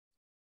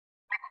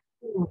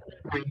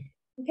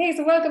Okay,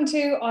 so welcome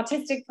to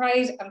Autistic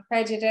Pride and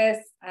Prejudice.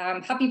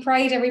 Happy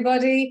Pride,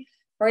 everybody.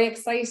 Very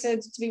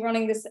excited to be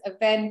running this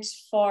event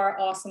for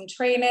awesome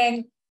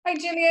training. Hi,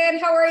 Gillian,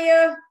 how are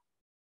you?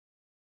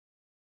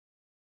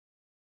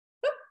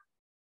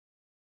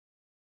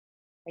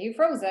 Are you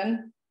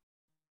frozen?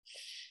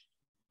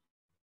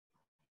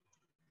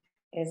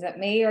 Is it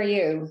me or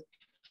you?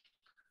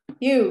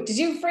 You, did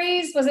you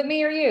freeze? Was it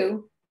me or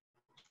you?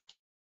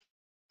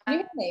 Can you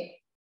hear me?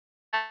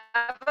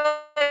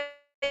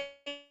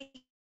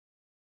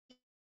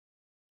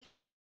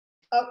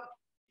 Oh.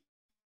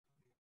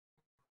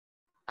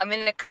 I'm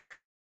in a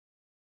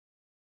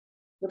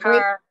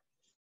car.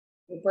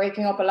 You're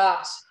breaking up a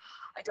lot.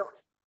 I don't.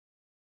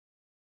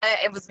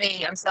 It was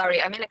me. I'm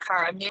sorry. I'm in a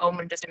car. I'm new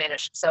home in just a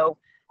minute. So.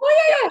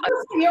 Oh yeah.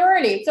 You're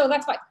early, so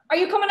that's fine. Are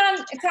you coming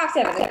on? It's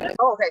 7:30.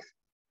 Oh, okay.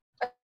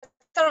 I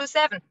thought it was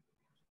 7.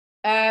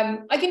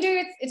 I can do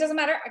it. It doesn't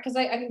matter because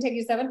I can take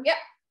you 7. Yeah.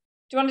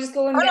 Do you want to just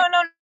go in? Oh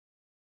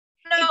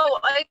no.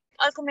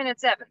 I'll come in at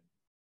 7.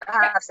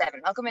 Half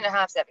 7. I'll come in at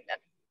half 7 then.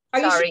 Are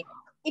Sorry. You sure?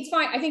 It's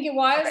fine. I think it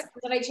was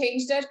that I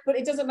changed it, but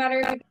it doesn't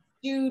matter.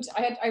 Jude,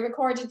 I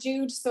recorded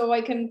Jude, so I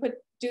can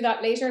do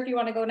that later if you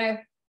want to go now.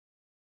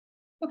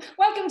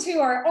 Welcome to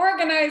our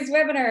organized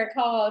webinar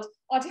called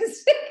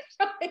Autistic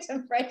Pride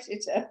and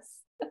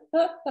Prejudice.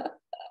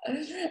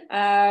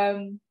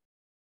 I'm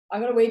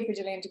going to wait for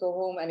Gillian to go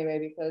home anyway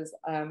because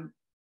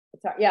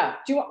yeah.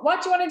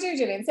 What do you want to do,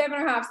 Gillian? 7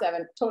 or half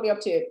 7? Totally up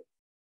to you.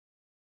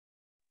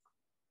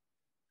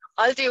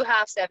 I'll do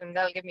half 7.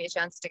 That'll give me a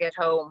chance to get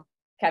home.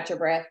 Catch your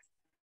breath.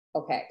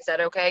 Okay. Is that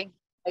okay?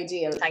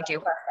 Ideal. Thank you.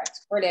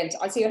 Perfect. Brilliant.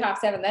 I'll see you at half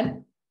 7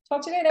 then.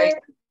 Talk to you later.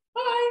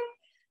 Bye.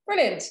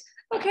 Brilliant.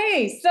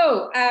 Okay,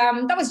 so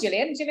that was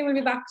Gillian. Gillian will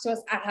be back to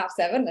us at half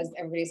 7, as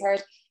everybody's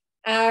heard.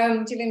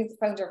 Gillian is the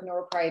founder of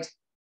NeuroPride.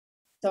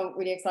 So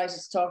really excited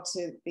to talk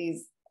to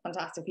these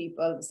fantastic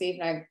people this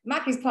evening.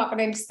 Mackie's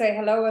popping in to say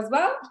hello as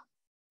well.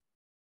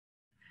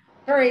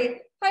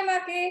 Hurry. Hi,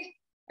 Mackie.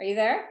 Are you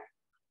there?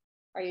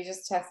 Are you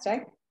just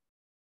testing?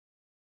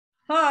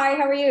 Hi,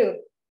 how are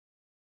you?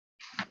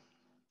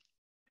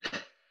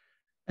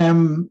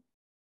 I'm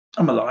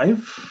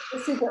alive.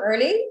 It's super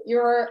early.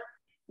 You're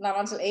not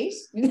until 8.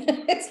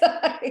 It's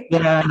like...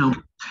 Yeah, I know.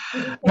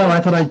 No, I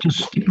thought I'd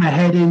just stick my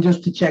head in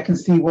just to check and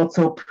see what's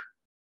up.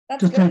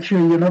 That's just good. to make sure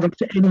you're not up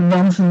to any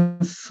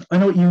nonsense. I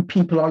know what you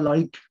people are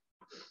like.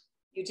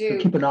 You do.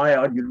 So keep an eye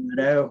on you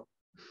now.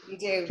 You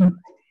do.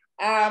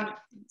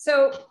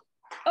 So,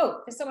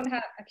 there's someone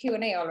had a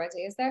Q&A already,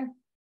 is there?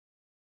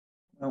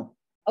 No.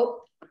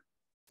 Oh,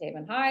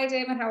 Damon. Hi,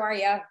 Damon. How are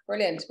you?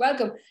 Brilliant.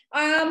 Welcome.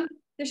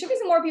 There should be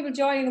some more people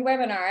joining the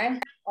webinar,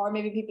 or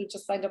maybe people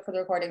just signed up for the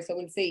recording, so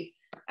we'll see.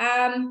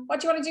 What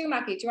do you want to do,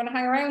 Mackie? Do you want to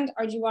hang around,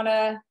 or do you want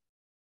to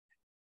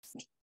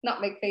not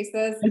make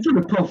faces? I sort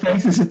of pull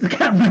faces at the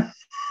camera.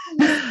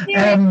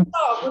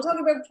 We're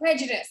talking about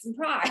prejudice and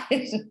pride.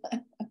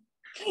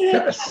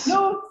 Yes.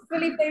 No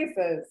silly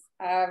faces.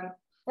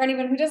 For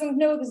anyone who doesn't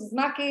know, this is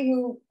Mackie,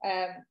 who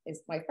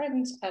is my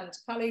friend and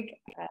colleague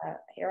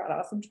here at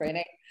Awesome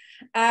Training.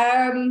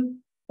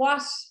 What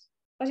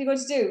are you going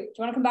to do? Do you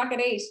want to come back at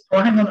 8? Oh,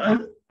 hang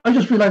on. I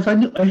just realized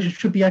I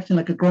should be acting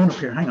like a grown-up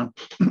here. Hang on.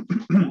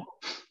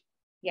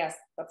 Yes,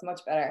 that's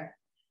much better.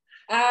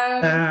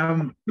 What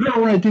I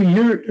want to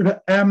do,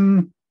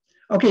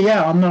 okay,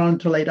 yeah, I'm not on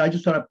until 8. I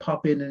just thought I'd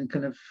pop in and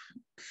kind of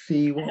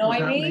see what was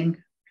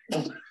happening.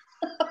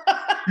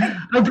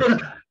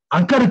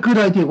 I've got a good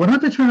idea. Why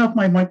don't I turn off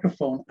my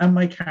microphone and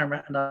my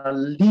camera and I'll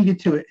leave you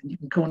to it and you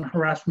can go and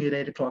harass me at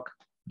 8 o'clock.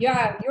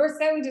 Yeah, your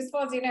sound is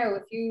fuzzy now.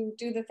 If you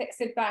do the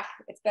sit back,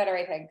 it's better,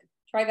 I think.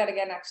 Try that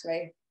again,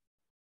 actually.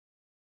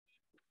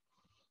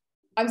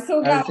 I'm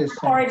so glad I'm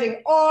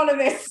recording all of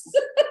this.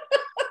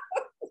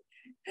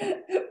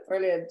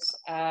 Brilliant.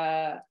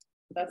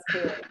 That's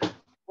cool.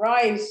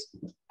 Right.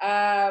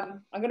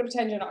 I'm going to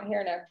pretend you're not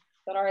here now.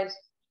 Is that all right?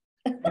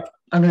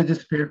 I'm going to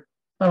disappear.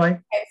 Bye-bye.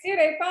 Okay, see you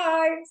later.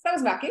 Bye. So that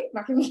was Mackie.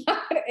 Mackie was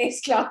back at 8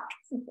 o'clock.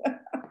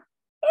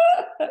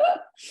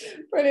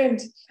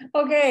 Brilliant.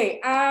 Okay.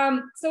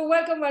 So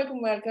welcome.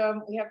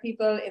 We have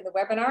people in the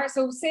webinar.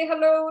 So say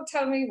hello.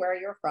 Tell me where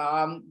you're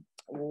from.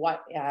 Why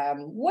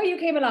you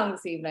came along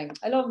this evening.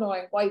 I love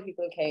knowing why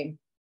people came.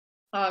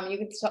 You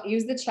can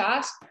use the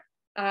chat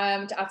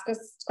to ask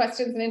us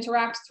questions and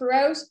interact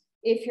throughout.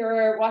 If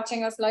you're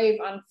watching us live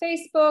on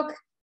Facebook,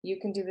 you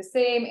can do the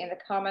same in the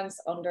comments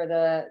under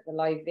the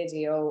live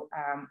video.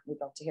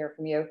 We'd love to hear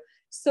from you.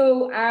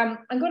 So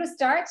I'm going to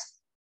start.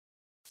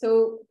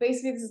 So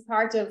basically this is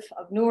part of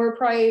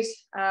NeuroPride,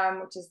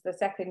 which is the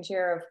second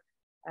year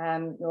of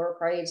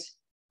NeuroPride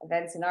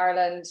events in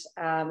Ireland.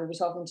 We'll be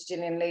talking to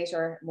Gillian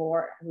later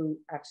more, who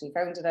actually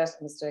founded it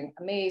and is doing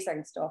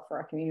amazing stuff for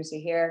our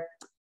community here.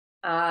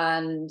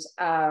 And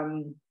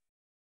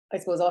I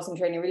suppose Awesome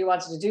Training really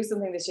wanted to do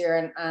something this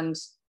year, and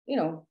you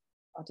know,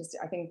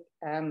 autistic. I think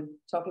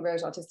talking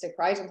about autistic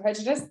pride and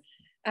prejudice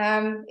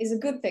is a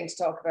good thing to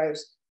talk about,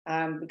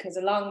 because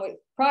along with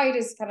pride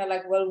is kind of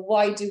like, well,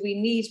 why do we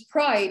need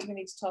pride? We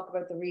need to talk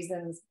about the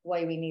reasons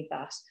why we need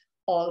that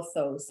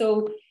also.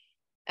 So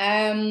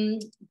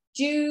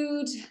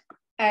Jude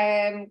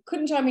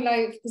couldn't join me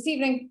live this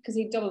evening because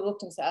he double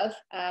booked himself,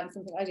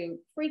 something I do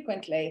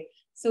frequently.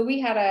 So we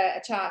had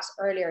a chat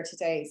earlier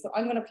today. So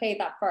I'm going to play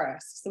that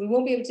first. So we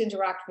won't be able to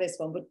interact with this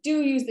one, but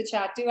do use the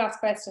chat, do ask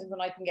questions,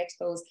 and I can get to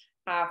those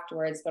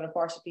afterwards. But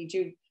unfortunately,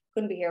 Jude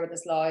couldn't be here with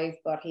us live,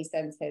 but he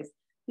sends his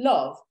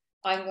love.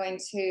 I'm going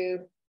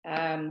to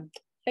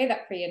play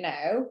that for you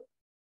now.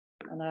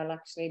 And I'll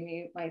actually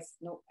mute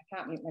no, I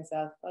can't mute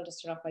myself. I'll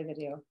just turn off my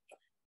video.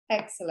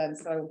 Excellent,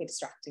 so I won't be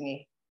distracting you.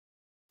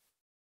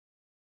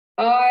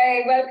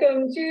 Hi,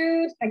 welcome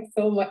Jude. Thanks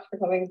so much for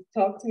coming to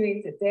talk to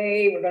me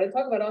today. We're going to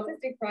talk about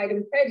Autistic Pride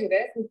and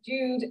Prejudice with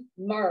Jude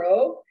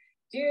Morrow.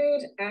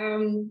 Jude,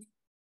 I'm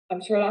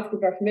sure a lot of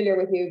people are familiar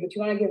with you, but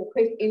you want to give a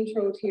quick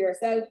intro to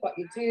yourself, what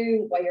you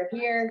do, why you're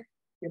here,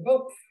 your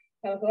books.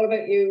 Tell us all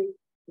about you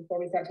before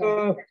we start talking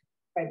about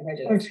Pride and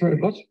Prejudice. Thanks very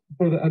much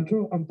for the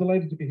intro. I'm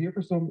delighted to be here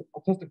for some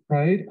Autistic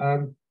Pride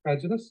and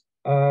Prejudice.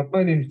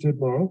 My name is Jude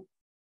Morrow,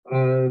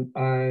 and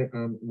I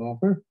am an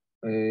author,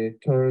 a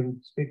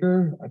turned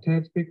speaker, a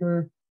TED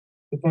speaker,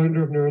 the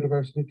founder of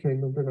Neurodiversity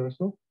Training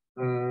International,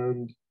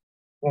 and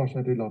gosh,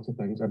 I do lots of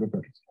things.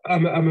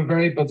 I'm a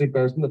very busy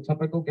person, the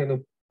typical kind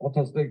of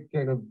autistic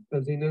kind of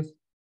busyness.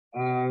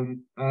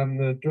 I'm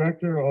the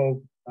director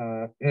of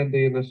ND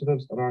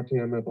initiatives at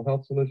RTM Mental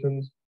Health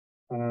Solutions,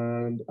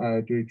 and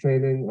I do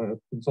training,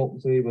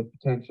 consultancy with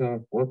Potentia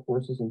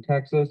workforces in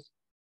Texas.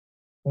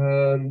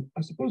 And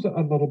I suppose a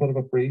little bit of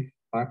a brief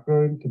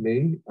background to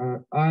me.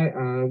 I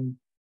am,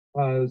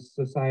 as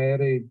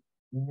society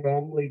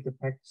wrongly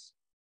depicts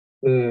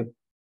the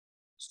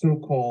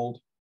so-called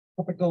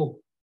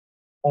typical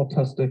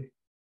autistic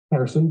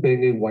person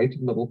being a white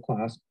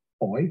middle-class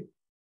boy.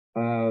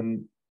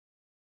 And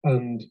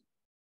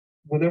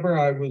whenever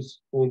I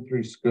was going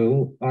through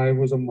school, I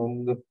was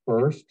among the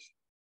first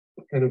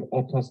kind of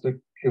autistic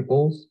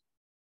pupils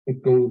to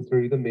go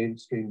through the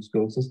mainstream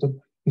school system.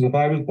 Because if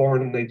I was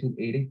born in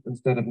 1980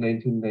 instead of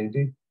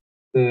 1990,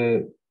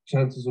 the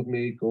chances of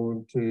me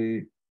going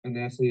to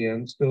an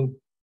SEN school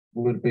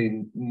would have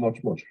been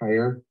much, much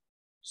higher.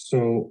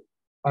 So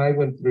I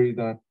went through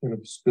that kind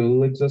of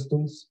school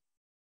existence.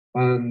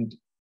 And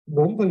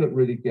one thing that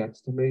really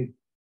gets to me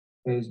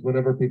is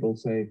whenever people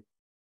say,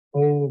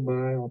 oh,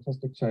 my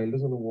autistic child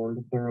is in a world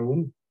of their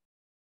own.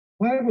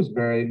 I was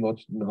very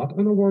much not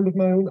in a world of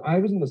my own. I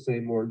was in the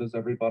same world as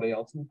everybody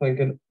else and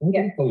thinking, I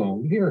don't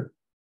belong here.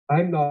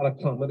 I'm not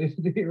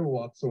accommodated here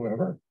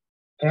whatsoever.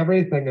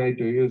 Everything I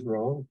do is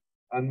wrong.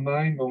 And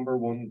my number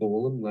one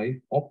goal in life,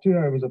 up to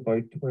I was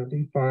about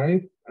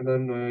 25 and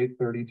I'm now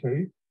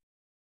 32,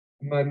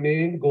 my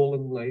main goal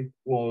in life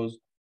was,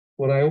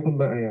 when I opened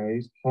my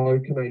eyes, how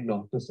can I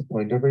not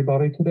disappoint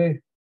everybody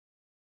today?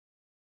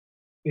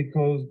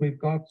 Because we've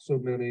got so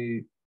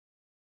many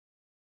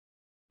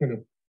kind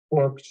of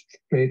quirks,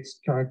 traits,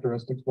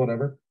 characteristics,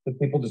 whatever, that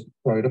people just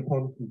frown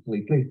upon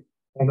completely.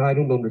 And I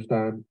don't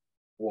understand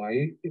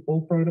why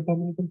people frown upon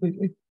them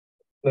completely.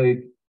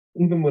 Like,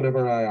 even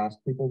whenever I ask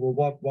people,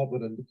 well, what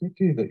would indicate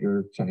to you that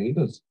your child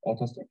is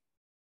autistic?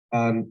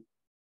 And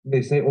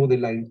they say, oh, they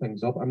line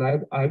things up. And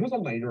I was a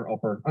liner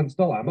upper, and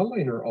still am a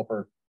liner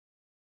upper.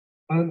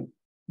 And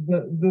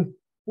the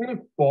kind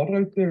of thought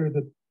out there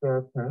that there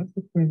are parents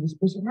that find this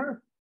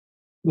bizarre,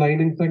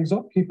 lining things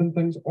up, keeping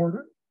things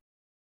ordered,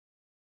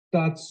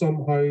 that's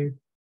somehow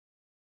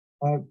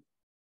a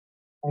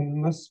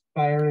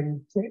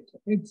misfiring trait.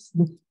 It's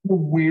the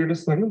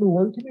weirdest thing in the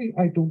world to me.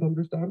 I don't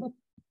understand it.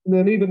 And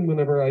then even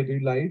whenever I do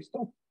live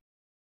stuff,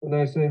 when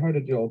I say, how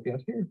did you all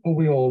get here? Oh,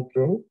 we all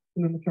drove,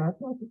 and then the car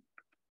park.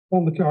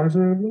 All the cars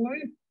are in the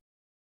line.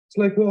 It's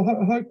like, well,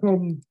 how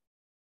come,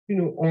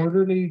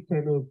 orderly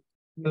kind of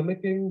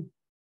mimicking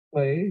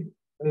play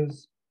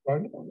is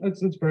roundabout?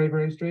 It's very,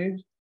 very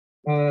strange.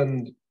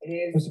 And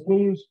I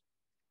suppose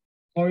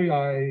how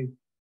I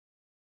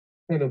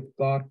kind of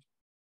got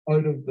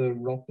out of the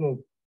rut of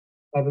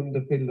having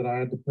to feel that I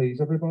had to please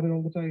everybody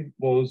all the time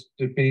was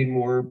to be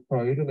more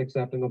proud and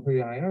accepting of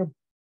who I am.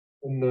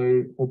 And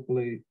now,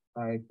 hopefully,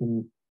 I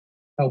can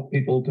help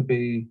people to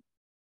be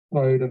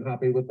proud and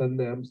happy within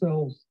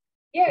themselves.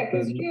 Yeah,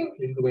 because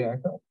the way I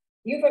felt.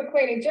 You've had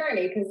quite a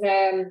journey, because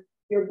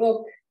your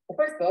book, the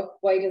first book,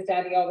 Why Does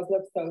Daddy Always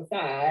Look So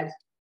Sad,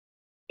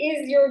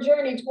 is your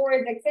journey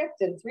towards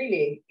acceptance,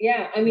 really.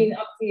 Yeah, I mean,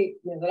 obviously,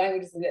 the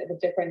language is a little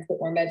bit different, a bit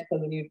more medical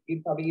than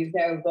you'd probably use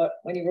now, but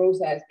when you wrote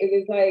that, it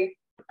was like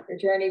your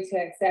journey to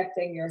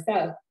accepting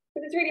yourself.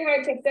 Because it's really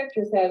hard to accept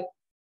yourself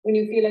when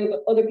you feel like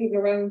other people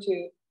around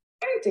you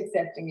aren't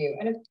accepting you.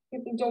 And if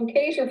people don't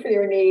cater for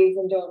your needs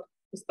and don't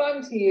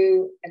respond to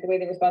you and the way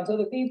they respond to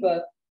other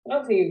people, and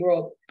obviously you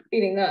grow up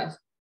feeling that.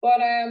 But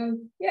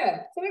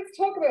yeah, so let's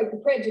talk about the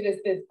prejudice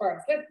bit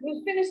first.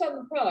 We'll finish on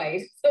the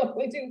pride. So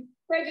we'll do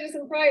prejudice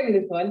and pride in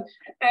this one.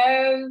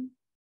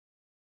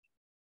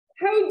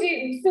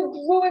 So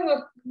growing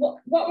up,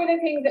 what were the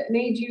things that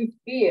made you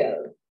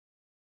feel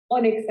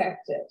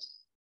unaccepted?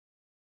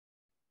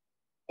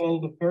 Well,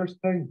 the first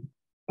thing,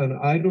 and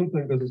I don't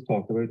think this is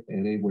talked about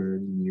anywhere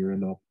near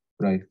enough,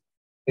 right,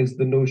 is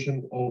the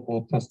notion of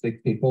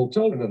autistic people,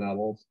 children and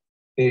adults,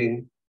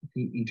 being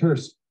picky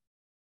eaters,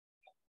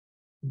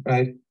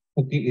 right?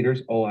 Picky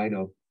eaters. Oh, I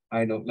know.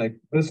 Like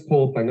this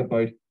whole thing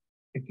about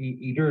picky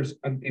eaters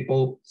and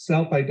people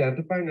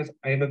self-identifying as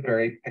I'm a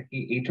very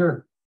picky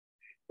eater,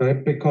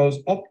 right? Because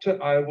up to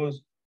I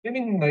was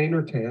maybe 9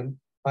 or 10,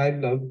 I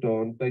lived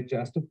on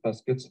digestive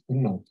biscuits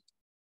and milk.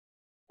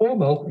 Whole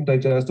milk and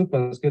digestive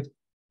biscuits.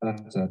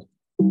 That's it.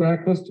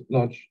 Breakfast,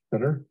 lunch,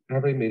 dinner,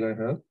 every meal I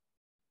had.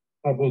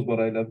 That was what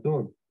I lived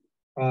on.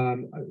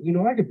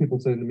 I get people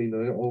saying to me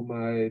now, oh,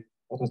 my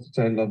autistic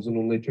child lives on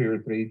only 2 or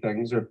 3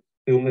 things, or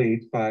they only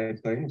eat 5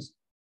 things.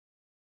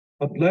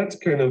 But let's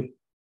kind of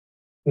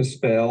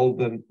dispel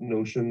the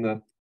notion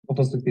that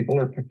autistic people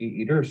are picky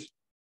eaters.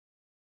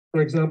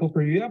 For example,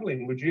 for you,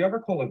 Evelyn, would you ever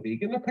call a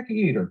vegan a picky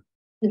eater?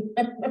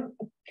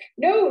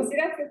 No, see,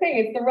 that's the thing.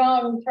 It's the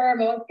wrong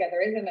term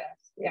altogether, isn't it?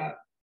 Yeah.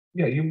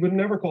 Yeah, you would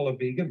never call a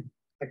vegan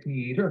a picky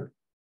eater.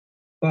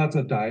 That's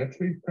a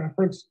dietary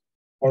preference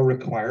or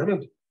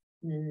requirement.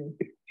 Mm.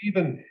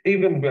 Even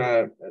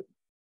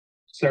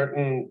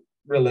certain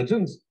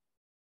religions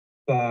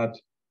that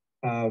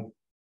have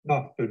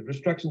not food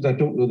restrictions. I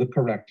don't know the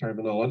correct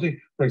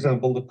terminology. For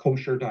example, the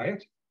kosher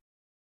diet.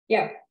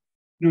 Yeah.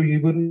 No,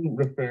 you wouldn't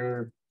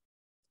refer,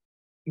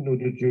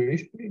 to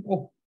Jewish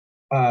people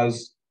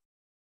as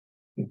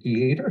picky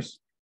eaters.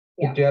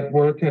 Yeah. But yet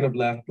we're kind of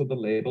left with the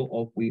label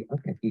of we are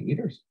picky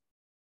eaters.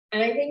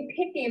 And I think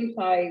picky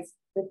implies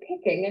the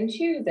picking and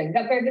choosing,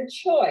 that there's a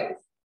choice.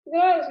 A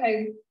lot of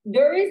times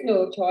there is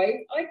no choice.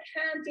 I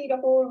can't eat a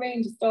whole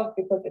range of stuff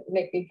because it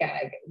makes me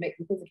gag, it makes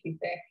me physically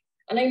sick.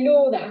 And I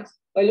know that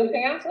by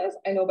looking at it,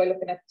 I know by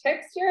looking at the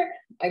texture,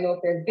 I know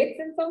if there's bits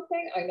in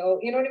something, I know,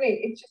 you know what I mean?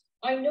 It's just,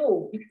 I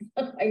know.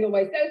 I know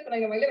myself and I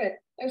know my limit.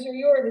 I'm sure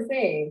you're the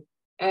same.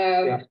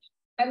 Yeah.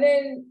 And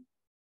then,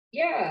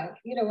 yeah,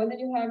 and then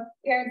you have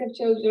parents of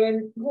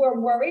children who are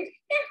worried,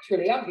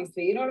 naturally,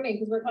 obviously, you know what I mean?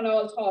 Because we're kind of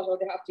all taught, oh,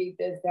 they have to eat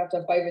this, they have to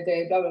have 5 a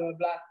day, blah, blah, blah,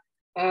 blah.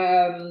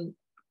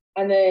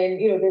 And then,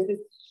 there's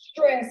this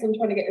stress in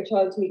trying to get your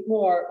child to eat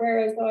more.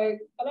 Whereas, like,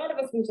 a lot of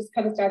us, we just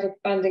kind of start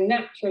expanding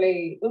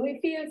naturally when we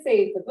feel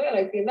safe as well.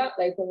 I feel that,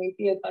 like, when we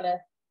feel kind of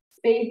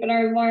safe in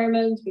our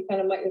environment, we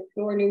kind of might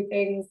explore new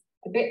things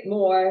a bit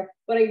more.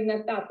 But even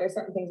at that, there's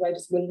certain things I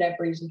just will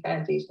never eat and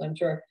can't eat, I'm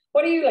sure.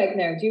 What do you like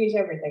now? Do you eat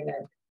everything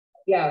now?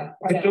 Yeah.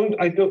 I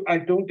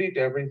don't eat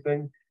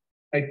everything.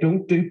 I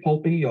don't do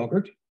pulpy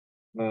yogurt.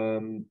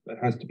 It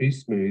has to be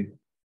smooth.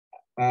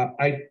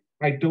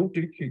 I don't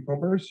do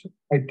cucumbers.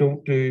 I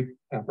don't do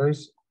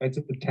peppers. It's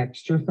a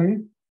texture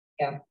thing.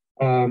 Yeah.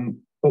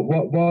 But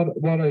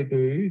what I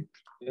do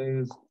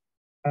is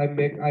I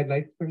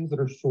like things that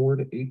are sore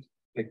to eat,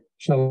 like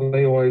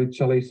chili oil,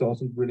 chili sauce,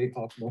 and really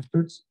hot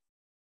mustards.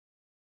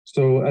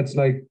 So it's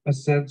like a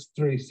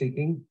sensory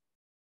seeking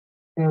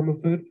form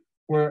of food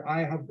where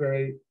I have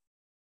very,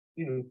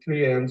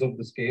 3 ends of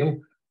the scale.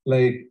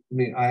 Like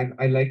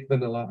I like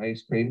vanilla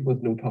ice cream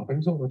with no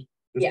toppings on it.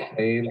 Just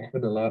plain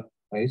vanilla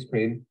ice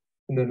cream.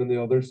 And then on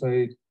the other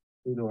side,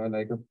 I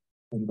like a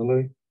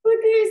vanilla. But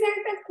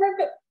that's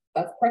perfect.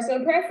 That's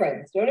personal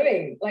preference. Do you know what I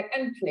mean? Like,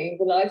 and plain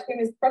vanilla ice cream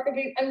is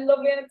perfectly and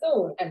lovely on its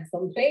own. And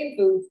some plain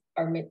foods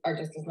are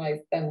just as nice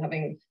than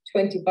having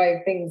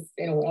 25 things,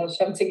 all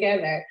shoved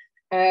together.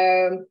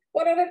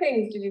 What other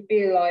things did you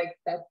feel like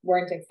that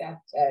weren't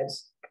accepted?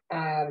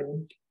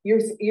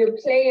 Your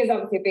play is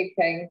obviously a big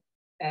thing.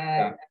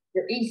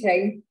 Your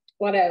eating.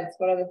 What else?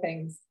 What other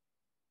things?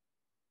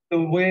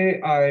 The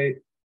way I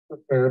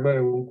prepare my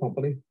own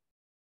company,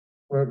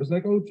 where it was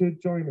like, oh,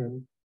 Jude, join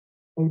in.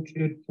 Oh,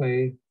 Jude,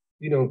 play.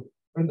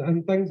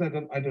 And things I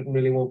didn't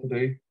really want to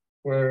do.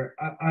 Where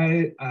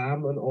I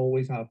am and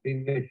always have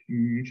been a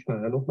huge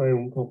fan of my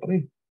own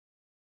company.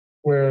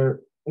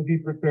 Where if you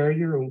prepare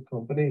your own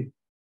company,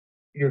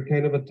 you're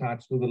kind of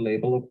attached to the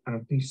label of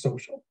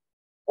antisocial,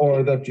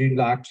 or that you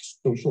lack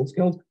social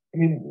skills. I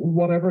mean,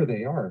 whatever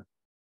they are,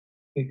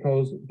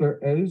 because there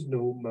is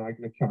no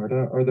Magna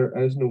Carta, or there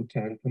is no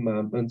 10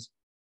 Commandments,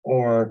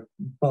 or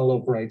Bill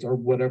of Rights, or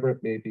whatever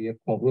it may be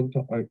equivalent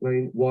to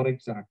outline what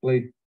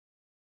exactly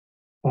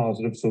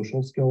positive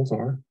social skills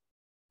are.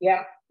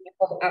 Yeah,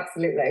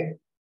 absolutely.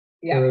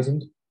 Yeah. There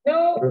isn't.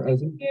 No, there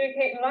isn't.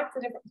 Communicating lots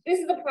of different. This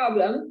is the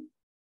problem.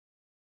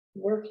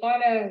 We're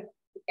kind of,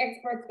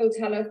 experts will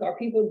tell us, or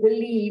people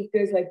believe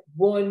there's like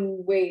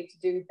one way to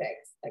do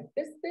things. Like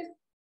there's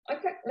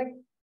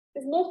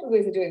multiple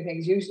ways of doing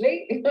things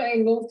usually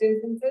in most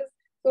instances.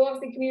 So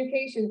obviously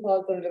communication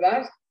falls under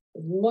that.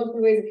 There's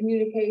multiple ways of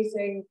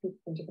communicating, people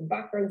from different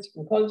backgrounds,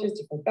 different cultures,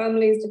 different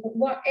families, different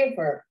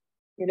whatever.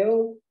 I'm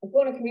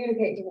going to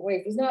communicate in different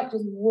ways. There's not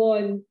just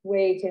one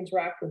way to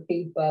interact with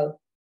people.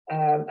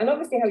 And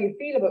obviously how you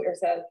feel about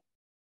yourself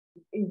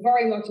is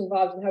very much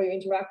involved in how you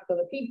interact with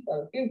other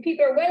people. If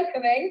people are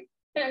welcoming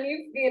and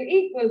you feel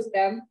equal to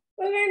them,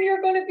 well, then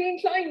you're going to be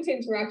inclined to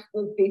interact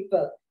with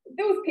people. If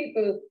those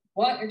people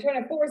you're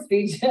trying to force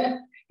feed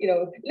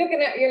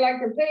looking at you like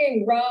you're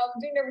playing wrong,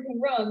 doing everything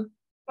wrong,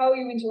 how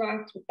you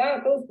interact with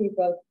those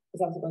people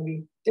is obviously going to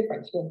be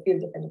different. You'll feel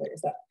different about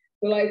yourself.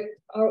 So like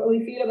how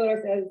we feel about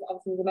ourselves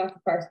obviously is a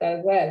massive part of that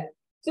as well.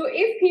 So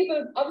if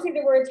people, obviously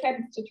there were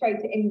attempts to try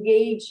to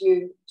engage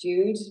you,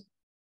 Jude,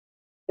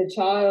 the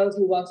child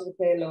who wanted to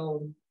play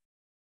alone.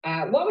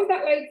 What was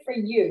that like for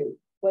you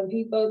when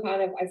people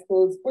kind of, I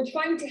suppose, were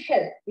trying to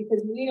help?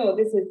 Because we know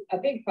this is a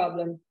big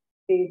problem.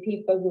 The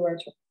people who are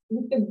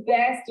with the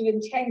best of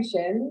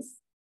intentions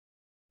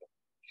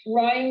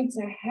trying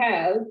to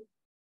help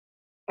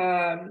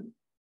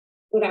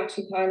would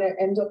actually kind of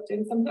end up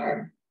doing some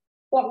harm.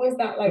 What was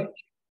that like?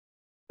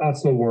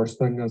 That's the worst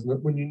thing, isn't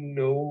it? When you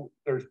know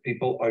there's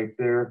people out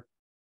there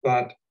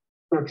that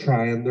are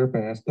trying their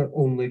best, they're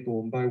only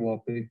going by what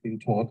they've been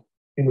taught.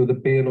 You know,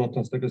 that being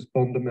autistic is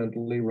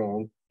fundamentally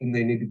wrong, and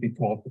they need to be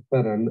taught to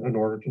fit in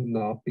order to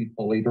not be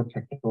bullied or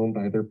picked on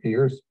by their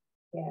peers.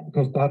 Yeah.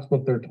 Because that's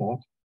what they're taught.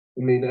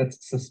 I mean,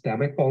 it's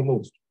systemic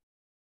almost.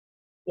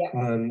 Yeah.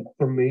 And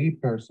for me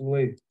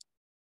personally,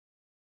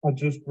 I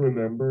just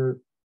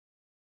remember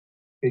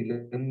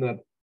feeling that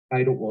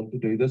I don't want to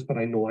do this, but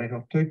I know I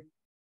have to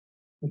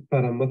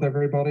fit in with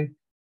everybody.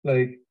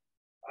 Like,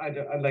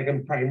 like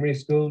in primary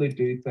school, they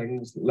do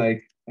things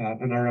like,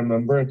 and I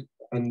remember it,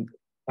 and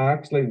I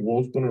actually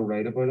was going to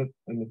write about it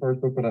in the first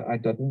book, but I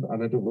didn't,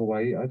 and I don't know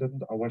why I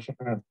didn't. I wish I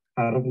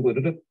had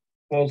included it.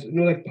 Was, you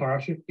know, like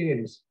parachute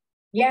games.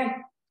 Yeah.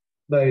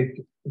 Like,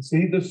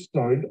 see the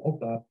sound of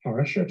that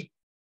parachute.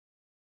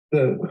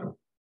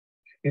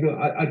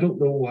 I don't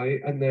know why.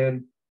 And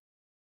then,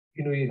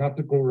 you know, you have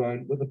to go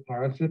around with a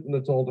parachute, and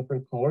it's all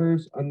different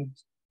colors and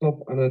stuff,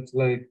 and it's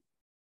like,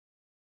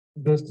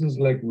 this is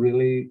like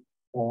really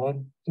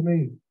odd to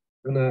me,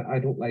 and I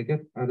don't like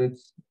it, and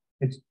it's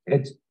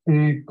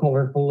too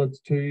colorful, it's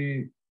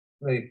too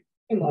like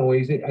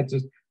noisy. I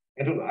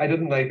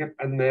didn't like it,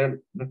 and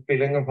then the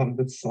feeling of having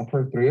to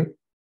suffer through it.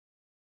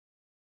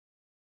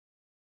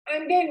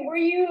 And then were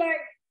you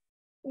like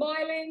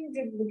smiling?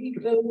 Did the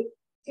people,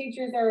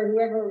 teachers or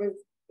whoever was,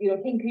 you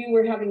know, think you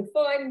were having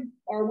fun,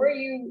 or were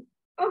you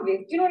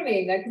obvious? Do you know what I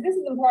mean? Like, because this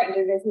is important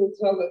as I to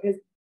talk about, because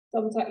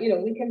sometimes, you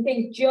know, we can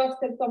think just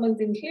that someone's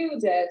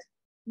included,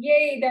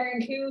 yay, they're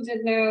included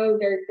now,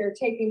 they're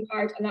taking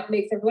part, and that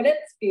makes everyone else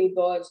feel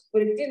good,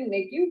 but it didn't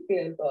make you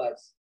feel good.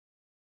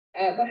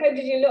 But how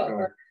did you look?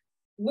 Or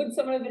would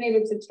someone have been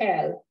able to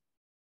tell?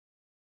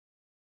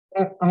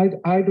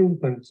 I don't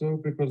think so,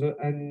 because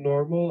in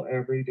normal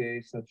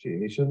everyday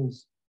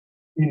situations,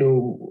 you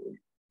know,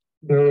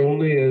 there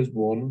only is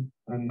one,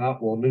 and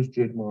that one is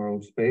Jude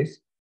Morrow's face.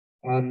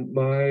 And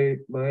my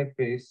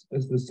face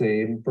is the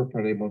same for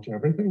pretty much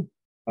everything.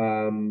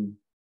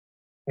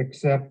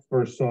 Except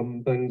for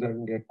some things I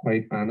can get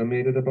quite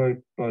animated about.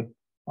 But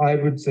I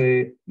would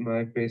say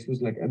my face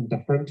was like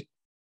indifferent,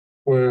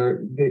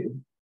 where to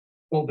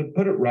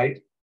put it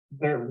right,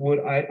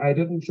 I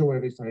didn't show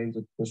any signs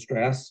of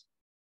distress,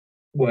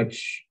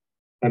 which,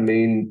 I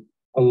mean,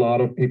 a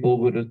lot of people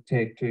would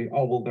take to,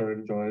 oh well, they're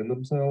enjoying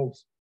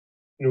themselves,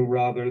 you know,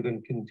 rather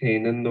than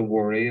containing the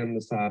worry and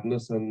the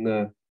sadness and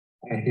the,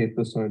 I hate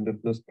the sound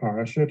of this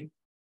parachute.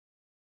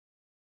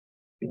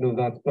 You know,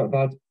 that's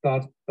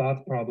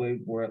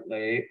probably where it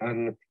lay,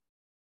 and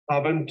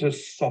having to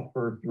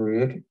suffer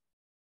through it.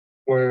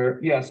 Where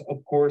yes,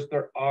 of course,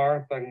 there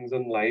are things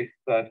in life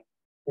that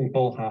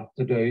people have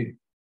to do.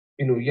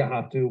 You know, you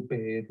have to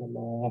obey the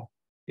law,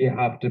 you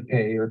have to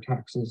pay your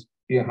taxes,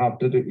 you have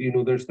to do, you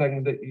know, there's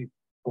things that you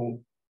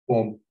don't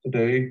want to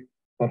do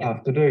but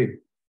have to do.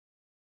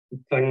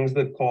 Things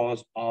that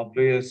cause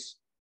obvious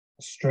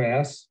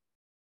stress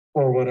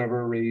for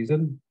whatever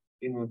reason,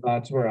 you know,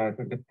 that's where I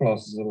think it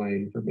crosses a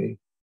line for me.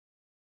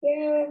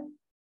 Yeah,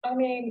 I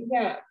mean,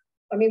 yeah.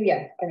 I mean,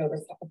 yeah, I know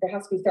there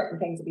has to be certain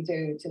things that we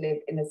do to live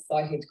in a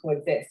society to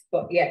coexist.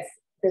 But yes,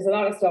 there's a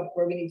lot of stuff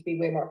where we need to be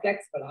way more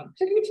flexible on,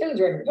 particularly with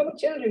children. We're talking about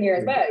children here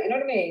as well, you know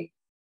what I mean?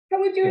 How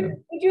would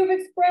you have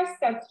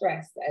expressed that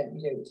stress,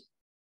 Jude?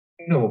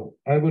 No,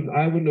 I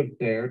wouldn't have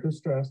dared to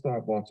stress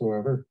that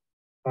whatsoever.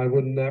 I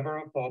would never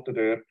have thought to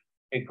do it,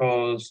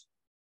 because,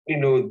 you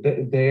know,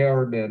 they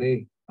are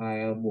many, I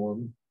am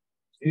one.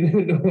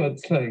 You know,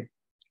 it's like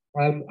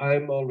I'm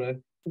already,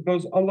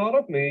 because a lot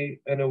of me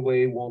in a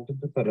way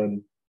wanted to fit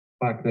in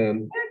back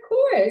then. Yeah, of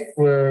course.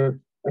 Where,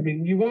 I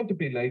mean, you want to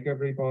be like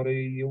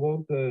everybody, you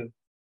want to,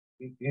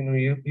 you know,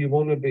 you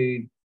want to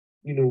be,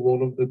 you know,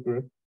 one of the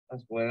group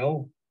as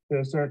well to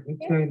a certain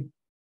extent.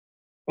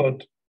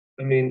 But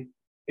I mean,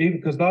 even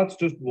because that's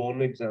just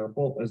one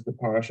example, is the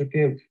parachute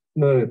game.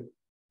 Now,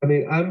 I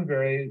mean, I'm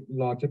very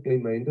logically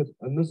minded,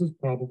 and this is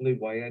probably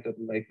why I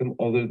didn't like them,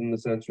 other than the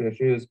sensory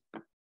issue, is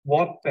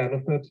what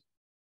benefit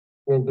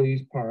will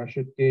these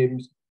parachute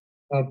games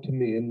have to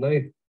me in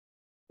life?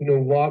 You know,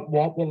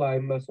 what will I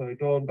miss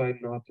out on by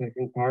not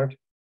taking part?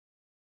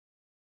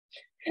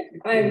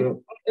 And you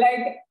know,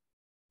 like,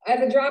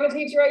 as a drama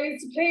teacher, I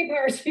used to play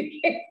parachute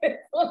games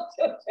with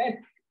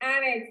children,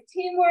 and it's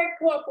teamwork,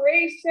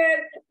 cooperation,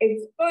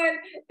 it's fun,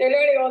 they're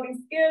learning all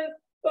these skills,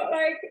 but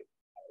like,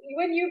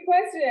 when you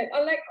question it,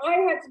 and like, I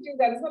had to do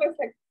that, it's not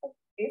like,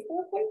 is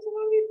there a point to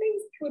all these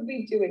things? Could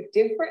we do it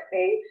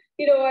differently?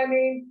 You know, I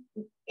mean,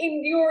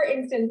 in your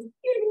instance,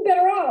 you'd have been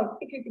better off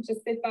if you could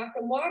just sit back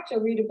and watch or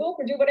read a book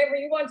or do whatever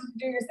you wanted to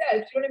do yourself. Do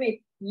you know what I mean?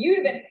 You'd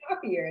have been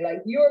happier.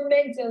 Like your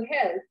mental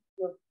health,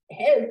 your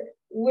health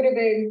would have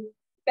been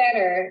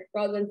better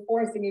rather than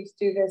forcing you to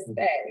do this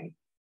thing.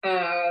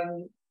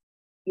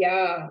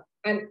 Yeah.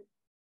 And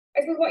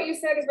I suppose what you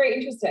said is very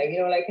interesting,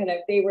 you know, like kind of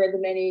they were the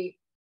many,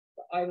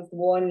 I was the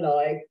one,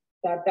 like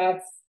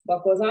that's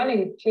what goes on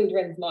in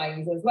children's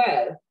minds as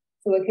well.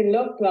 So it can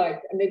look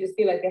like, and they just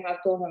feel like they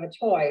don't have a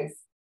choice.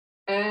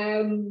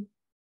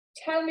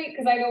 Tell me,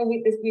 because I know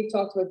we've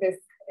talked about this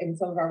in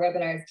some of our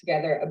webinars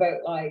together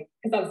about like,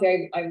 because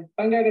obviously I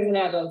found out as an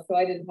adult, so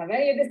I didn't have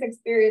any of this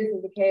experience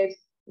as a kid,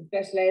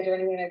 special ed or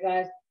anything like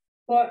that.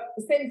 But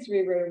the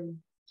sensory room,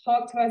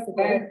 talk to us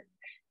about.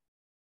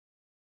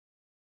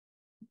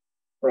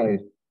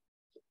 Right.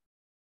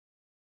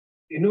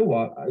 You know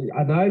what?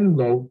 I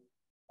love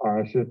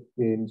Parachute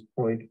Games'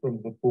 point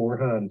from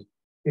beforehand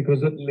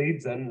because it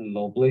leads in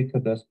lovely to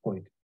this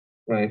point,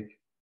 right?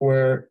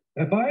 Where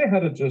if I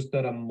had just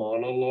did a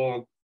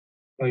monologue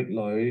out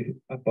loud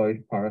about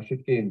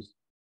parachute games,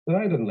 that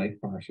I didn't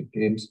like parachute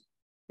games,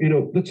 you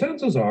know, the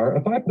chances are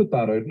if I put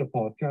that out in a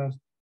podcast,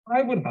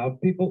 I would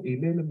have people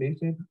emailing me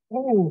saying,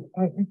 "Oh,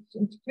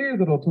 it's clear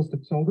that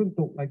autistic children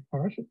don't like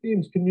parachute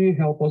games. Can you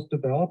help us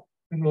develop,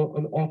 you know,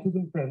 an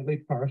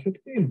autism-friendly parachute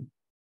game?"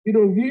 You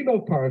know, you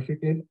love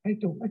parachute games. I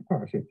don't like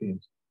parachute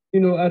games. You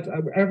know,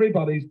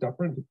 everybody's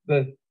different.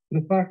 The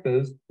fact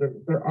is,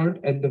 there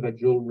aren't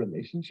individual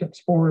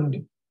relationships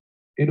formed.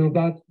 You know,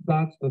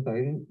 that's the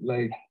thing.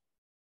 Like,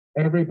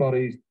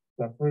 everybody's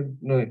different.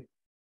 Now,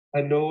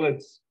 I know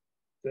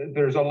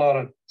there's a lot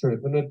of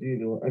truth in it. You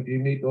know, if you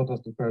meet an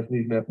autistic person,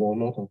 you've met one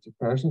autistic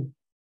person,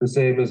 the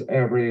same as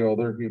every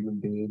other human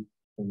being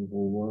in the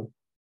whole world.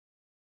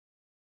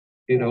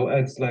 You know,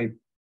 it's like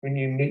when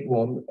you meet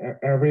one,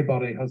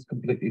 everybody has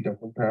completely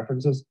different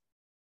preferences.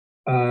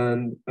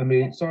 And I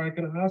mean, sorry,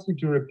 can I ask you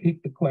to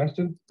repeat the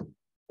question?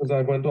 Because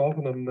I went off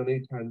on a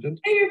mini tangent.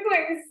 Hey, you're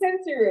fine. It's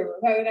sensory room.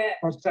 About it.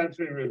 Oh,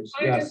 sensory rooms.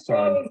 I'm Yes, just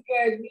sorry. always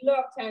good. We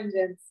love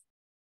tangents.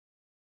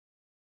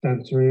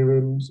 Sensory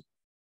rooms.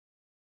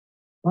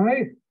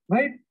 I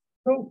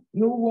don't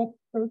know what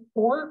they're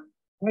for.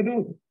 I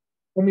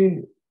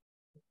mean,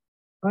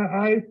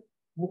 I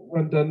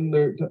went in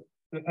there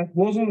it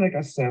wasn't like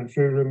a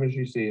sensory room as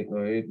you see it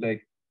now.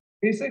 Like,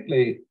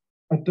 basically,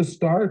 at the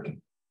start,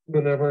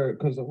 whenever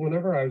I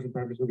was in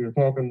primary school, we were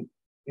talking,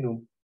 you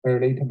know,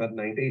 early to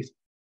mid-90s,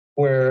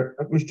 where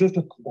it was just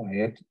a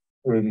quiet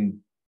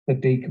room to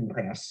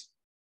decompress.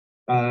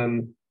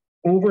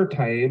 Over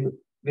time,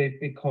 they've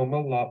become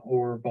a lot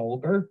more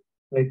vulgar,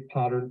 like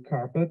patterned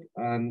carpet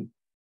and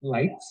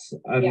lights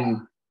and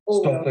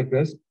stuff like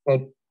this.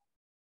 But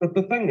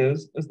the thing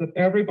is that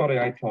everybody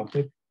I talk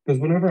to, because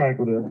whenever I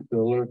go to a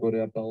school or go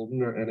to a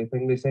building or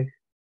anything, they say,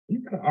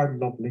 "Look at our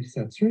lovely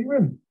sensory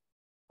room."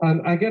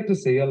 And I get to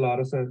see a lot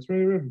of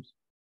sensory rooms.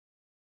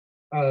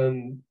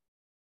 And,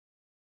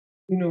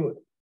 you know,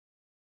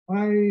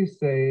 I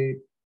say,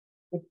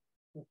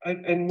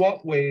 in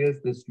what way is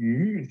this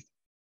used?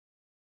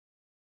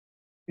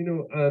 You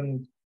know,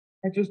 and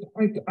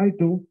I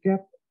don't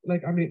get,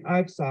 like, I mean,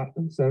 I've sat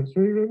in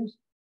sensory rooms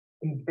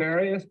in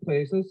various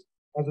places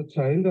as a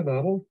child and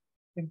adult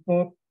and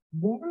thought,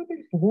 what are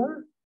they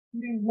for? I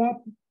mean,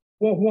 what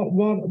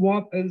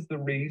is the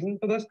reason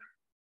for this?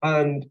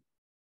 And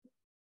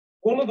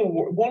one of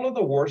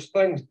the worst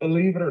things,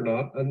 believe it or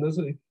not, and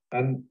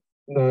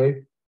now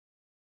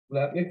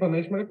let me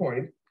finish my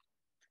point.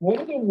 One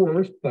of the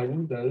worst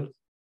things is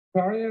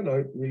carrying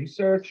out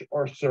research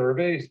or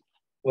surveys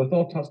with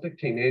autistic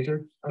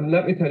teenagers, and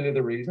let me tell you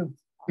the reason.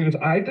 Because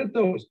I did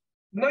those,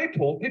 and I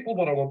told people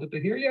what I wanted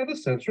to hear. Yeah, the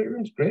sensory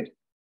room's great.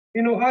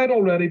 You know, I'd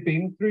already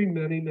been through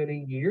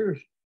many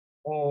years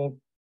of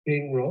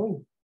being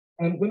wrong.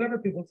 And whenever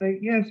people say,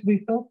 "Yes, we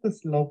built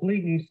this lovely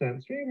new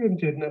sensory room,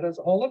 Jude, and it has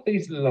all of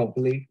these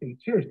lovely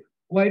features,"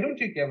 why don't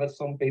you give us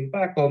some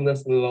feedback on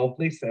this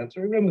lovely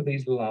sensory room with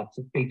these lots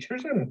of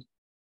features in it?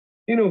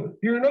 You know,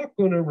 you're not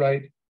going to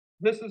write,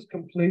 "This is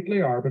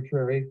completely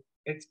arbitrary,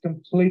 it's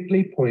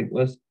completely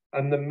pointless."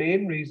 And the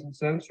main reason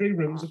sensory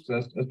rooms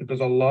exist is because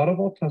a lot of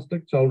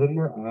autistic children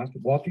were asked,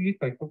 "What do you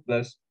think of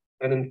this?"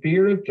 And in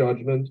fear of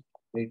judgment,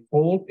 they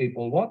told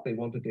people what they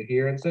wanted to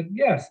hear and said,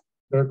 "Yes,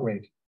 they're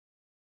great."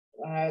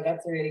 Wow,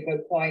 that's a really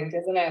good point,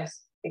 isn't it?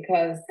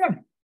 Because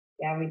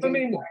we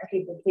do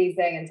people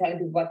pleasing and telling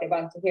people what they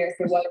want to hear.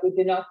 So why would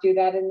you not do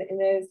that in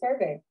a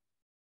survey?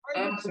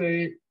 I would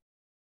say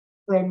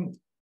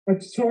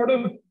it's sort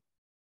of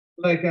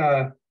like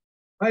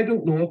I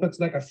don't know if it's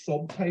like a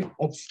subtype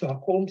of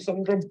Stockholm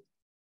syndrome,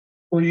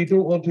 where you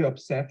don't want to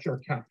upset your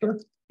captor,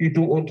 you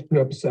don't want to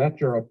upset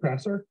your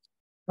oppressor.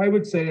 I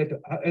would say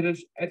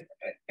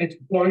it's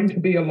bound to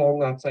be along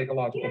that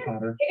psychological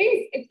pattern. It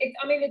is.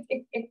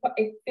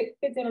 It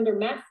fits in under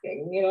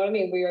masking. You know what I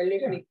mean? We are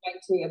literally trying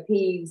to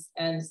appease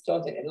and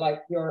stuff like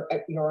your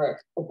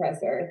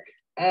oppressor.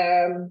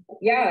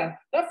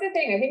 That's the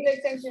thing. I think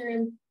like sensory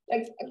room,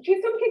 like some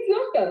kids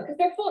love them because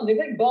they're fun. They're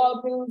like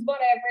ball pools,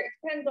 whatever. It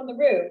depends on the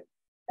room.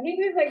 I think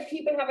there's like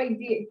people have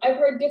ideas. I've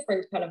heard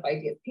different kind of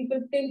ideas.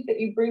 People think that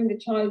you bring the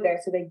child there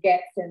so they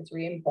get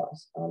sensory input.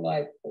 And I'm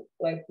like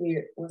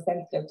we're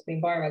sensitive to the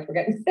environment. We're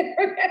getting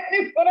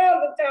input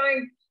all the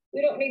time.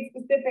 We don't need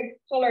specific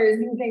colors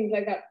and things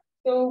like that.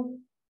 So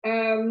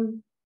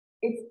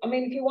it's, I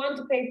mean, if you want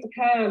a place to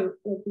calm,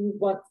 if you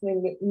want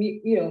something that,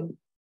 you know,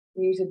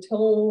 muted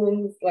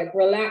tones, like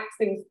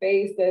relaxing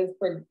spaces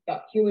for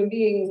human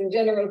beings in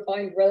general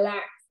find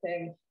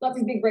relaxing, not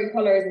these big bright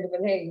colors and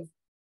different things.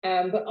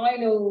 But I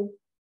know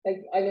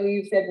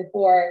you've said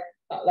before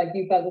that like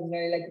you felt it was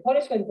nearly like a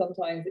punishment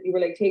sometimes, that you were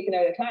like taken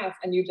out of class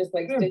and you just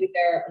like stood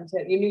there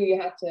until you knew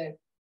you had to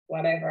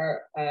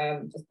whatever,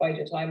 just bide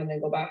your time and then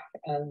go back.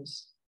 And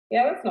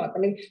yeah, that's not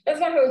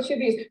how it should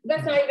be used.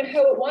 That's not even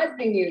how it was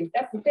being used.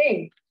 That's the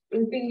thing. It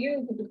was being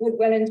used with good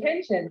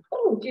well-intentioned.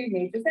 Oh, Jude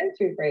needs a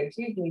sensory break.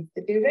 Jude needs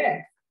to do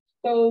this.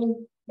 So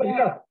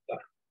yeah.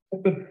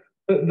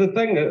 But the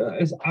thing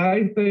is,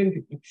 I think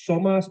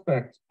some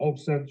aspects of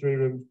sensory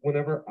rooms,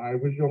 whenever I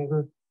was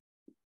younger,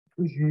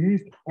 was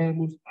used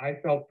almost, I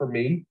felt, for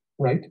me,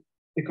 right?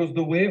 Because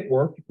the way it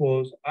worked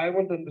was I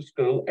went into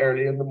school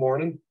early in the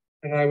morning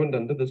and I went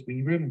into this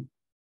wee room.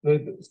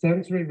 The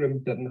sensory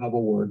room didn't have a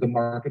word. The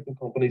marketing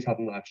companies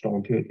hadn't latched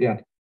onto it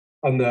yet.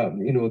 And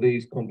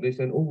these companies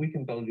saying, oh, we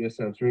can build you a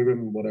sensory room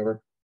and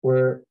whatever,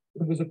 where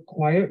it was a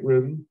quiet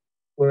room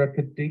where I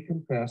could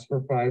decompress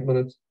for 5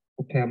 minutes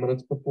or 10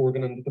 minutes before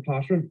going into the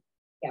classroom.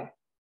 Yeah.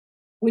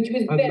 Which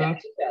was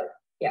beneficial.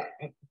 Yeah.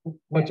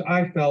 Which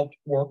I felt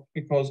worked,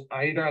 because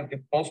I either had to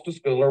get bus to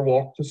school or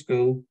walk to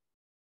school.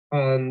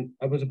 And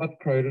it was a bit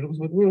crowded. It was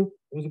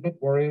a bit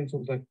worrying. So it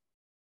was like,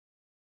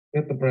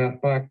 get the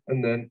breath back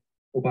and then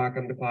go back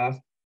into class.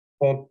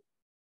 But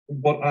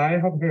what I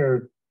have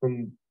heard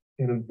from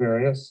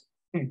various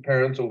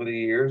parents over the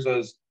years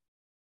is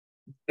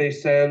they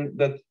send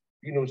that,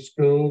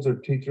 schools or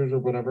teachers or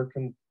whatever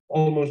can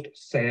almost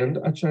send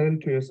a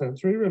child to a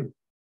sensory room.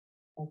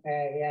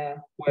 Okay, yeah.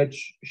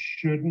 Which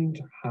shouldn't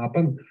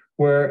happen,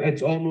 where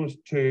it's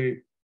almost to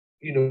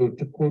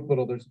quote what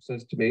others have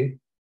said to me,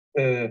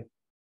 to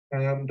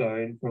calm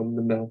down from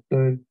the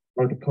meltdown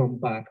or to come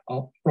back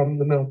up from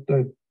the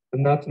meltdown.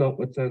 And that's not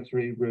what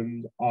sensory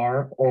rooms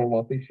are or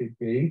what they should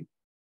be.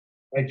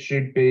 It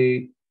should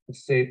be a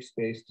safe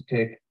space to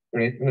take a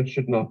break, and it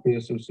should not be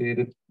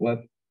associated with,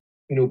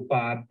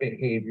 bad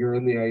behavior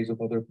in the eyes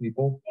of other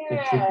people. Yeah.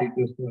 It should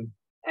be just one.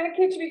 And a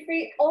kid should be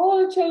free,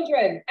 all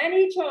children,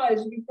 any child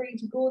should be free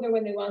to go there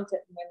when they want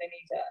it and when they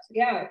need it.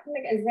 Yeah,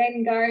 like a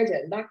Zen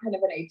garden, that kind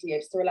of an idea,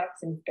 just a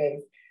relaxing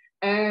space.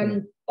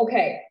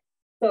 Okay,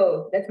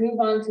 so let's move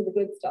on to the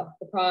good stuff,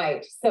 the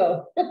pride.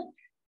 So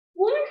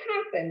what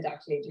happened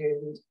actually,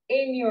 Jude,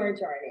 in your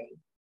journey?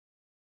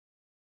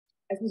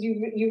 I suppose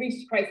you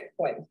reached a crisis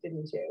point,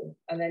 didn't you?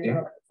 And then you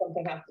were,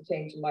 something has to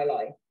change in my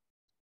life.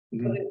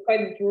 But it's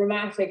quite a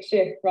dramatic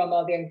shift from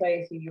all the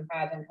anxiety you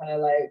had and kind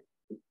of like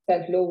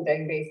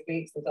self-loathing, basically,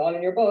 because it's all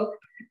in your book,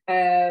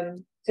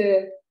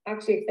 to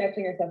actually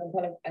accepting yourself and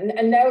kind of,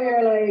 and now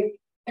you're like,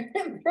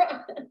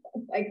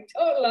 like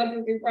total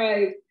autistic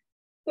pride.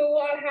 So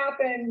what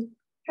happened?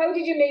 How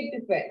did you make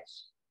the switch?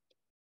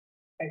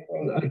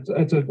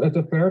 It's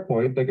a fair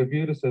point. Like, if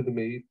you had said to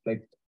me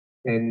like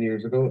 10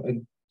 years ago,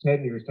 in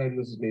 10 years' time,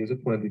 this is me as a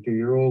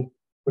 22-year-old,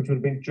 which would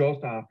have been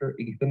just after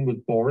Ethan was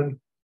born.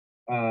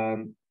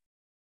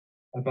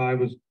 If I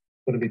was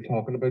going to be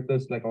talking about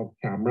this like on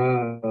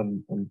camera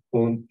and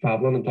going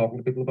traveling and talking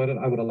to people about it,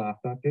 I would have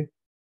laughed at you.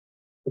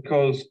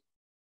 Because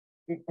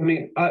I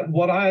mean,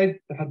 what I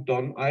had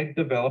done, I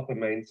developed a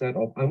mindset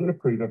of I'm going to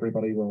prove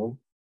everybody wrong.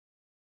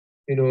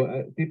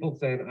 People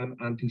saying I'm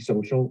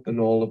antisocial and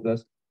all of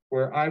this,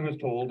 where I was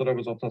told that I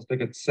was autistic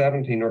at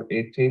 17 or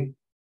 18.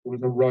 It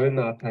was around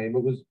that time.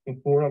 It was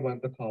before I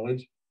went to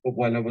college, but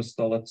while I was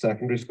still at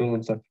secondary school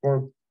in sixth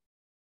form.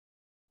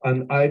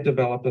 And I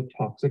developed a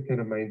toxic kind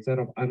of mindset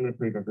of I'm going to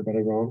prove everybody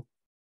wrong.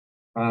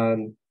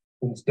 And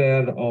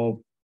instead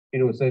of,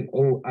 saying,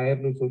 oh, I have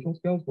no social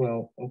skills,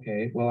 well,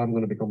 okay, well, I'm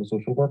going to become a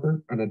social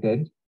worker. And I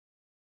did.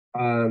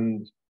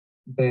 And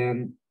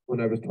then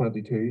when I was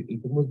 22,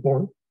 Ethan was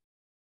born.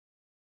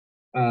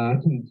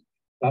 And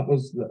that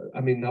was,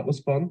 that was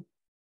fun.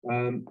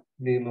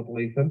 Me and little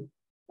Ethan.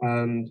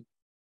 And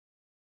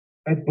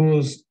it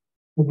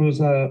was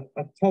a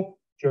tough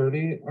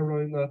journey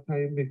around that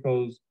time,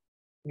 because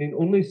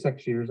only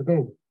 6 years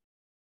ago,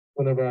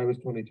 whenever I was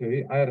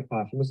 22, I had a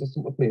classroom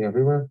assistant with me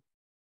everywhere,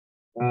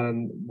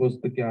 and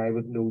was the guy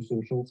with no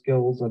social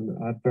skills and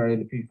had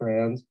very few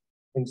friends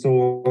and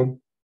so on.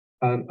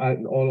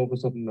 And all of a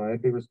sudden now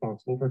I'd be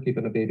responsible for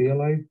keeping a baby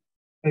alive.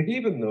 Like,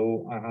 even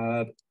though I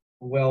had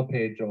a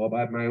well-paid job,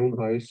 I had my own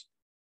house,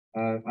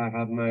 I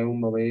had my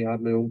own money, I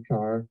had my own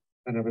car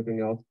and everything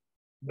else,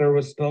 there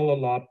was still a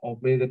lot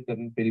of me that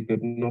didn't feel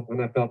good enough,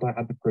 and I felt I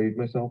had to prove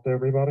myself to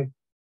everybody.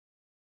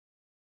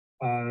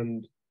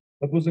 And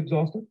it was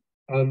exhausting.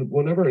 And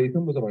whenever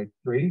Ethan was about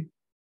 3,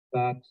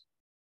 that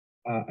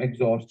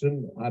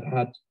exhaustion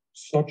had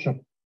such a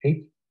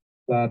peak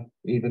that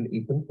even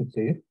Ethan could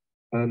see it.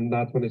 And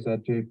that's when he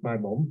said to my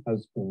mum,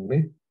 has phoned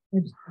me.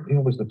 He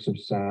always looks so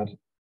sad.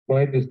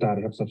 why does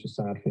Daddy have such a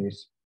sad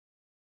face?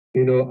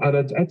 You know, and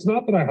it's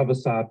not that I have a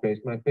sad face.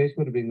 My face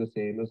would have been the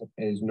same as it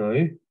is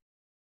now.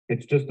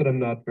 It's just that I'm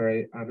not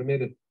very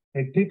animated.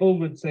 Like people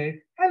would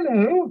say,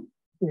 hello,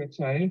 to a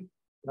child.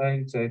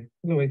 I'd say,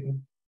 hello,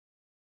 Ethan.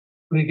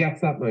 But he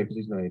gets that now because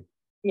he's 9.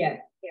 Yeah.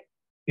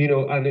 You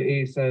know, and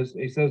he says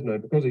now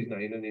because he's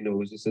 9 and he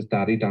knows, he says,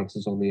 Daddy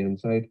dances on the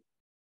inside.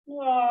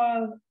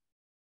 Oh,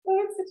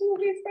 that's such a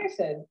lovely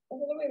expression.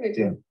 That's a lovely way to.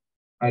 Yeah,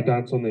 I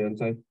dance on the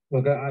inside.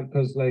 Look,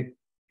 because like,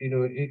 you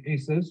know, he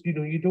says, you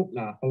know, you don't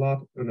laugh a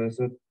lot, and I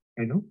said,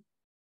 I know,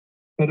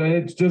 but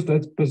it's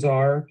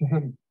bizarre to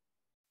him,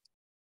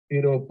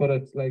 you know. But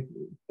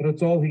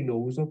it's all he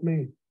knows of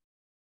me.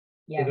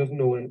 Yeah. He doesn't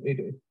know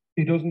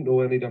he doesn't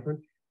know any different.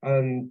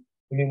 And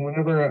I mean,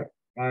 whenever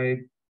I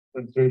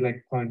went through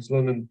like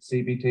counselling and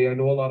CBT, I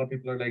know a lot of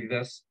people are like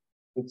this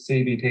with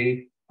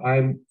CBT.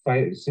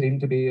 Seem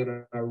to be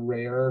in a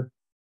rare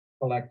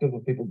collective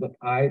of people that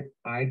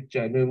I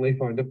genuinely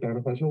found it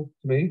beneficial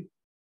to me.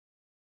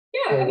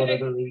 Yeah, For I mean,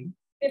 whatever reason.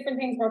 different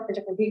things work for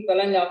different people,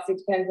 and obviously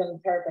it depends on the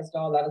therapist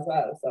and all that as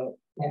well. So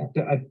yeah,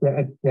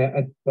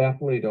 it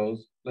definitely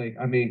does. Like,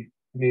 I mean,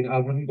 I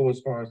wouldn't go as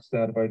far as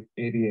said about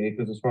ABA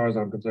because, as far as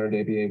I'm concerned,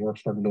 ABA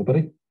works for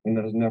nobody, and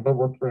it has never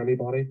worked for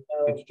anybody.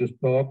 so, It's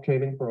just dog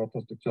training for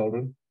autistic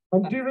children.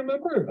 And do you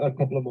remember a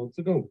couple of months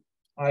ago,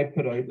 I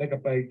put out like a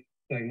big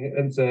thing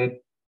and said,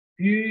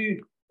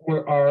 you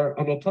are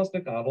an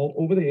autistic adult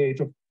over the age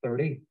of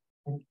 30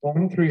 and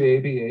gone through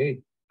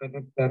ABA and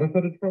have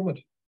benefited from it.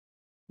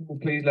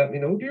 Please let me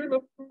know. Do you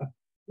remember?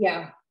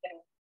 yeah.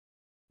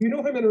 You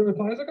know how many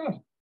replies I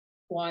got?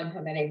 One, how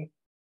many?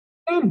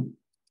 None.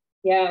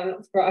 Yeah, I'm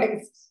not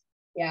surprised.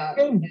 Yeah.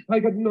 None. I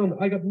got none.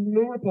 I got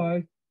no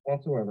reply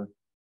whatsoever.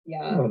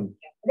 Yeah. None.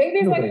 I think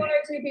there's Nobody. like 1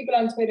 or 2 people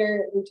on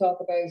Twitter who talk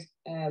about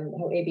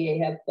how ABA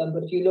helped them,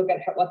 but if you look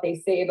at what they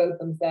say about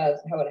themselves,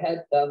 how it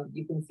helped them,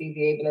 you can see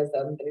the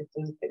ableism, that it's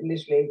just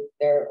literally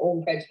their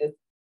own prejudice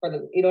for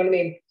them, you know what I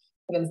mean,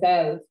 for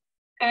themselves.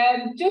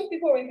 Just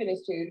before we finish,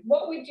 Jude,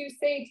 what would you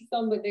say to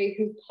somebody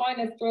who's kind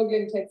of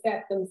struggling to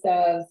accept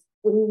themselves,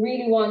 who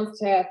really wants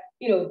to,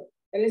 you know,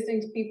 they're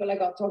listening to people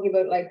like I'm talking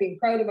about, like being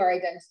proud of our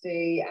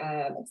identity,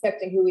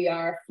 accepting who we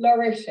are,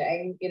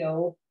 flourishing, you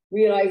know,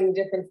 realizing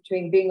the difference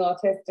between being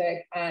autistic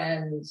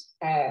and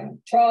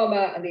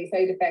trauma and the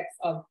side effects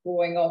of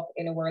growing up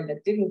in a world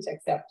that didn't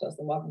accept us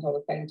and wasn't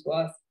always kind to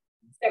us,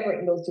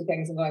 separating those two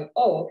things and going,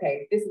 oh,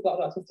 okay, this is what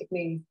autistic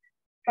means.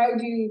 What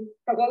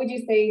would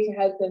you say to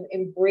help them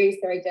embrace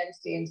their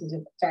identity and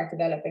to start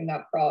developing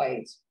that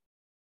pride?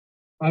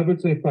 I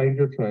would say find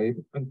your tribe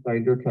and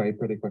find your tribe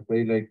pretty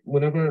quickly. Like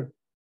whenever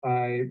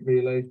I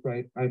realized,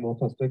 right, I'm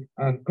autistic,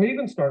 and I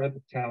even started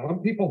telling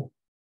people,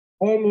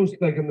 almost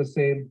like in the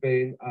same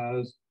vein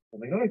as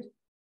coming out.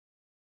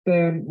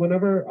 Then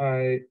whenever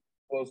I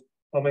was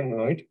coming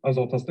out as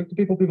autistic to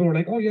people, people were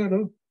like, oh yeah,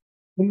 no.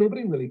 Well,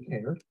 nobody really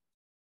cared.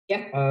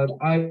 Yeah.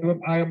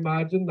 And I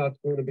imagine that's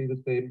going to be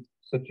the same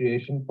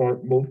situation for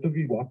most of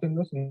you watching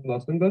this and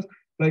listening to this.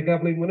 Like,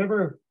 Evelyn,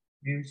 whenever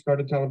you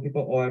started telling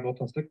people, oh, I'm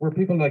autistic, were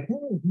people like,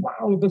 oh,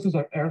 wow, this is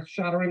an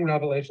earth-shattering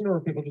revelation? Or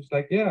were people just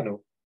like, yeah,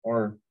 no?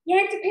 Or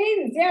yeah, it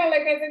depends. Yeah,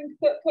 like I've been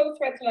close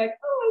friends are like,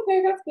 oh,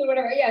 okay, that's cool,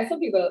 whatever. Yeah,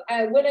 some people.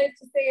 When I used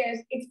to say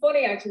it, it's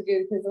funny actually,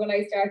 dude, because when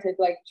I started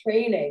like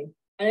training,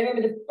 and I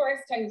remember the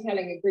first time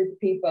telling a group of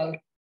people,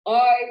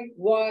 I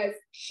was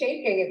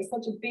shaking. It was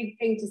such a big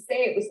thing to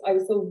say. I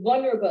was so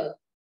vulnerable.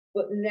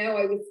 But now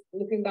I was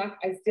looking back,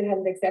 I still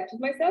hadn't accepted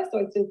myself. So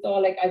I still saw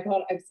like I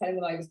thought I was telling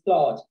them I was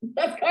flawed.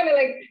 That's kind of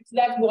like, so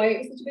that's why it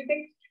was such a big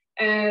thing.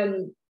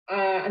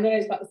 And then I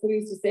just got so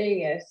used to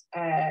saying it,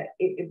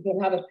 it became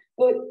a habit.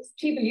 But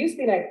people used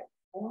to be like,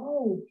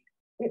 oh,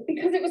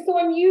 because it was so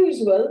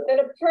unusual that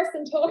a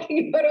person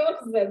talking about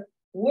autism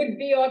would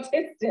be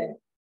autistic.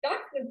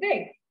 That's the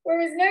thing.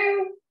 Whereas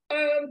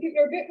now,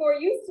 people are a bit more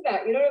used to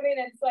that. You know what I mean?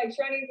 It's like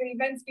Shani's and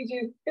events we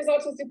do. There's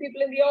autistic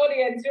people in the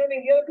audience. You know what I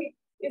mean? The other people,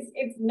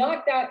 it's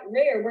not that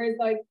rare. Whereas,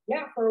 like,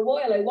 yeah, for a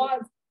while I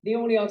was the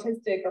only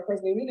autistic or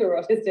person who knew they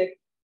were autistic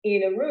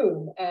in a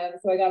room.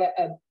 So I got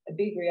a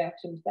big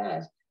reaction to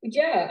that. But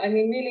yeah, I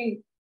mean,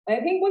 really, I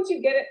think once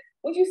you get it,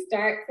 once you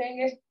start saying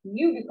it,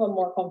 you become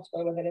more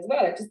comfortable with it as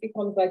well. It just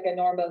becomes like a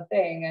normal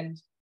thing. And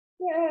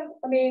yeah,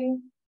 I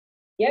mean,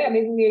 yeah,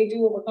 maybe we do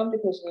overcomplicate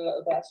it a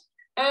little bit.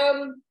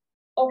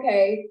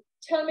 Okay,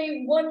 tell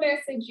me one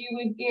message you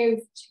would give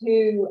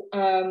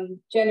to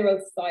general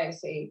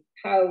society.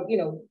 How, you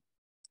know,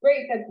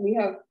 great that we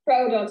have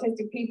proud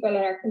autistic people in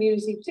our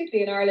community,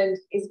 particularly in Ireland,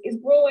 is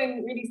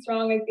growing really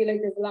strong. I feel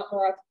like there's a lot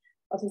more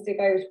autistic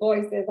Irish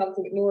voices,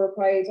 obviously with Nora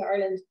Pride to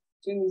Ireland,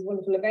 doing these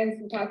wonderful events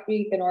in the past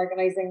week and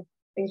organising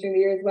things during the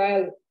year as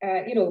well.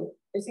 You know,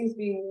 there seems to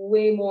be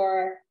way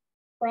more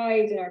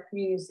pride in our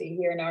community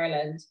here in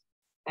Ireland,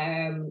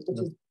 which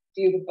is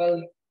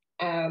beautiful.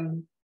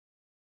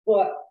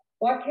 But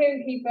what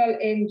can people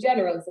in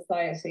general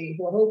society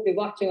who are hopefully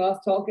watching us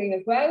talking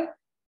as well,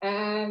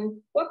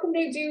 what can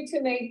they do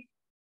to make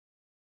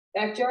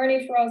that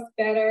journey for us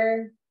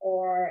better,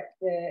 or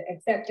the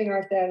accepting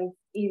ourselves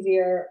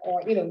easier,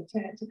 or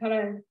to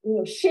kind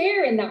of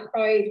share in that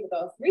pride with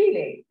us,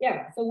 really.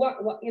 Yeah. So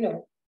what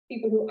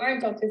people who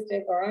aren't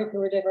autistic or aren't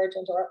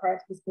neurodivergent or are part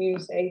of this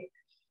community,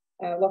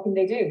 what can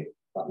they do?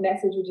 What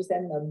message would you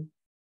send them?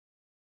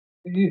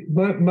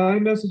 My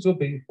message will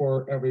be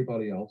for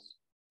everybody else,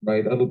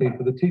 right? It'll be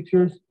for the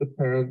teachers, the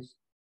parents,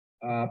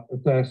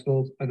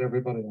 professionals, and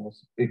everybody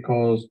else,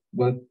 because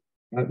with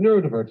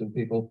neurodivergent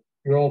people,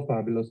 you're all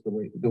fabulous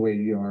the way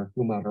you are,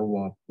 no matter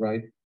what,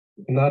 right?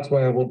 And that's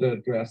why I want to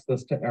address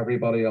this to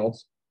everybody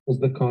else, is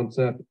the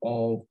concept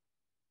of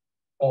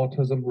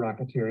autism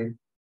racketeering,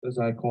 as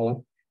I call it.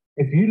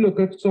 If you look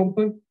at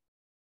something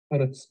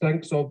and it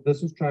stinks of,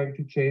 this is trying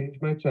to change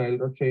my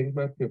child or change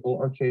my pupil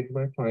or change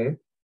my client,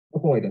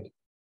 avoid it,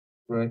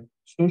 right?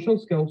 Social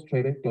skills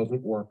training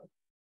doesn't work.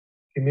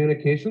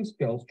 Communication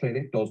skills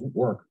training doesn't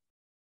work.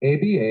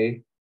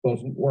 ABA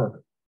doesn't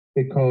work,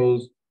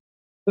 because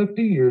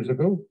 50 years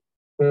ago,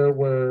 there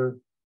were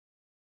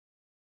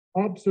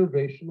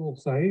observational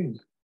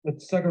signs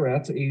that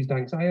cigarettes eased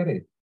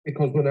anxiety,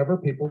 because whenever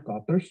people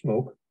got their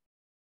smoke,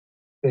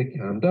 they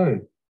calmed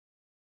down.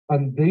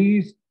 And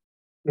these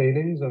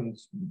trainings and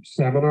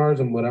seminars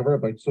and whatever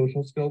about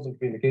social skills and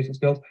communication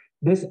skills,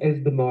 this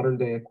is the modern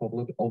day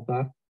equivalent of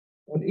that.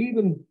 And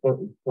even for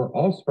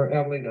us, for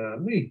Evelyn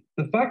and me,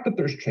 the fact that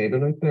there's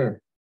training out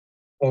there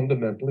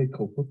fundamentally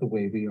cope with the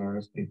way we are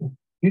as people.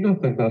 Do you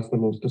not think that's the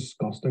most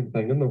disgusting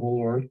thing in the whole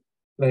world?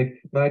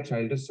 Like, my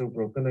child is so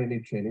broken, I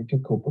need training to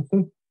cope with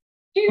them.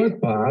 How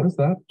bad is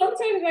that?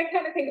 Sometimes I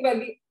kind of think about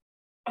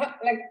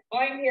like,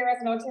 I'm here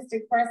as an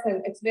autistic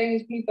person explaining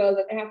to people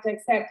that they have to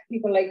accept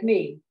people like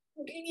me.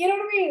 You know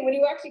what I mean? When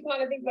you actually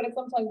kind of think about it,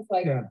 sometimes it's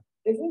like,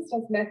 this is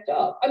just messed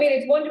up. I mean,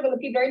 it's wonderful that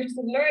people are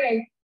interested in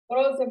learning, but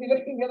also if you look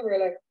at the other way,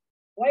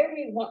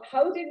 like,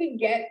 how did we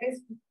get this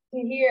to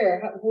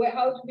here?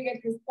 How did we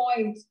get to this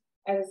point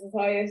as a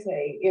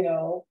society?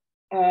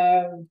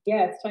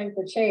 Yeah, it's time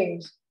for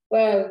change.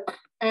 Well,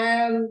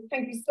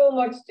 thank you so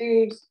much,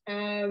 dude.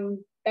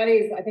 That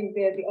is, I think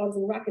the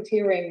autism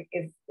racketeering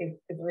is a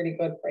really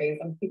good phrase,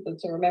 and people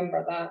to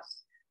remember that.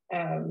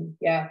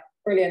 Yeah,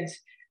 brilliant.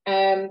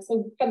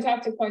 So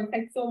fantastic point.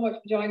 Thanks so much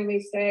for joining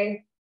me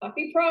today.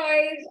 Happy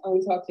Pride, and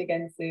we'll talk to you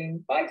again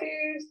soon. Bye,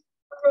 dude.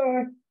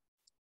 Bye.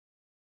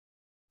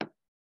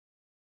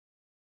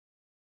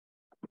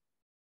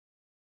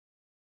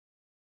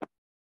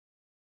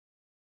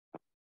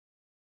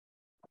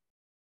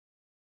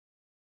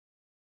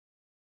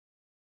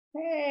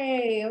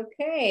 Hey,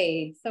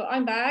 okay. So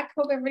I'm back.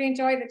 Hope everybody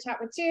enjoyed the chat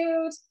with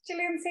Jude.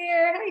 Gillian's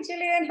here. Hi,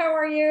 Gillian. How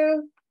are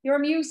you? You're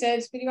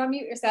muted. Can you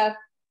unmute yourself?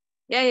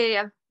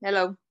 Yeah.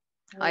 Hello.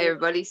 Hi,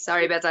 everybody.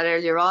 Sorry about that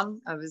earlier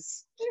on. I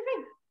was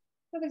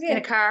in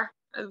a car.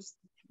 I was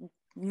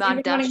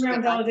not running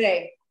around all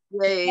day.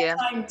 Yeah.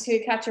 Time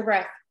to catch your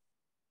breath.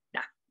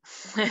 Nah.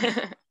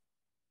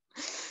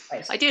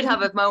 Right. I did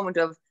have a moment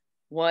of,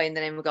 why in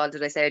the name of God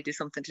did I say I'd do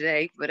something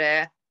today? But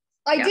I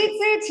did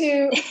say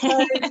too.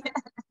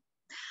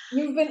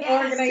 You've been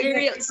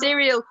organizing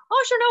cereal.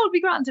 Oh, sure, no, it'll be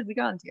grand.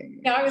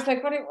 Yeah, I was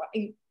like,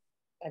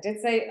 I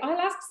did say, I'll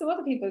ask some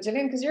other people,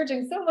 Gillian, because you're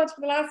doing so much for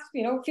the last,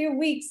 few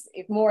weeks,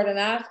 if more than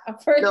that.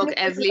 Look,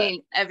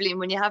 Evelyn,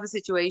 when you have a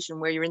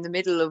situation where you're in the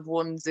middle of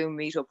one Zoom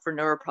meetup for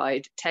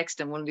NeuroPride,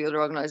 texting one of the other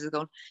organisers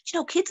going,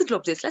 kids would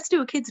love this. Let's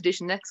do a kids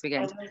edition next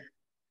weekend.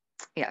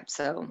 Yeah,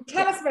 so.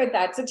 Tell us about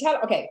that. So tell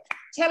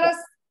us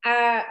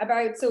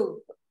about,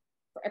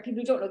 for people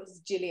who don't know, this is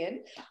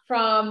Gillian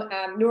from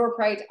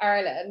NeuroPride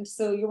Ireland.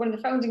 So you're one of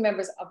the founding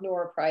members of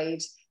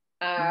NeuroPride.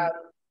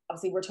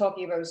 Obviously, we're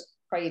talking about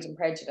Pride and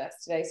Prejudice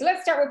today. So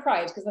let's start with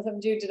Pride, because that's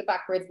something you did it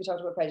backwards. We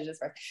talked about Prejudice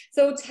first.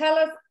 So tell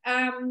us,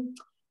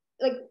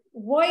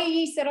 why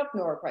you set up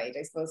NeuroPride,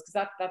 I suppose,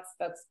 because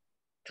that's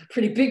a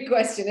pretty big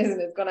question, isn't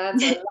it? It's going to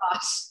answer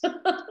a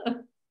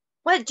lot.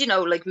 Well,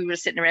 we were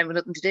sitting around with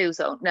nothing to do.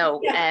 So no.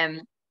 Yeah.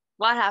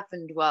 What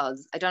happened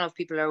was, I don't know if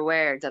people are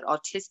aware that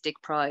Autistic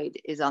Pride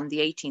is on the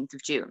 18th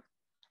of June.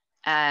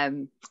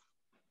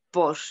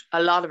 But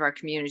a lot of our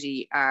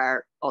community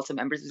are also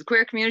members of the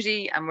queer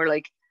community, and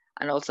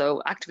and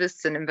also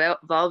activists and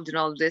involved in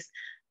all of this.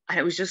 And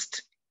it was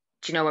just,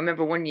 I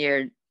remember one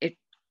year, the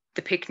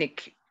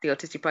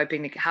Autistic Pride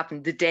picnic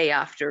happened the day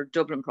after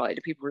Dublin Pride.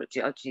 And people were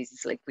like, oh,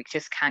 Jesus, we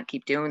just can't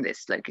keep doing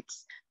this.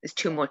 There's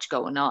too much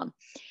going on.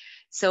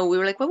 So we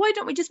were like, well, why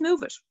don't we just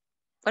move it?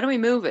 Why don't we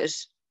move it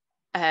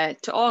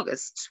to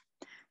August?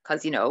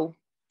 Because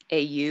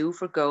AU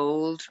for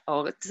gold.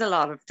 August. There's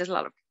a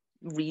lot of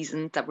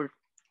reasons that were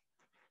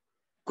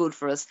good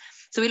for us.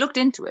 So we looked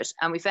into it,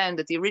 and we found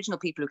that the original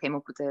people who came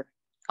up with the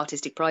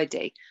Autistic Pride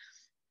Day,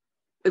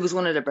 it was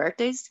one of their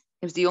birthdays.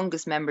 It was the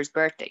youngest member's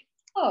birthday.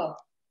 Oh.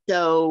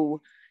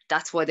 So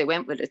that's why they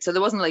went with it. So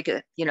there wasn't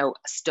a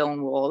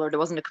stone wall, or there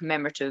wasn't a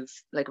commemorative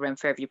around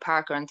Fairview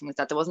Park or anything like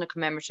that. There wasn't a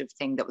commemorative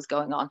thing that was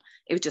going on.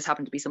 It just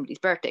happened to be somebody's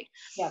birthday.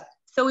 Yeah.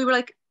 So we were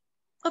like,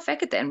 oh,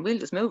 feck it then, we'll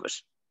just move it.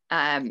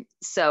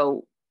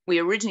 So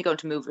we were originally going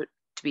to move it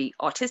to be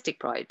Autistic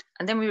Pride.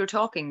 And then we were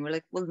talking, we're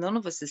like, well, none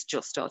of us is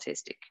just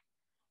autistic.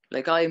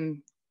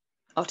 I'm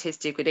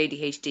autistic with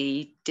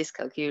ADHD,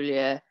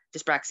 dyscalculia,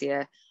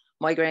 dyspraxia,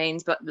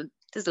 migraines, but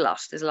there's a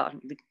lot,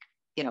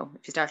 you know,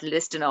 if you start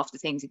listing off the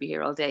things, you'd be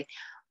here all day.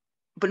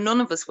 But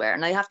none of us were.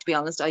 And I have to be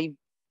honest, I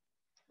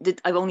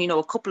only know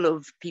a couple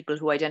of people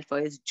who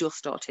identify as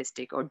just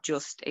autistic or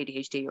just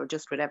ADHD or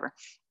just whatever.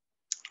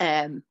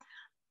 And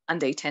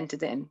they tend to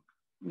then,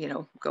 you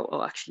know, go,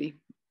 oh, actually,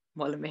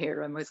 while I'm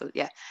here, I might as well,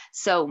 yeah.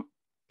 So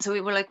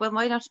we were like, well,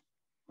 why not?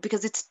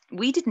 Because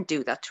we didn't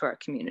do that to our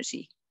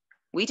community.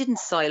 We didn't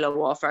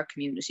silo off our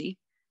community,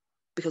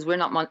 because we're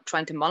not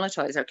trying to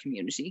monetize our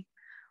community.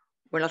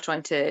 We're not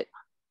trying to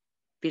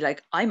be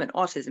like, I'm an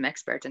autism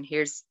expert and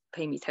here's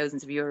pay me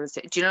thousands of euros.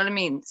 Do you know what I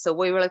mean? So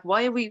we were like,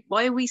 why are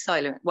we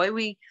silent? Why are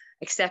we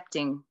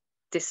accepting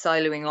this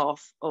siloing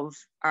off of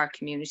our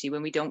community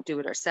when we don't do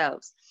it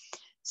ourselves?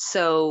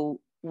 So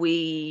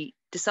we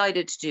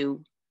decided to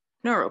do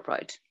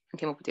NeuroPride and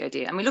came up with the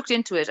idea. And we looked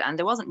into it, and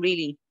there wasn't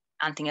really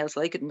anything else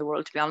like it in the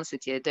world, to be honest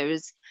with you. There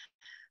is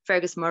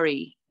Fergus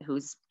Murray,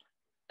 who's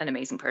an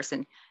amazing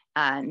person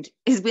and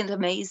has been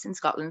amazed in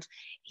Scotland.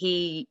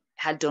 He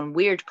had done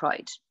Weird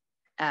Pride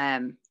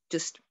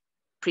just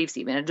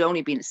previously. I mean, it had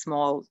only been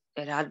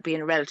it had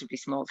been a relatively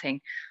small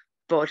thing,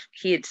 but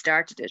he had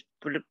started it.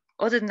 But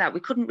other than that, we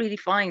couldn't really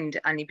find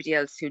anybody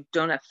else who'd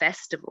done a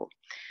festival.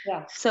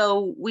 Yeah.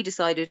 So we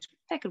decided,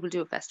 heck, we'll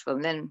do a festival,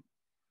 and then,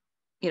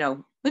 you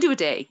know, we'll do a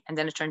day, and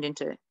then it turned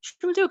into,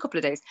 we'll do a couple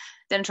of days.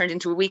 Then it turned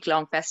into a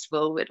week-long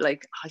festival with,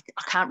 like, I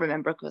can't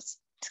remember because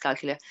it's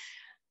calculated.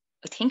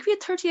 I think we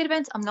had 38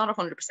 events. I'm not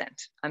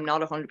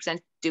 100%.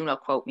 Do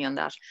not quote me on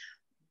that.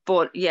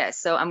 But yeah,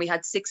 so, and we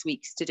had 6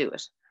 weeks to do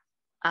it.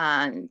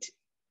 And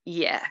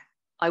yeah,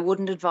 I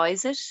wouldn't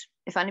advise it.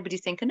 If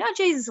anybody's thinking, oh,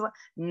 Jesus,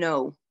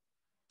 no,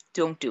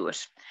 don't do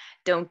it.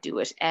 Don't do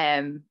it.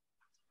 And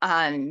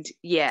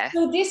yeah.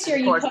 So this year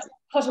you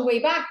cut away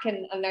back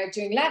and are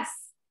doing less.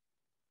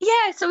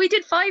 Yeah, so we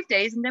did 5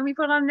 days, and then we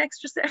put on an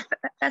extra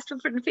festival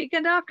for the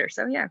weekend after.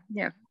 So yeah.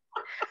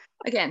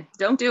 Again,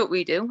 don't do what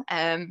we do.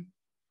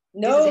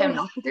 No, this is how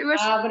not to do it.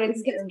 But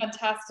it's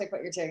fantastic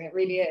what you're doing. It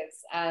really is.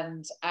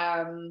 And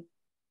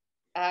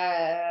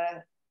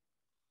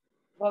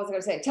what was I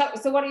going to say?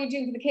 So what are you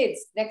doing for the kids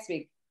next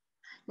week?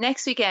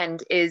 Next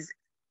weekend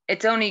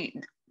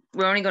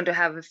we're only going to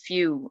have a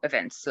few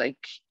events. Like,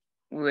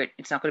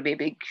 it's not going to be a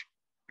big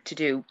to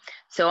do.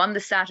 So on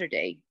the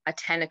Saturday at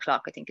 10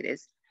 o'clock, I think it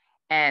is,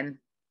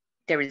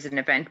 there is an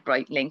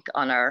Eventbrite link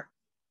on our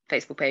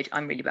Facebook page.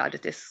 I'm really bad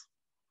at this,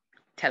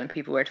 telling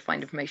people where to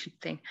find information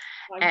thing.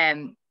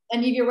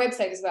 And you have your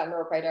website as well,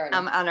 NeuroPride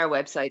Ireland. On our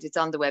website. It's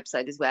on the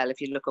website as well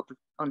if you look up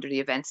under the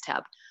events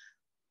tab.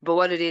 But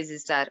what it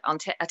is that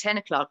at 10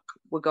 o'clock,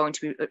 we're going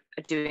to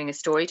be doing a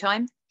story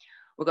time.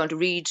 We're going to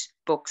read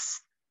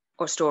books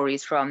or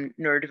stories from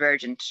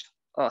neurodivergent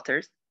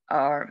authors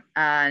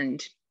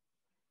and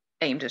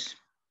aimed at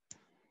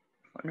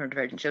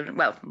neurodivergent children.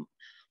 Well,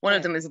 one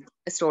of them is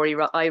a story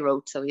I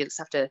wrote, so you'll just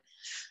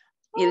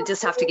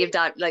have to give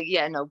that, like,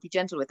 yeah, no, be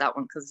gentle with that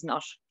one because it's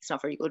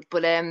not very good.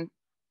 But and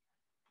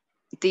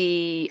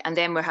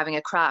then we're having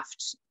a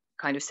craft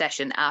kind of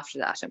session after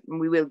that, and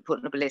we will be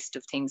putting up a list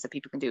of things that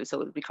people can do,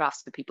 so it'll be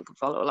crafts that people can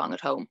follow along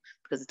at home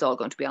because it's all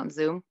going to be on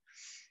Zoom.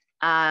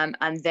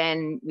 And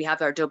then we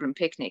have our Dublin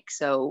picnic,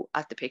 so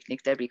at the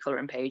picnic there'll be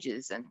colouring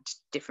pages and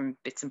different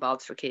bits and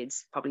bobs for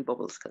kids, probably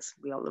bubbles because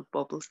we all love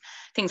bubbles,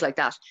 things like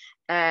that.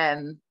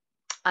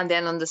 And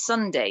then on the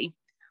Sunday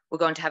we're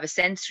going to have a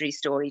sensory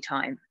story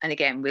time, and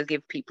again we'll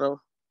give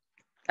people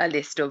a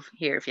list of,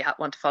 here, if you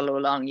want to follow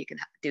along you can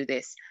do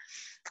this.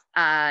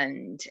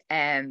 And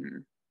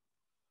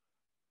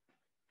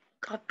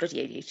God, bloody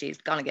ADHD is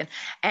gone again.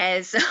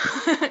 So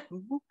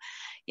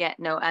yeah,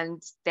 no,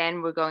 and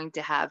then we're going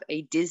to have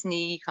a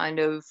Disney kind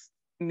of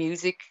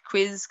music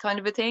quiz kind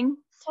of a thing.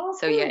 Oh,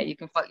 so yeah, you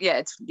can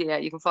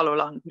you can follow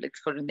along, like,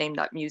 sort of name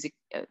that music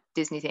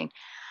Disney thing.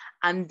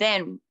 And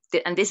then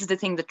and this is the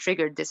thing that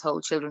triggered this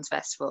whole children's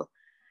festival,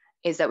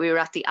 is that we were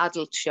at the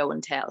adult show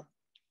and tell,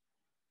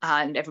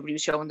 and everybody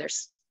was showing their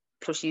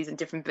plushies and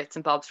different bits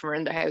and bobs from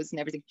around their house and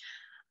everything.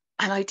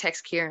 And I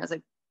text Kieran, I was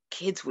like,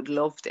 kids would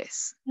love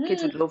this.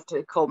 Kids would love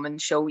to come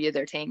and show you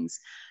their things.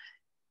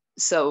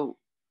 So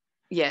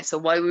yeah, so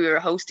while we were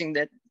hosting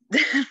the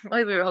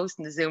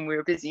Zoom, we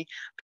were busy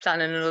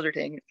planning another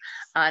thing.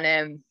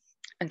 And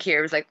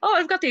Kieran was like, oh,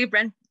 I've got the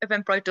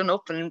Eventbrite done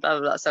up and blah,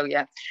 blah, blah. So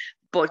yeah.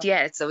 But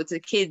yeah, so it's a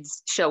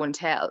kids show and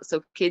tell.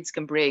 So kids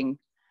can bring,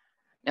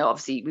 now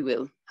obviously we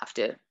will have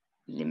to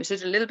limit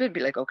it a little bit, be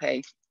like,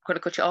 okay, could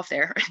have cut you off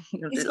there.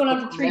 It's going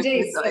on for 3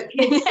 days. So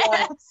kids,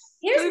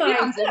 here's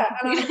mine.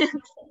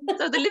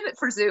 So the limit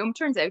for Zoom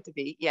turns out to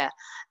be, yeah.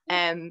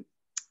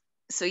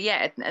 So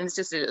yeah, and it's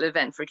just a little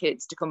event for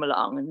kids to come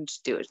along and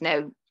do it.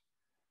 Now,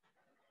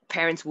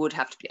 parents would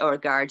have to be, or a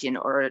guardian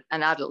or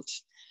an adult.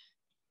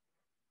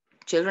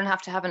 Children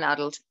have to have an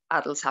adult,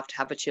 adults have to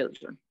have a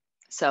children.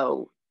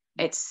 So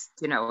it's,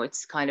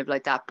 it's kind of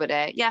like that.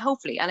 But yeah,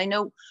 hopefully. And I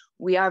know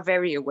we are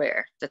very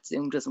aware that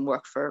Zoom doesn't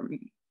work for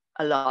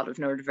a lot of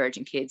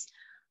neurodivergent kids,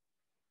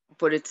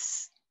 but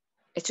it's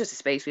just a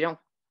space. We don't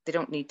they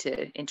don't need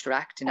to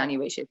interact in any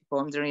way, shape, or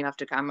form. They don't even have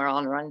to camera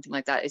on or anything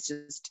like that. It's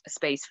just a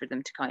space for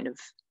them to kind of.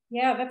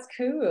 Yeah, that's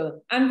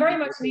cool and very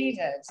much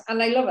needed.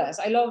 And I love it.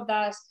 I love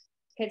that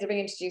kids are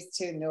being introduced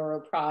to neuro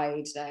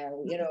pride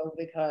now, you know,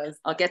 because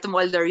I'll get them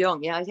while they're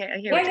young. Yeah, I hear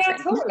yeah, what you're yeah,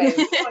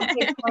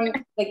 saying.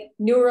 totally. Like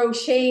neuro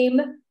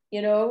shame,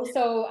 you know.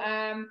 So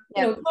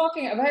you know,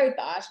 talking about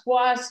that,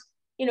 what,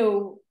 you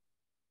know,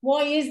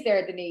 why is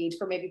there the need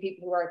for maybe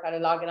people who are kind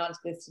of logging onto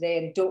this today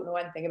and don't know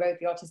anything about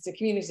the autistic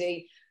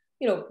community?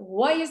 You know,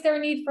 why is there a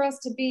need for us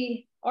to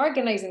be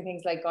organizing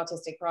things like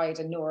autistic pride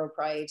and neuro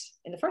pride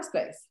in the first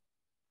place?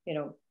 You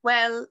know,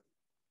 well,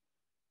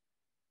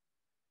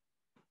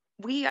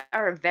 we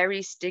are a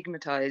very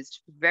stigmatized,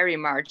 very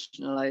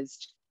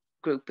marginalized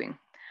grouping.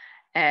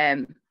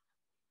 The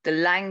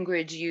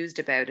language used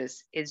about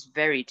us is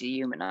very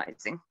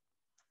dehumanizing.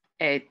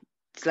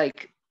 It's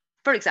like,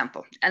 for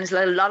example, and it's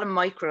a lot of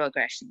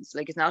microaggressions.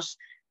 Like, it's not,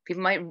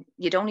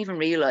 you don't even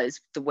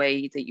realize the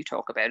way that you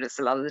talk about us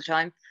a lot of the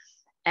time.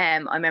 I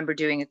remember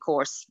doing a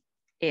course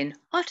in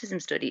autism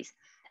studies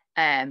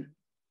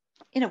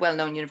in a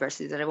well-known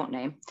university that I won't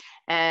name.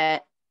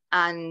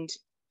 And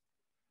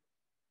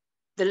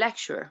the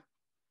lecturer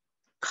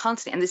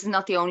constantly, and this is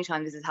not the only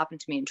time this has happened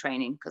to me in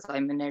training, because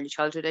I'm an early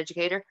childhood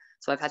educator,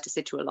 so I've had to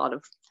sit through a lot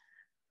of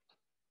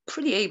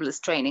pretty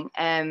ableist training,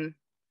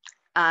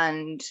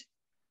 and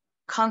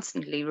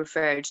constantly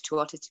referred to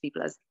autistic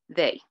people as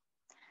they.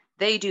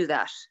 They do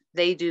that,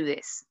 they do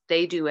this,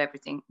 they do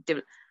everything.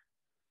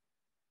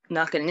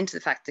 Not getting into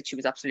the fact that she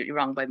was absolutely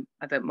wrong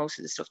about most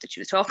of the stuff that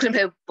she was talking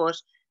about, but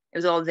it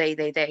was all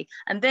they.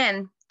 And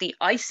then the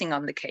icing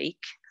on the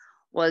cake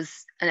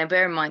was, and I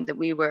bear in mind that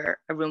we were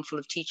a room full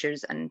of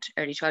teachers and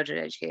early childhood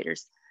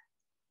educators,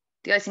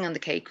 the icing on the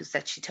cake was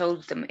that she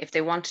told them if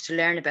they wanted to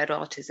learn about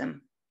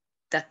autism,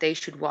 that they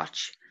should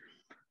watch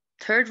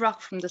Third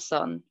Rock from the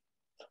Sun,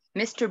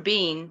 Mr.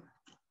 Bean,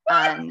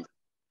 and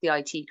the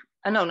IT.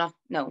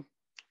 No.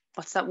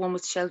 What's that one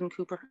with Sheldon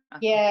Cooper?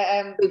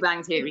 yeah, Big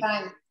Bang Theory. Big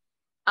Bang.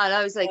 And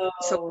I was like,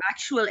 so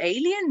actual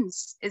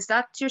aliens? Is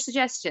that your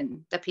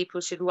suggestion? That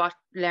people should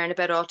learn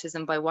about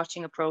autism by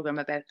watching a program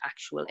about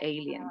actual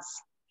aliens?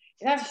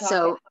 That's shocking.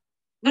 So,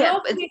 and yeah.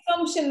 also the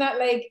assumption that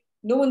like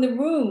no one in the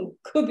room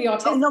could be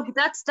autistic. Oh no, but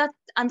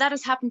that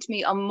has happened to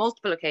me on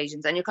multiple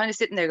occasions. And you're kind of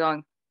sitting there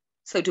going,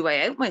 so do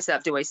I out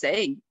myself? Do I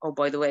say, oh,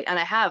 by the way? And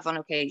I have on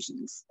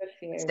occasions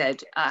said,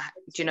 do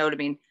you know what I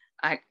mean?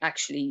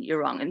 Actually, you're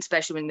wrong. And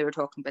especially when they were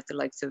talking about the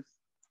likes of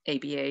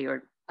ABA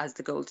or as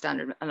the gold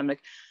standard. And I'm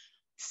like,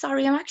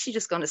 sorry, I'm actually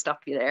just going to stop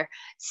you there.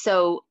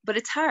 So, but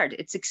it's hard.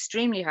 It's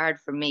extremely hard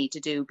for me to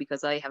do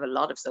because I have a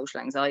lot of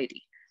social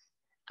anxiety.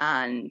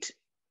 And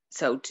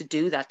so to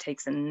do that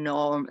takes an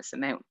enormous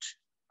amount.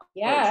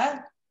 Yeah. Of,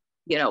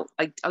 you know,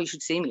 I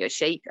should see me. I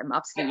shake. I'm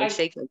absolutely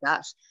shake like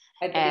that.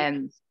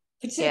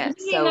 Particularly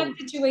in that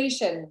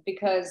situation,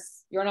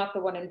 because you're not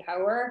the one in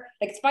power.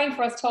 Like, it's fine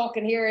for us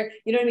talking here,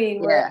 you know what I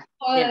mean? We're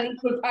all in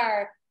equal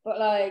power, but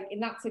like in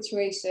that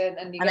situation,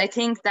 and I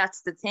think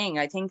that's the thing.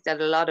 I think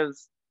that a lot of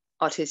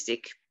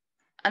autistic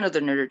and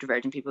other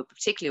neurodivergent people,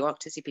 particularly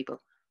autistic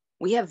people,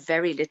 we have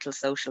very little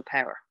social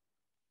power.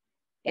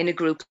 In a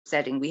group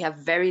setting, we have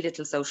very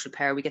little social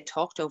power. We get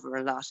talked over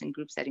a lot in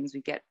group settings.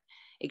 We get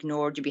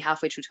ignored. You'd be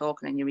halfway through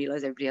talking and you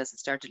realize everybody else has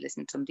started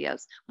listening to somebody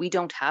else. We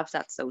don't have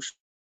that social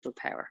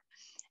power.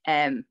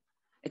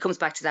 It comes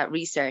back to that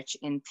research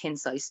in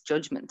thin-sized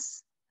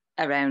judgments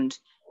around,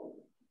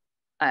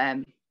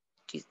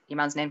 geez, your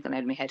man's name gone out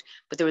of my head,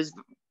 but there was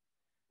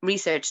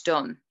research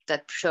done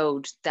that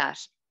showed that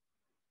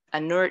a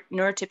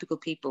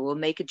neurotypical people will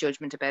make a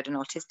judgment about an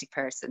autistic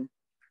person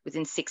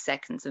within 6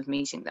 seconds of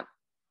meeting them.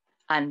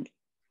 And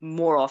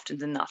more often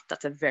than not,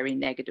 that's a very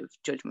negative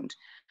judgment.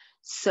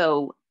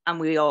 So, and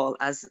we all,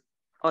 as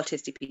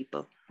autistic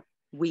people,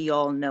 we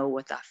all know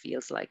what that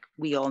feels like.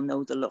 We all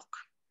know the look.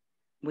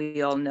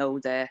 We all know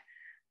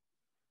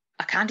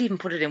I can't even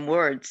put it in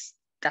words,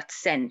 that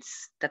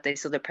sense that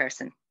this other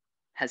person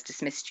has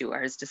dismissed you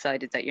or has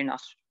decided that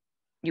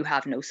you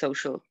have no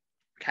social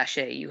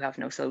cachet, you have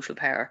no social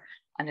power,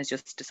 and has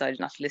just decided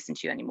not to listen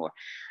to you anymore.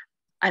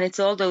 And it's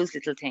all those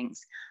little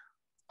things.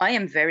 I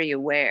am very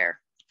aware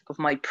of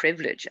my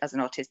privilege as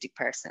an autistic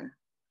person,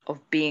 of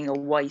being a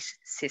white,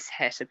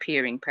 cis-het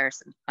appearing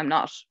person. I'm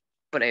not,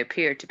 but I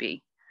appear to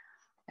be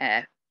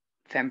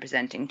femme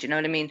presenting. Do you know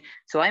what I mean?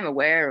 So I'm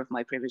aware of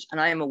my privilege, and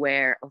I am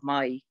aware of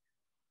my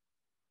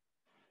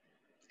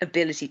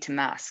ability to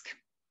mask.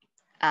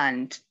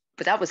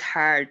 But that was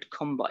hard to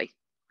come by.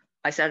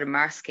 I started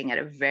masking at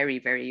a very,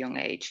 very young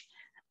age,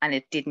 and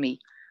it did me,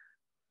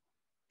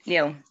 you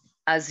know,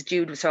 as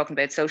Jude was talking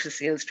about social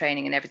skills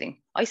training and everything,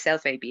 I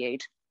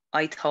self-ABA'd.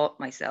 I taught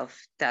myself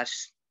that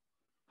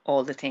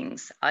all the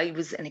things. I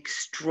was an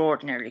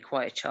extraordinarily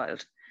quiet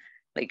child,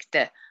 like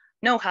the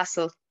no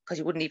hassle, because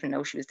you wouldn't even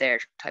know she was there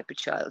type of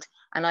child.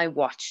 And I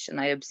watched and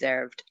I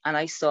observed and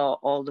I saw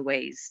all the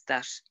ways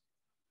that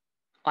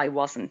I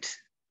wasn't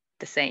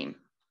the same.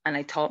 And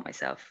I taught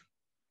myself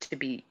to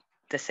be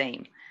the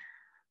same.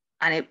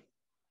 And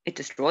it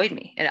destroyed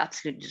me. It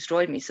absolutely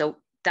destroyed me. So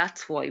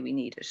that's why we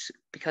need it,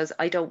 because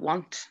I don't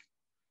want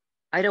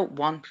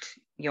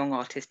young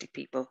autistic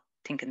people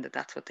thinking that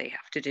that's what they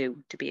have to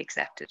do to be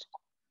accepted.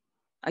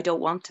 I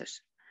don't want it.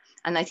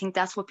 And I think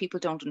that's what people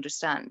don't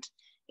understand,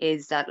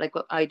 is that, like,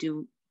 what I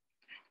do,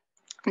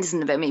 this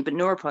isn't about me, but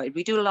Neuropride,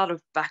 we do a lot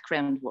of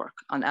background work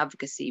on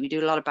advocacy. We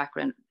do a lot of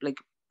background, like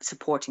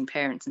supporting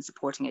parents and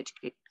supporting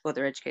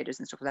other educators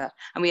and stuff like that.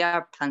 And we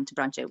are planning to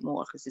branch out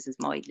more, because this is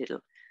my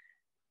little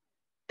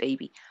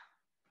baby.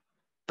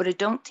 But I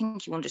don't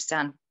think you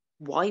understand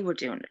why we're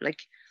doing it. Like,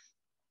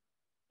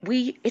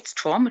 it's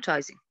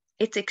traumatizing.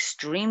 It's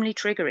extremely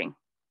triggering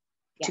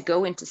to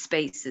go into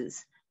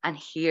spaces and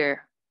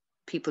hear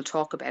people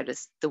talk about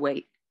us the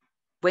way,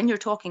 when you're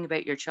talking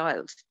about your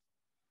child.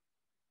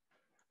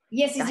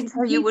 Yes, that's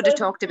how you would have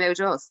talked about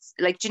us.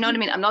 Like, do you know what I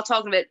mean? I'm not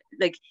talking about,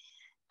 like,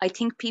 I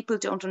think people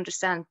don't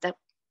understand that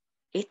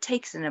it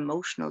takes an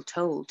emotional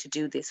toll to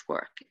do this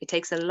work. It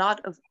takes a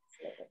lot of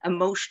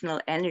emotional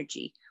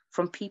energy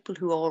from people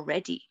who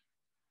already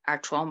are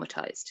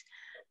traumatized.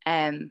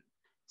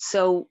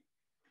 So,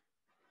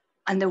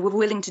 and they're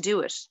willing to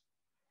do it.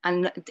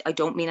 And I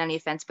don't mean any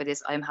offense by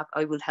this.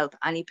 I will help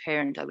any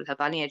parent. I will help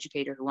any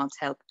educator who wants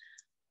help.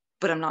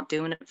 But I'm not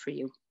doing it for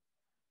you.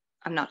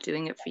 I'm not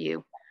doing it for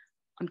you.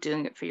 I'm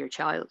doing it for your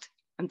child.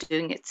 I'm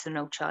doing it so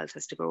no child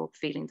has to grow up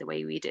feeling the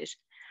way we did.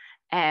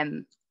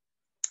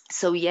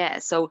 So yeah,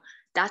 so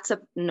that's an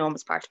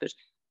enormous part of it.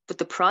 But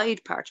the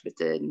pride part of it,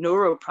 the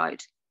neuro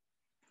pride,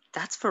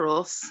 that's for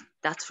us.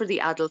 That's for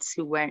the adults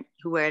who were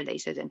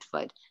late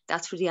identified.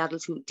 That's for the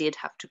adults who did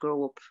have to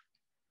grow up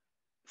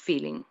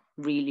feeling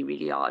really,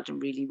 really odd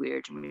and really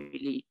weird and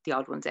really the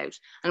odd ones out.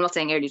 I'm not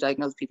saying early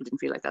diagnosed people didn't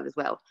feel like that as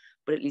well,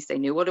 but at least they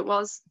knew what it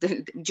was.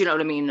 Do you know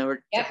what I mean?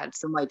 Or they had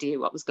some idea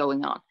what was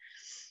going on.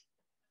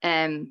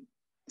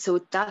 So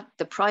that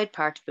the pride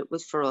part of it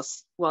was for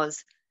us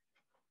was,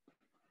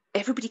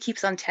 everybody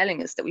keeps on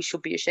telling us that we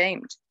should be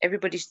ashamed.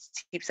 Everybody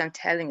keeps on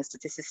telling us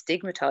that this is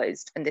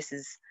stigmatized, and this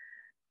is,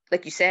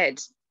 like you said,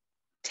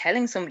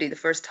 telling somebody the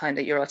first time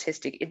that you're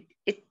autistic,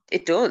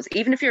 it does.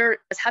 Even if you're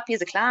as happy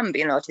as a clam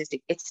being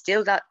autistic, it's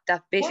still that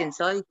bit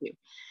inside you.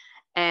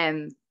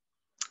 And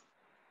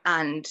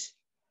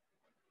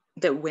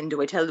the when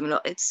do I tell them?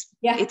 It's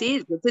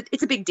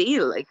a big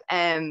deal. Like,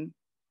 and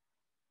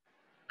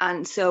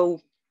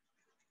so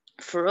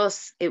for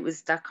us, it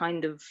was that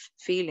kind of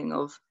feeling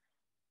of,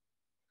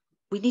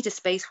 we need a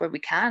space where we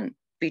can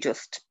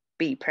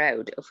be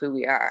proud of who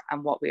we are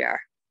and what we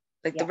are.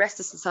 Like the rest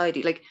of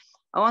society. Like,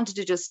 I wanted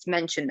to just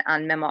mention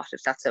Anne Memott,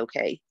 if that's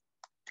okay.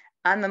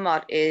 Anne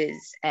Memott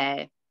is,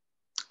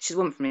 she's a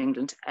woman from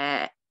England,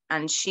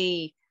 and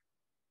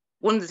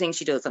one of the things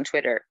she does on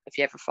Twitter, if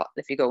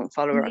you go and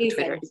follow her on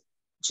Twitter,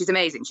 she's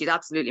amazing. She's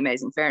absolutely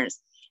amazing, in fairness.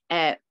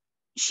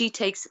 She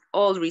takes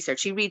all the research.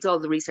 She reads all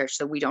the research,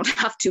 so we don't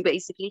have to,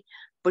 basically.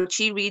 But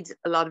she reads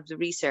a lot of the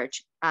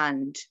research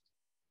and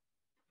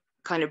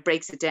kind of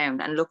breaks it down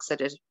and looks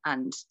at it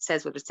and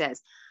says what it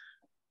says.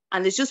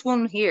 And there's just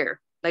one here.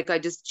 Like,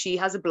 she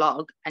has a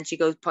blog and she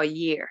goes by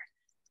year.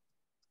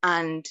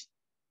 And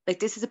like,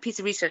 this is a piece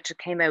of research that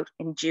came out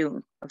in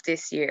June of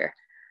this year.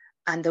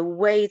 And the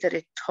way that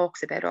it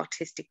talks about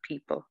autistic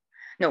people,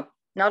 no,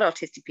 not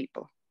autistic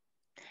people,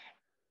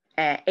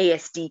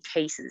 ASD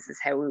cases is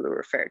how we were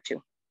referred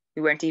to.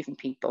 We weren't even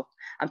people.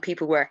 And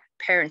people were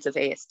parents of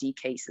ASD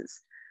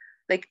cases.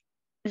 Like,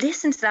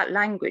 listen to that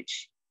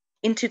language.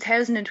 In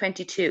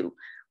 2022,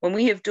 when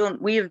we have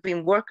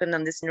been working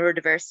on this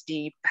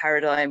neurodiversity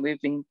paradigm,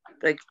 we've been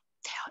like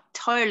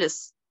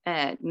tireless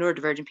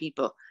neurodivergent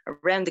people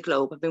around the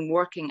globe have been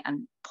working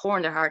and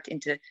pouring their heart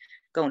into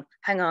going,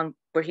 hang on,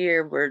 we're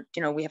here,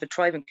 we have a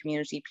thriving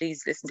community,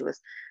 please listen to us.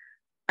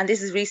 And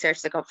this is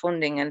research that got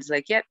funding, and it's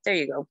like, yep, there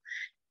you go.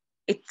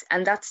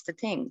 And that's the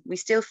thing, we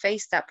still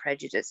face that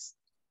prejudice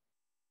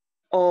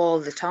all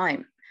the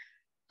time,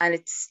 and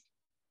it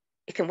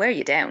can wear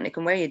you down.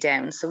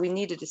 So we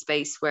needed a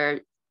space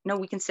where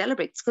we can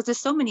celebrate, because there's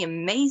so many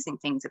amazing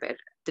things about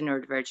the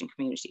neurodivergent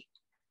community.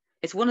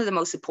 It's one of the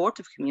most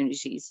supportive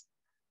communities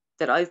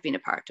that I've been a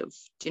part of.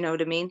 Do you know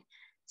what I mean?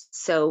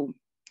 So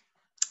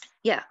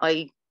yeah,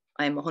 I'm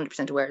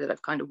 100% aware that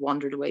I've kind of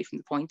wandered away from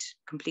the point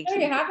completely.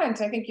 No, you haven't.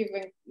 I think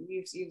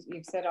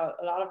you've said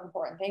a lot of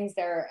important things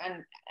there,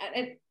 and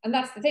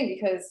that's the thing,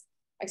 because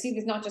I see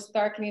this not just with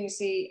our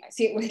community. I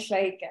see it with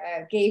like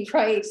gay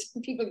pride.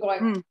 People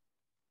going,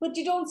 but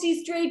you don't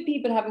see straight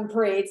people having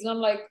parades, and I'm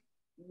like,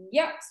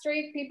 yeah,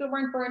 straight people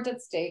weren't burnt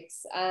at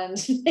stakes and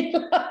sent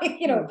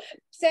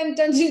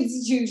to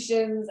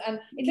institutions, and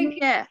it's like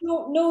people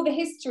don't know the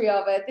history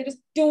of it. They just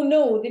don't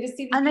know. They just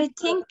see. And I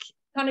think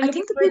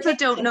the people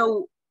don't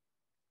know.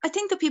 I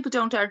think the people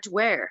aren't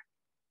aware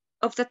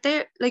of that.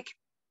 They're like,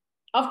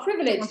 of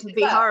privilege. It would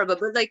be horrible,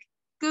 but like,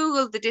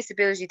 Google the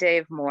Disability Day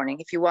of Mourning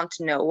if you want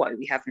to know why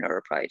we have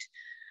Neuropride.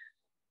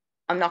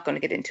 I'm not going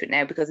to get into it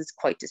now because it's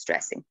quite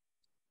distressing.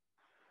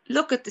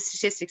 Look at the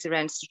statistics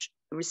around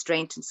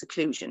restraint and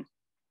seclusion.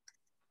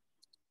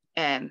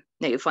 Now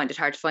you'll find it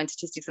hard to find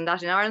statistics on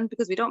that in Ireland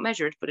because we don't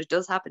measure it, but it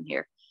does happen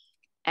here.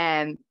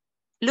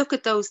 look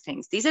at those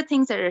things. These are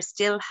things that are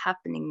still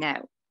happening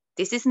now.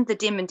 This isn't the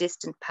dim and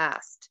distant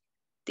past.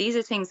 These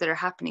are things that are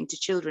happening to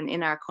children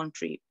in our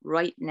country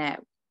right now.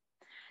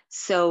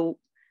 So,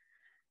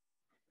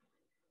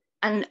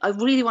 and I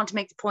really want to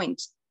make the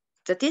point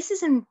that this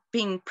isn't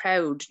being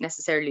proud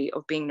necessarily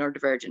of being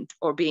neurodivergent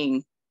or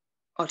being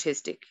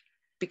autistic,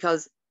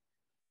 because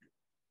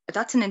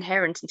that's an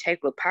inherent,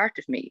 integral part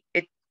of me.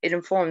 It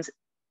informs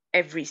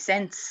every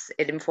sense.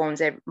 It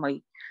informs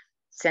my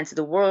sense of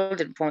the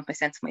world. It informs my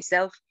sense of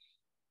myself.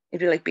 It'd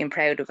be like being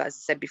proud of, as I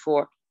said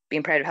before,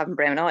 being proud of having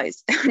brown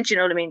eyes. Do you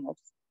know what I mean?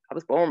 I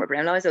was born with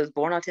brown eyes. I was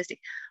born autistic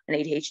and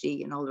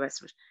ADHD and all the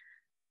rest of it.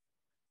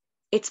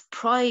 It's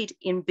pride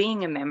in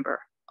being a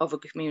member of a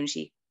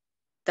community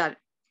that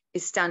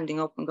is standing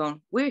up and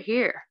going, we're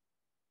here.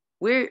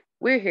 We're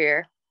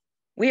here.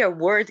 We are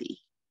worthy.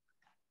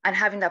 And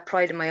having that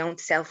pride in my own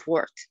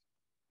self-worth.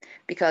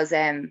 Because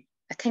I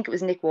think it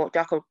was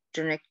Dr.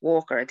 Nick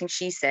Walker, I think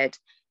she said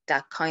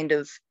that kind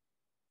of,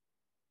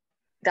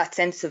 that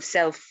sense of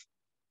self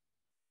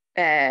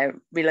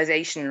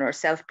realization or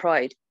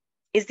self-pride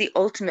is the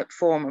ultimate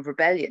form of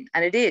rebellion.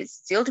 And it is.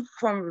 It's the ultimate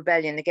form of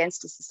rebellion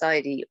against a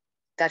society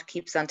that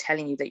keeps on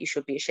telling you that you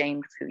should be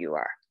ashamed of who you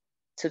are.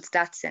 So it's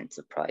that sense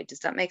of pride. Does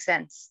that make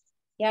sense?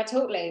 Yeah,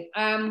 totally.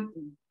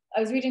 I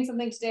was reading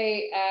something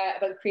today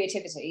about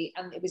creativity,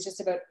 and it was just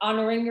about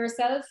honoring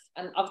yourself.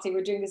 And obviously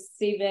we're doing this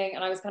evening,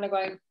 and I was kind of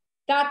going,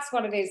 that's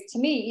what it is to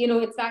me. You know,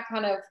 it's that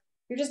kind of,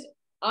 you're just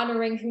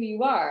honoring who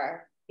you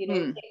are. You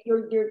know,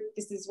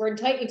 we're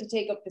entitled to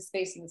take up the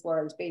space in this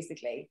world,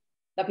 basically,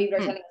 that people are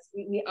telling us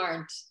we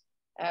aren't.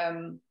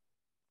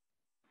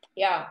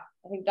 Yeah,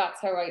 I think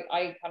that's how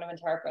I kind of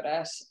interpret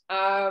it.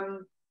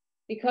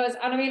 Because,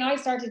 and I mean, I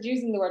started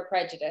using the word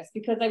prejudice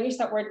because I wish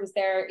that word was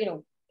there, you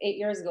know, 8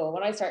 years ago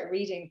when I started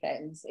reading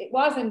things. It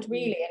wasn't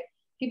really.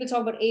 People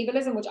talk about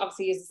ableism, which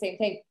obviously is the same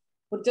thing,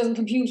 but it doesn't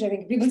compute, I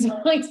think, in people's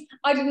minds.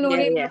 I didn't know what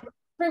ableism.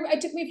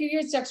 It took me a few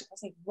years to actually, I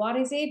was like, what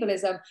is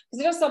ableism? Because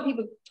I just saw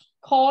people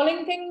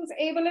calling things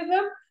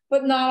ableism,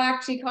 but not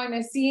actually kind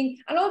of seeing,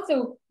 and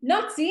also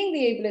not seeing the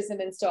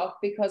ableism and stuff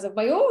because of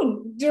my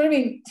own, do you know what I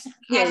mean?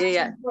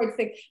 Yeah.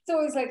 Thing. So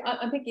it's like,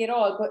 I'm picking it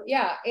all, but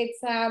yeah, it's,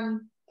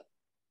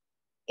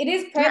 it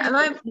is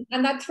prejudice,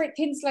 and that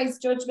thin slice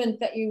judgment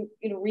that you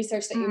know,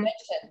 research that you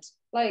mentioned.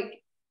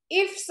 Like,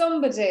 if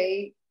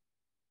somebody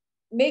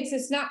makes a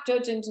snap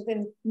judgment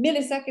within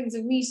milliseconds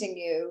of meeting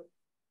you,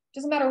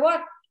 doesn't matter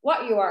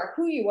what you are,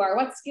 who you are,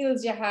 what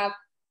skills you have,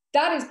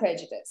 that is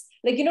prejudice.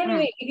 Like, you know what I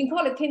mean? You can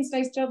call it thin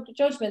slice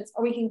judgments,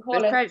 or we can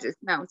call it prejudice.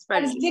 No, it's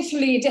prejudice. That is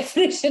literally a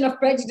definition of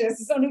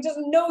prejudice. Someone who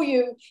doesn't know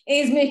you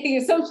is making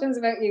assumptions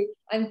about you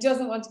and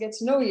doesn't want to get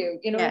to know you.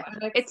 You know, yeah.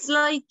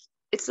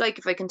 It's like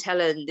if I can tell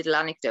a little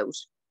anecdote.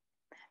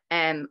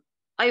 I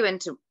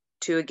went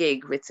to a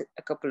gig with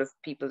a couple of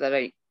people that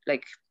I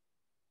like.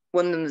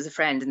 One of them was a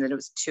friend, and then it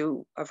was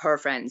two of her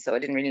friends. So I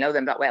didn't really know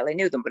them that well. I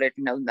knew them, but I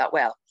didn't know them that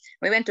well.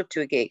 We went up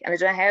to a gig, and I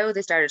don't know how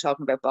they started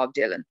talking about Bob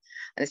Dylan, and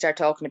they started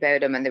talking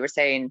about him, and they were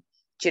saying,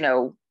 you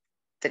know,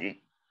 that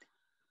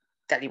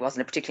he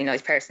wasn't a particularly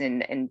nice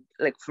person, in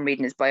like from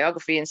reading his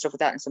biography and stuff like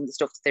that, and some of the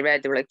stuff that they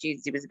read, they were like,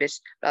 Jesus, he was a bit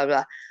blah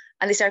blah.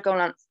 And they started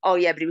going on, oh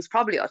yeah, but he was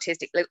probably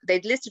autistic. Like,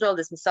 they'd listed all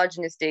this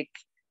misogynistic,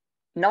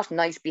 not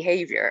nice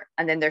behavior,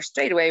 and then they're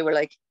straight away were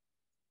like,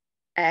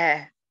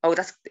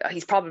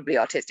 he's probably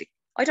autistic.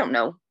 I don't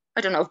know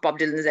if Bob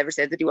Dylan has ever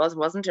said that he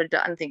wasn't, or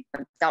I think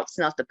that's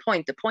not the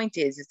point. The point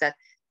is that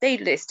they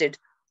listed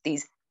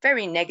these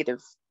very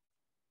negative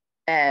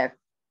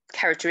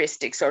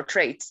characteristics or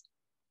traits,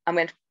 and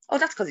went, oh,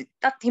 that's because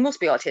he must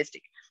be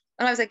autistic.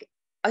 And I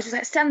was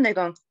just standing there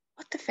going,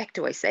 what the fuck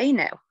do I say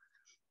now?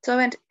 So I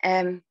went,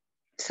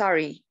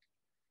 sorry,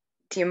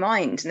 do you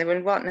mind? And they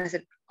went, what? And I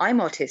said, I'm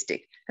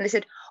autistic. And they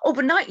said, oh,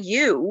 but not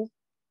you.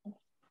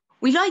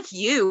 We like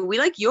you. We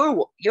like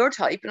your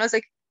type. And I was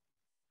like,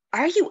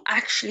 are you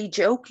actually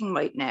joking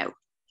right now?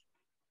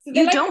 So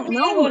you don't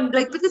know.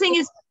 Like, but the thing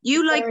is,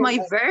 you like my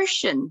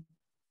version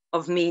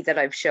of me that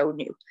I've shown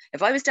you.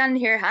 If I was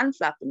standing here hand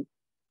flapping,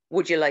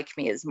 would you like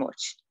me as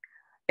much?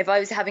 If I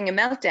was having a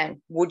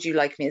meltdown, would you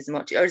like me as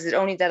much? Or is it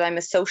only that I'm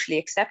a socially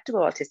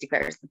acceptable autistic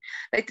person?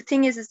 Like, the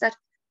thing is that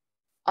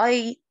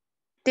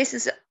this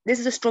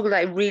is a struggle that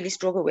I really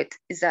struggle with,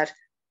 is that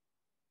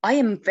I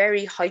am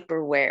very hyper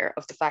aware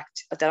of the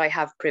fact that I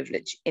have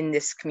privilege in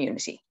this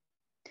community.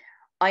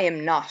 I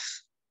am not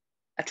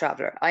a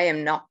traveler. I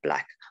am not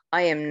Black.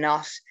 I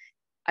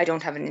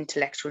don't have an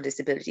intellectual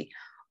disability.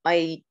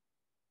 I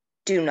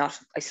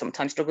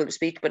sometimes struggle to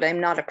speak, but I'm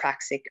not a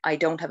praxic. I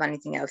don't have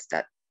anything else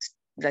that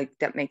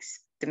makes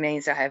the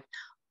means I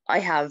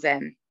have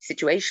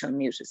situational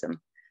mutism,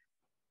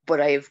 but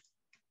I've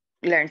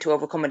learned to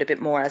overcome it a bit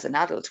more as an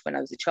adult. When I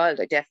was a child,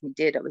 I definitely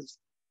did.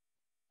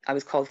 I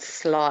was called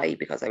sly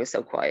because I was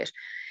so quiet.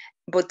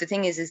 But the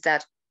thing is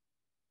that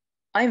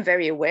I'm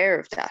very aware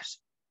of that.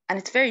 And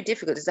it's very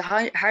difficult. It's a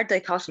hard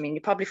dichotomy, and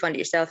you probably find it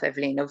yourself,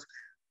 Evelyn, of,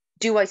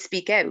 do I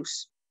speak out?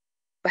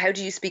 But how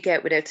do you speak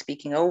out without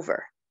speaking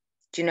over?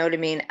 Do you know what I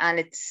mean?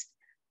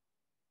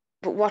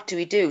 But what do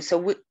we do?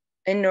 So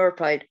in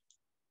Neuropride,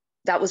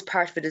 that was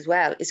part of it as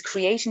well, is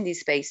creating these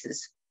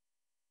spaces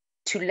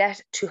to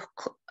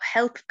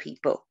help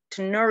people,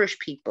 to nourish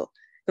people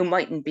who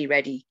mightn't be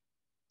ready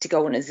to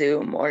go on a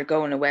Zoom or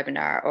go on a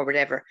webinar or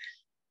whatever,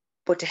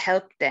 but to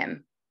help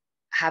them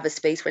have a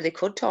space where they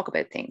could talk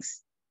about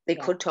things. They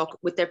could talk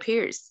with their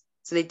peers,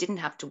 so they didn't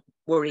have to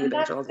worry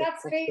about all this.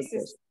 That space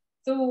is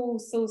so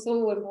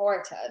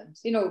important,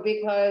 you know,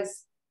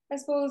 because I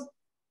suppose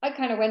I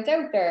kind of went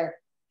out there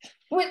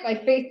with my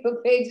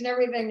Facebook page and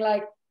everything,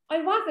 like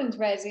I wasn't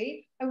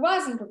ready, I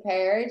wasn't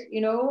prepared,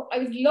 you know. I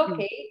was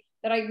lucky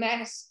that I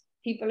met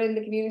people in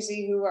the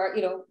community who are,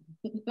 you know,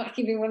 not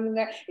keeping one in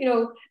there, you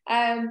know,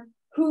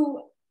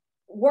 who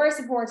were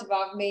supportive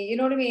of me, you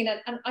know what I mean?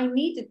 And I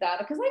needed that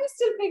because I was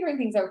still figuring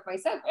things out for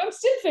myself. I'm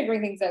still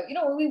figuring things out, you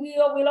know.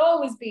 We'll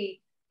always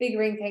be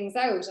figuring things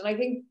out, and I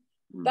think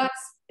that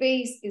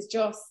space is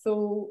just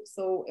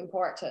so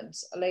important,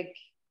 like,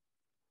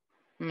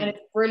 and it's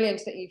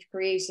brilliant that you've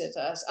created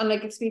it. And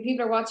like, if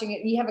people are watching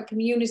it, you have a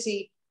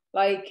community,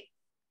 like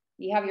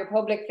you have your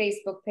public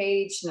Facebook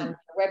page and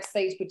your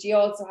website, but you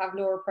also have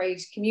Nora Pride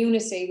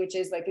Community, which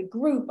is like a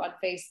group on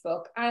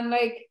Facebook. And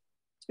like,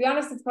 to be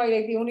honest, it's probably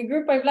like the only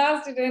group I've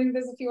lasted in.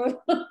 There's a few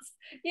others.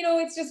 You know,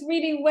 it's just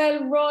really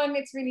well run.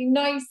 It's really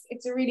nice.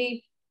 It's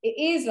really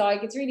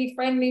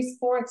friendly,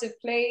 supportive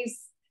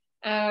place.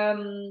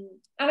 And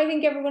I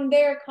think everyone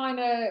there kind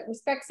of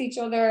respects each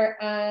other,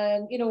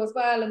 and, you know, as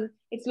well. And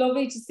it's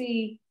lovely to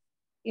see,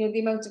 you know,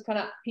 the amount of kind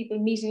of people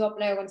meeting up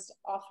now and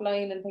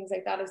offline and things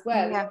like that as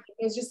well. Yeah.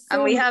 There's just so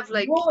and we have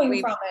like growing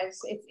from it.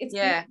 It's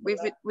yeah,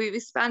 we've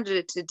expanded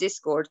it to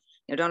Discord.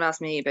 You know, don't ask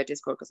me about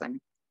Discord because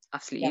I'm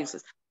absolutely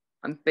useless.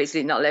 I'm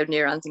basically not allowed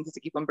near anything because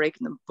I keep on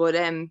breaking them.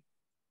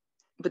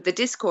 But the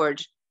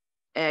Discord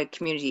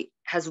community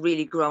has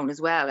really grown as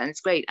well, and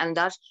it's great. And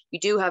that we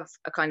do have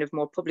a kind of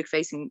more public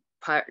facing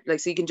part, like,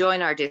 so you can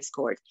join our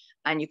Discord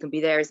and you can be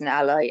there as an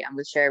ally, and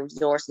we'll share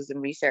resources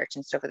and research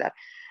and stuff like that.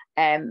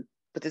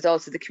 But there's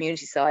also the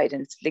community side,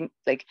 and it's linked,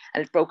 like,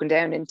 and it's broken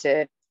down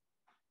into,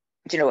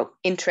 you know,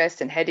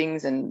 interests and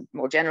headings and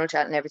more general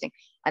chat and everything.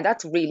 And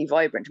that's really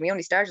vibrant. We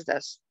only started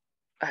that,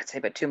 I'd say,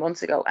 about 2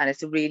 months ago, and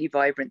it's a really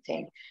vibrant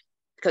thing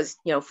because,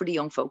 you know, for the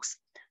young folks,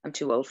 I'm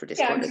too old for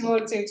Discord. Yeah, I'm too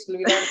old too.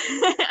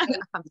 I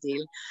have a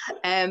deal.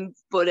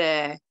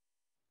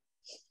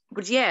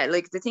 But yeah,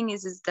 like, the thing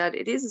is that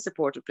it is a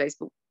supportive place,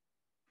 but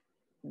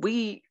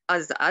we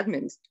as the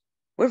admins,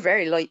 we're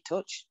very light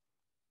touch.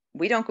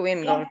 We don't go in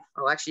and go,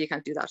 oh, actually, you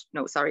can't do that.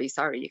 No, sorry,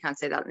 you can't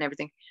say that and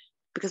everything,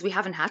 because we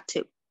haven't had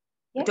to.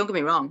 But don't get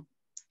me wrong.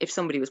 If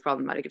somebody was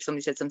problematic, if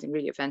somebody said something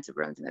really offensive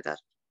or anything like that,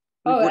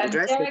 we would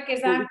address Derek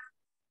it.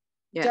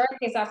 Derek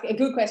is asking a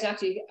good question,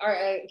 actually,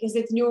 because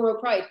it's Neuro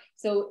Pride.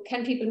 So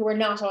can people who are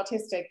not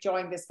autistic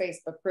join this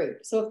Facebook group?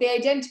 So if they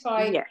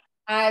identify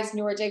as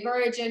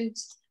neurodivergent,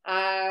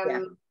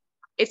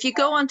 if you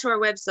go onto our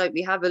website,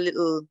 we have a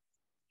little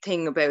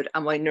thing about,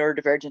 am I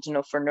neurodivergent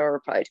enough for Neuro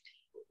Pride?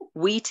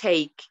 We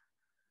take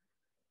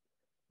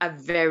a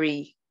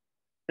very,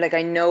 like,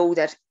 I know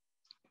that,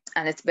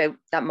 and it's about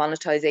that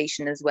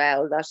monetization as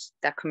well,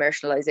 that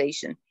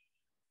commercialization,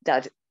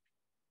 that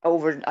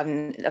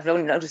I've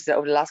only noticed that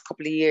over the last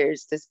couple of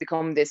years, there's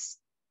become this,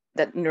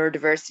 that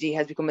neurodiversity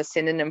has become a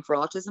synonym for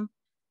autism.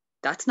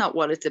 That's not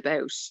what it's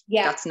about.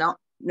 That's not,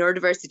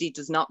 neurodiversity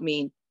does not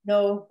mean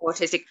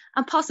autistic,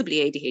 and possibly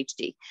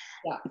ADHD.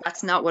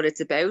 That's not what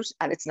it's about.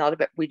 And it's not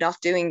about, we're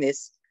not doing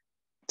this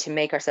to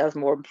make ourselves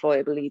more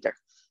employable either.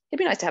 It'd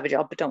be nice to have a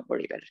job, but don't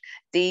worry about it.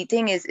 The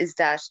thing is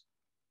that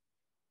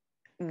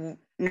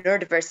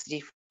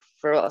neurodiversity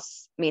for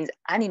us means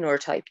any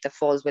neurotype that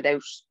falls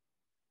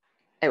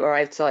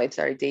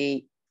outside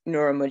the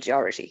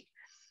neuromajority.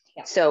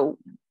 So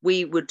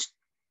we would,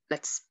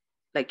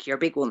 like your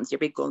big ones,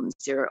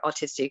 your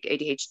autistic,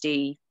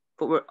 ADHD,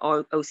 but we're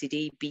all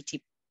OCD,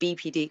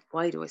 BPD.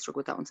 Why do I struggle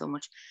with that one so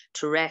much?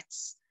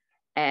 Tourette's,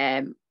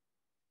 Down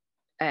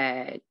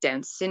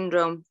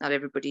syndrome. Not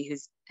everybody who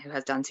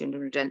has Down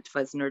syndrome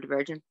identifies as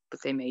neurodivergent,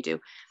 but they may do.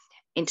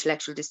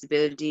 Intellectual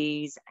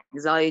disabilities,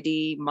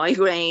 anxiety,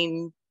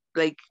 migraine.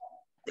 Like,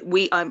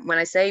 when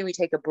I say we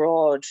take a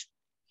broad,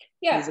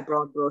 use a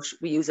broad brush,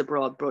 we use a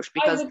broad brush,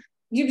 because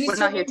we're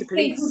not here to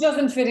police. Who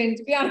doesn't fit in,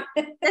 to be honest.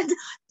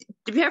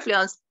 To be perfectly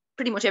honest,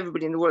 pretty much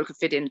everybody in the world could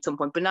fit in at some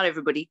point, but not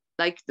everybody.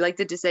 Like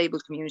the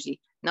disabled community,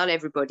 not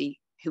everybody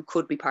who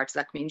could be part of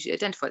that community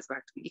identifies as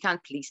part. You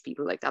can't police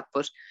people like that.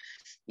 But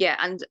yeah,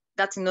 and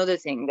that's another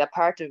thing, that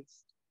part of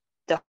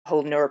the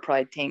whole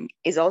NeuroPride thing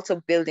is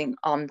also building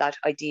on that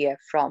idea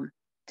from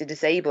the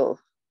disabled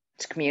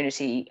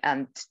community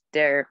and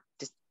their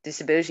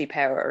disability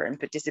power and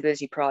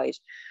disability pride.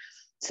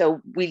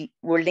 So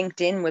we're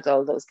linked in with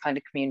all those kind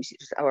of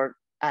communities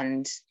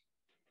and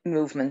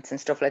movements and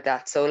stuff like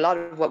that. So a lot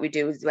of what we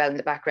do as well in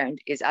the background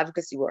is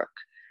advocacy work.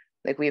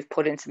 Like, we've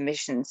put in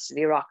submissions to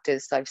the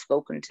Oireachtas. I've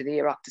spoken to the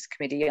Oireachtas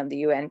Committee on the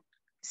UN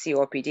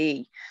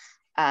CRPD,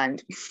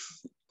 and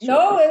it is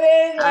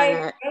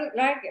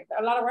like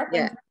a lot of work on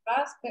that,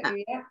 but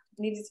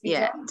needed to be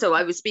done. So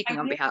I was speaking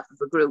on behalf of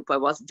a group. I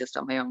wasn't just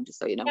on my own, just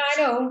so you know. Yeah,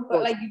 I know,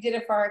 but like, you did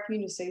it for our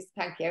communities.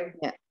 Thank you.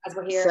 As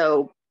we're here.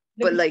 So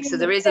But like, so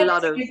there is a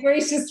lot of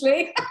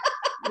graciously.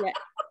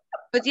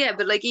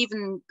 but like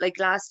even like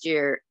last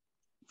year,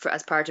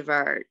 as part of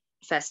our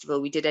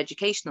festival, we did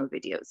educational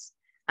videos,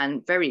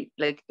 and very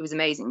like it was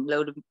amazing. A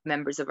load of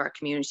members of our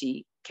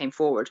community came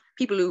forward,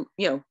 people who,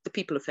 you know, the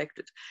people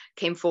affected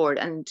came forward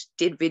and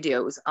did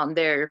videos on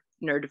their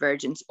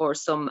neurodivergence or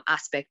some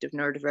aspect of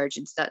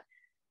neurodivergence that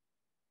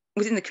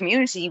within the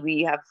community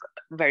we have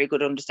very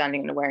good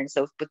understanding and awareness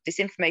of, but this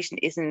information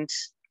isn't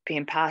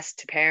being passed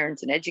to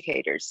parents and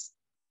educators.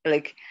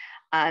 Like,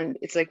 and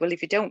it's like, well,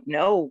 if you don't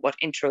know what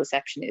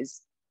interoception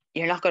is,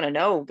 you're not going to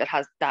know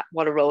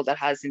what a role that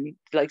has in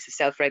the likes of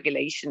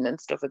self-regulation and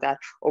stuff like that,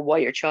 or why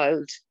your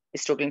child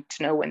is struggling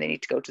to know when they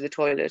need to go to the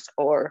toilet.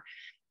 Or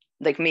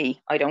like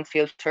me, I don't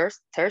feel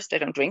thirst. I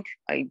don't drink.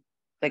 I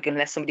like,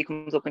 unless somebody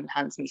comes up and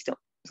hands me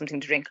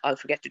something to drink, I'll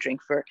forget to drink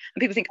and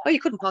people think, oh,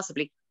 you couldn't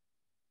possibly.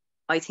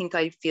 I think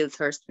I feel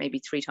thirst maybe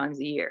 3 times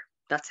a year.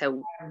 That's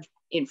how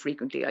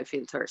infrequently I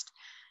feel thirst.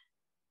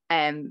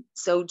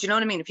 So do you know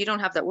what I mean? If you don't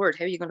have that word,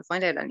 how are you going to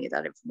find out any of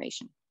that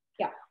information?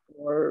 Yeah.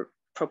 Or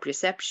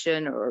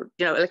proprioception, or,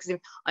 you know, like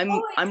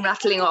I'm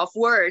rattling off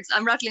words.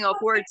 I'm rattling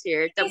off words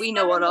here that we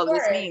know what all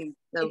this means.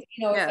 So it's,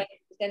 you know, yeah.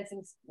 it's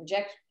like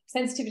rejection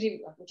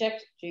sensitivity.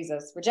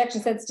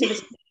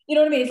 You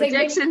know what I mean? It's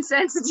rejection like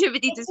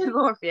sensitivity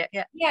dysmorphia.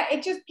 Yeah. Yeah,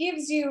 it just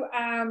gives you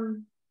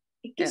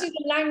you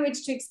the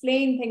language to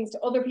explain things to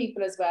other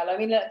people as well. I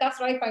mean,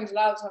 that's what I find a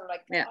lot of time.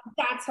 Like,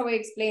 that's how I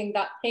explain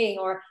that thing,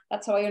 or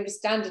that's how I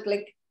understand it.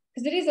 Like,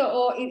 because it is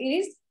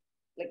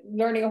like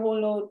learning a whole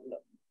load,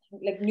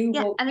 like new.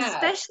 Yeah, and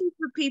especially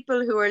for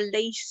people who are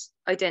late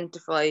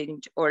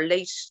identifying or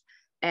late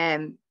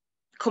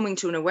coming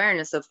to an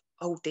awareness of,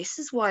 oh, this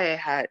is why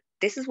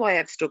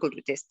I've struggled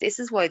with this. This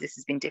is why this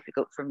has been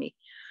difficult for me.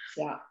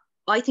 Yeah,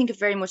 I think it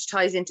very much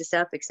ties into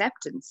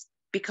self-acceptance,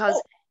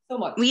 because so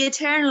much. We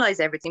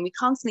internalize everything. We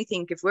constantly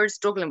think if we're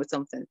struggling with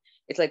something,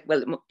 it's like,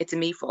 well, it's a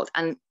me fault.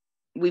 And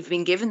we've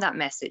been given that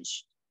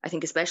message. I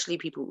think especially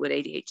people with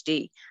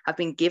ADHD have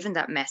been given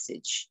that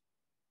message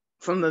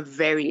from a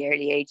very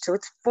early age. So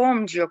it's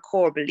formed your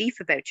core belief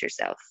about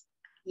yourself.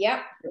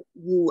 Yeah.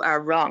 You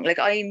are wrong. Like,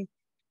 I'm,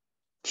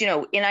 you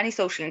know, in any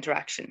social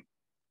interaction,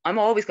 I'm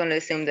always going to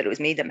assume that it was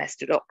me that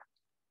messed it up.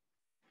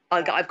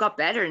 I've got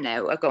better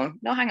now. I'm going,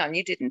 no, hang on,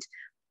 you didn't.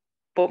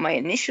 But my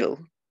initial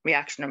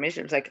reaction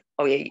was like,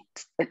 oh yeah,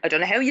 I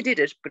don't know how you did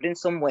it, but in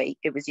some way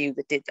it was you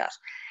that did that.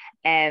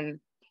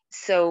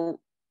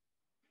 So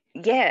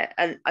yeah,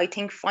 I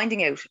think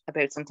finding out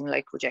about something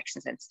like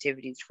rejection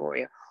sensitivity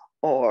dysphoria,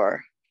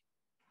 or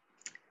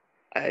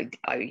I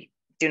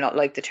do not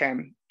like the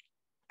term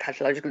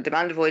pathological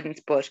demand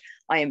avoidance, but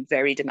I am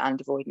very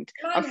demand avoidant.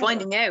 I'm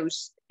finding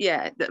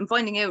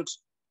out,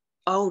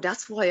 oh,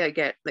 that's why I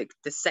get, like,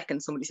 the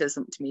second somebody says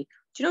something to me,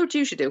 do you know what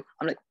you should do?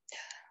 I'm like,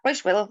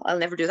 right, well, I'll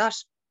never do that.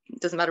 It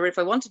doesn't matter if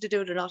I wanted to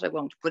do it or not, I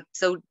won't. But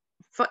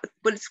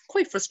it's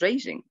quite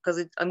frustrating,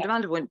 because I'm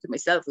demand avoidant to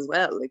myself as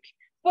well. Like,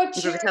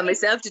 if I tell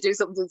myself to do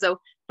something, so,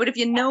 but if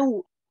you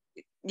know,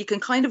 you can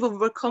kind of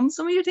overcome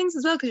some of your things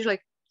as well, because you're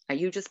like, are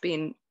you just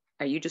being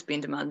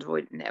demand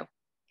avoidant now?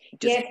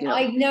 Yes, you know.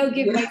 I now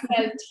give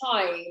myself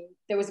time.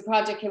 There was a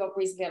project came up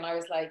recently, and I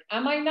was like,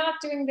 am I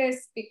not doing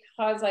this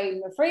because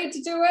I'm afraid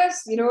to do it?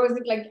 You know, is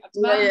it like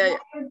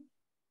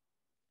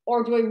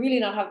or do I really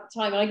not have the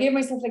time? And I gave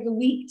myself like a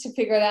week to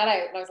figure that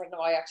out. And I was like, no,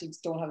 I actually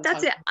just don't have the time.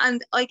 That's it.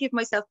 And I give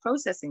myself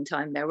processing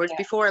time now, whereas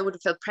before I would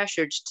have felt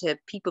pressured to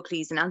people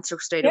please and answer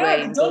straight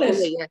away. I've done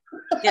it.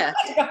 Yeah,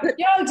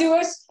 I'll do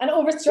it and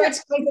overstretch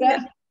like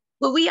that.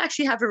 Well, we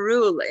actually have a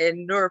rule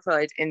in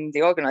Neuropride, in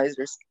the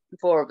organisers, the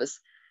 4 of us,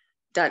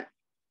 that,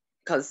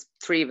 because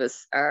 3 of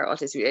us are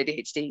autistic with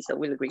ADHD, so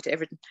we'll agree to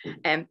everything.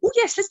 Oh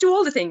yes, let's do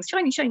all the things,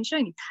 shiny, shiny,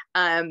 shiny.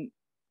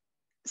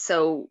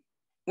 So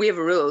we have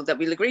a rule that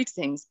we'll agree to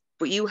things,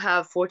 but you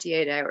have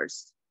 48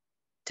 hours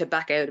to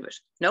back out of it.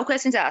 No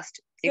questions asked.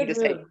 You can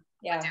just say,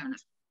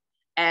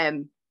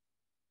 and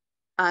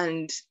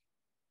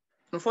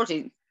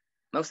unfortunately,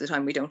 most of the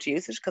time we don't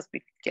use it, because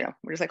we're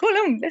just like, oh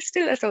no,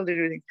 let's all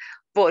do things.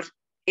 But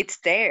it's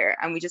there,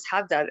 and we just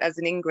have that as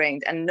an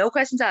ingrained, and no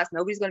questions asked.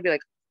 Nobody's going to be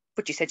like,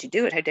 but you said you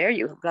do it, how dare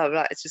you, blah, blah,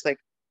 blah. It's just like,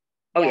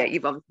 oh yeah,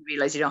 you've obviously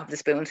realized you don't have the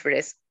spoons for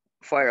this,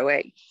 fire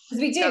away.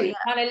 Because we do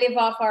kind of live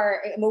off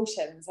our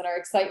emotions and our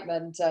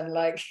excitement, and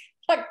like,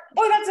 oh,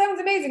 that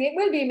sounds amazing, it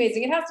will be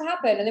amazing, it has to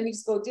happen, and then we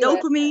just go do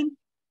dopamine.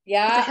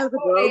 Yeah. It's a hell of a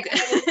drug.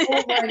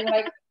 And you're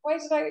like, why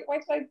did I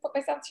put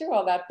myself through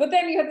all that? But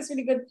then you had this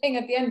really good thing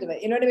at the end of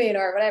it, you know what I mean,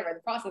 or whatever. The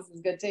process is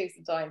good too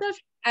sometimes.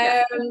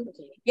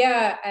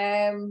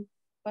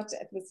 What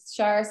was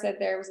Shar said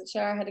there? Was it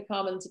Shar had a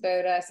comment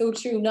about so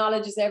true,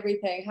 knowledge is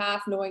everything.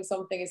 Half knowing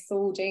something is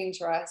so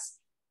dangerous,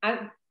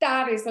 and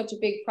that is such a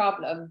big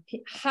problem.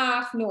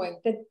 Half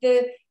knowing that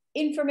the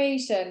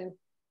information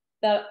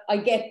that I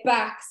get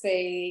back,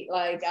 say,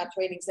 like at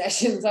training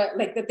sessions,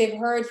 like that they've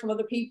heard from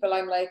other people,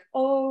 I'm like,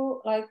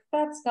 oh, like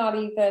that's not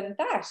even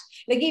that.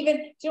 Like, even,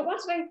 do you know what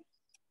did I?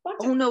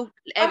 Oh no,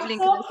 Evelyn,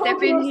 can I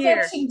step in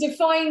here?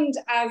 Defined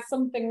as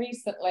something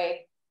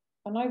recently,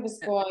 and I was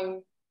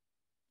going,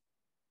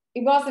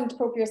 it wasn't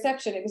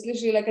proprioception. It was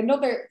literally like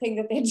another thing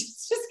that they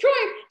just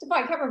described.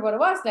 I can't remember what it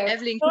was now.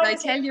 Evelyn, can I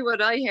tell you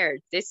what I heard?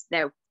 This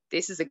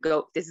is a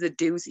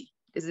doozy.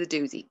 This is a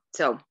doozy.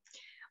 So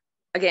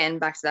again,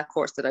 back to that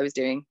course that I was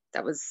doing,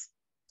 that was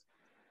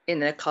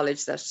in a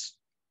college that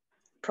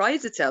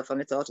prides itself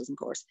on its autism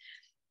course.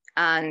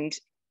 And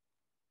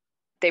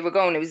it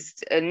was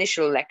an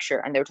initial lecture,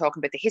 and they were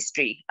talking about the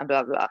history and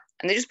blah, blah.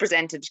 And they just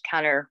presented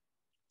Connor,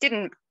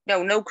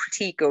 no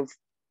critique of,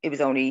 it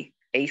was only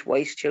 8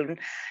 white children.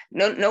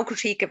 No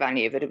critique of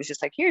any of it. It was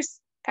just like, here's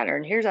Connor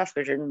and here's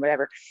Asperger and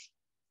whatever.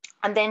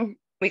 And then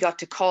we got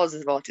to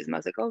causes of autism. I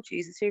was like, oh,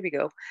 Jesus, here we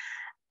go.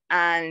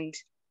 And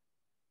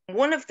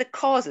one of the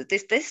causes,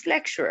 this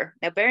lecturer,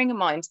 now bearing in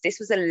mind, this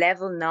was a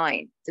level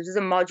 9. This was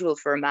a module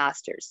for a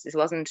master's. This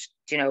wasn't,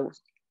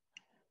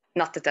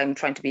 not that I'm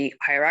trying to be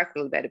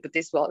hierarchical about it, but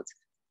this was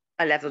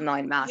a level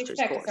 9 master's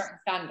course. A certain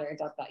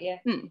standard of that, yeah.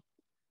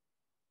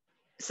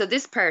 So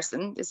this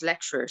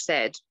lecturer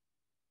said,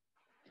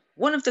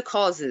 one of the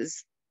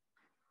causes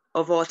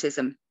of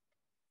autism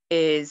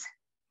is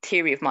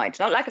theory of mind.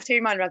 Not lack of theory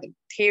of mind, rather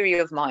theory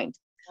of mind.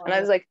 Oh, and I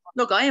was like,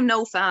 look, I am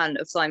no fan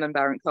of Simon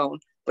Baron-Cohen,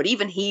 but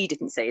even he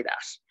didn't say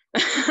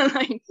that.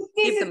 Like,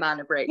 give the man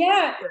a break.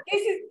 Yeah,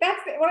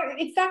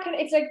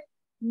 it's like,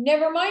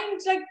 never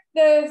mind like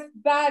the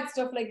bad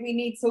stuff, like we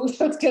need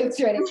social skills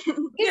training.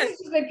 This is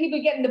just like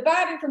people getting the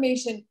bad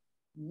information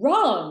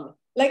wrong.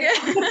 Like,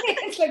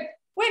 it's like,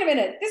 wait a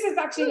minute, this is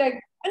actually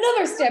like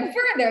another step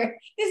further.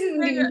 This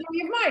isn't even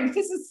theory of mind.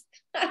 This is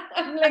like,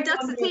 and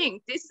that's the thing.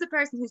 This is a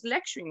person who's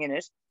lecturing in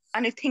it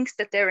and who thinks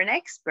that they're an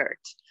expert.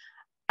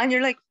 And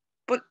you're like,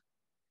 but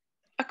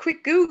a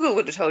quick Google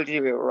would have told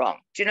you were wrong.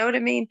 Do you know what I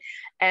mean?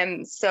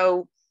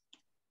 So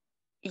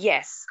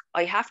yes,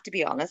 I have to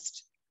be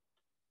honest.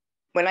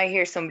 When I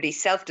hear somebody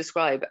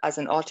self-describe as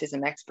an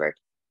autism expert,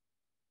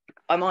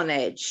 I'm on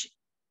edge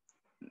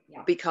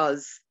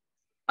because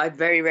I've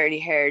very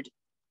rarely heard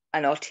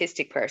an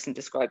autistic person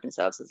describe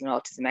themselves as an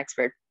autism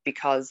expert,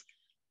 because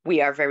we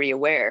are very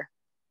aware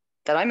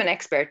that I'm an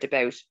expert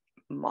about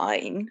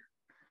mine,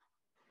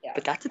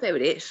 but that's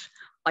about it.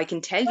 I can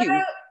tell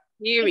you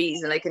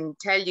theories and I can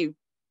tell you,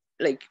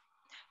 like,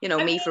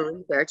 me for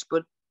research,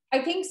 but I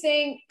think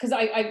saying, because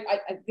I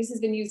this has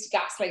been used to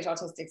gaslight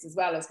autistics as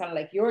well. It's kind of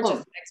like, you're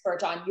just an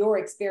expert on your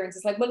experience.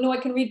 It's like, well, no, I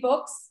can read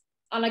books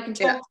and I can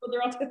talk to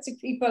other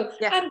autistic people.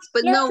 Yeah, and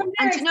but no,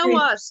 and you know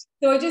what?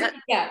 So I just,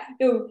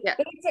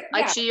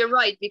 Actually, you're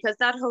right, because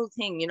that whole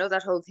thing,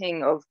 that whole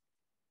thing of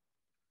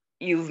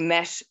when you've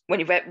met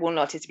one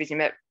autistic person, you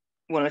met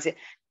one autistic,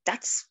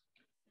 that's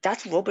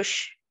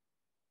rubbish.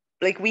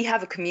 Like, we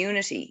have a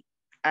community,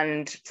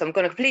 and so I'm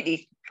going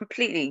to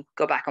completely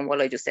go back on what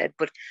I just said.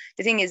 But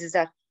the thing is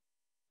that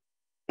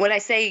when I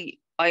say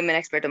I'm an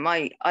expert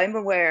on I'm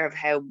aware of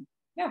how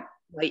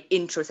my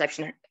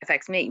interoception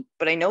affects me,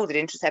 but I know that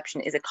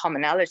interoception is a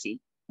commonality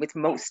with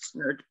most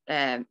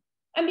and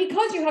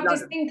because you have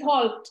this thing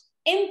called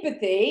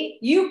empathy,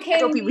 you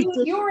can use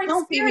your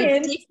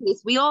experience.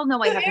 We all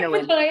know I have no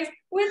empathy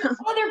with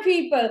other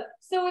people.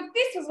 So if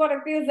this was what it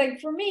feels like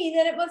for me,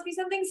 then it must be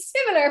something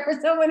similar for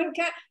someone who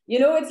can't.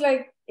 It's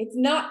like, it's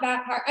not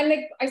that hard. And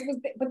like, I suppose,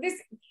 but this,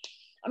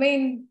 I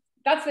mean,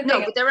 that's the thing. No,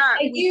 but there are.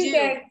 I do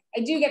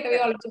get that we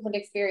all have different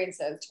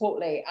experiences,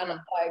 totally. And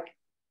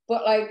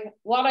but like,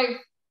 what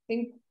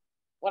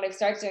I've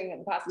started doing in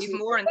the past, we've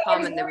more in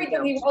common than we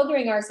don't. We were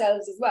othering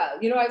ourselves as well.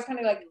 I was kind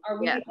of like, are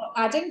we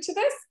adding to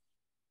this?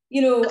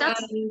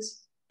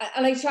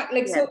 And I try,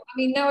 like, so, I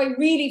mean, now I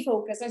really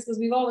focus. I suppose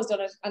we've always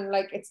done it. And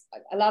like, it's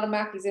a lot of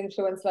Mackie's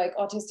influence, like,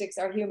 autistics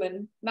are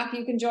human. Mackie,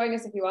 you can join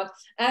us if you want.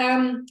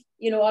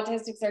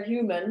 Autistics are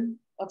human.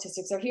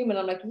 Autistics are human.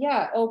 I'm like,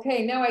 yeah,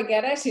 okay, now I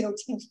get it.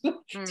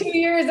 2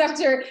 years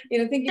after,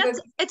 thinking about.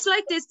 It's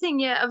like this thing.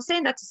 Yeah. I was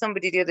saying that to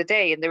somebody the other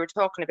day, and they were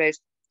talking about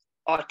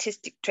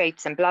autistic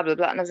traits and blah, blah,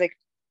 blah. And I was like,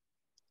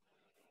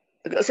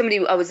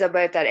 I was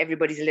about that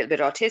everybody's a little bit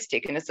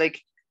autistic. And it's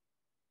like,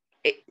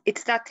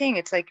 it's that thing.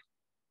 It's like,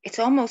 it's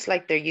almost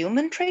like they're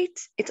human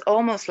traits. It's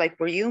almost like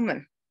we're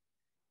human.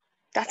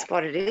 That's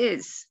what it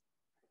is.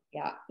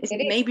 Yeah.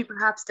 Maybe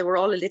perhaps they were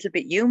all a little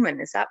bit human.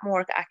 Is that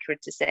more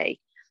accurate to say?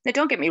 Now,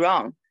 don't get me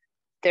wrong.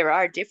 There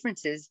are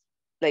differences,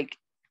 like,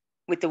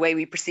 with the way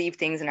we perceive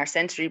things in our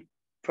sensory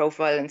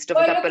profile and stuff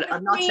like that, but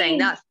I'm not saying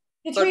that.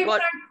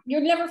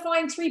 You'll never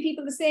find 3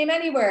 people the same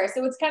anywhere.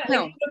 So it's kind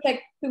of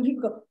like when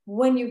people go,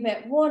 when you've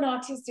met one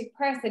autistic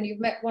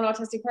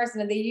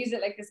person, and they use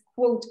it like this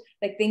quote,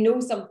 like they know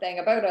something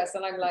about us.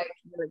 And I'm like,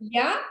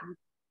 yeah,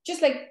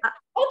 just like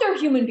other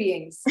human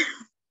beings.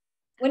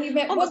 When you've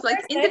met almost one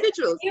like person,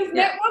 individuals, you've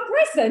met one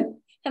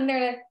person, and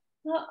they're like,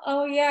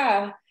 oh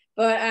yeah.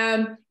 But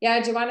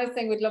Joanna's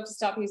saying we'd love to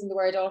stop using the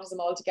word autism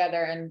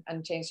altogether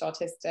and change to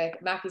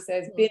autistic. Mackie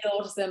says, bin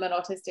autism and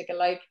autistic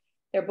alike.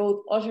 They're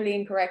both utterly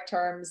incorrect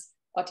terms.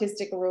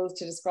 Autistic arose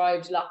to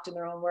describe locked in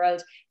their own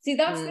world. See,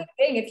 that's the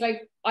thing. It's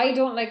like, I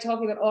don't like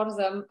talking about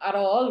autism at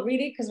all,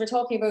 really, because we're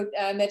talking about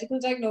medical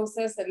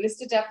diagnosis and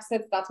list of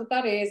deficits. That's what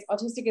that is.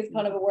 Autistic is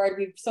kind of a word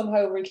we've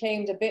somehow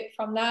reclaimed a bit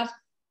from that.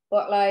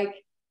 But like,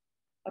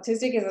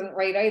 Autistic isn't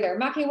right either.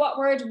 Mackie, what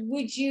word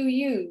would you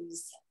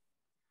use?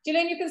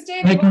 Gillian, you can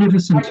stay.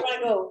 Magnificent. Where do you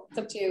want to go? It's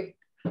up to you.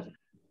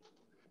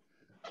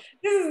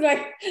 This is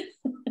like,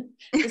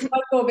 this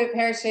might go a bit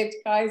pear-shaped,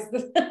 guys.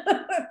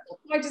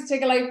 Might just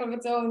take a life of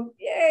its own.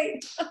 Yay.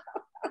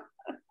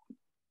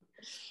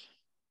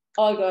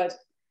 All good.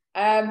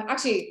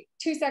 Actually,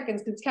 2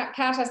 seconds, because Kat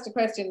asked a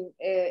question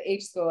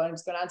ages ago, and I'm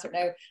just going to answer it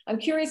now. I'm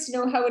curious to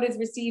know how it is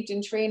received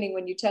in training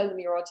when you tell them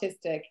you're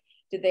autistic.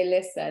 Did they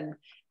listen?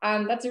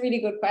 That's a really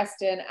good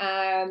question.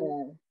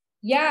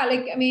 Yeah,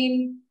 like, I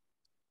mean,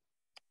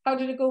 how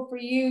did it go for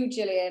you,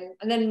 Gillian?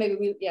 And then maybe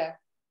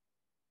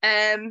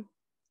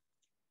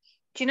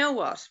do you know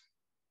what?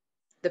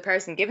 The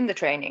person given the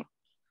training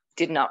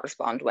did not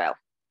respond well,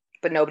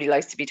 but nobody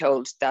likes to be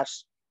told that,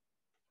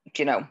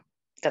 you know,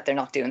 that they're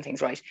not doing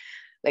things right.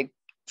 Like,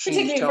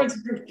 particularly in front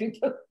of group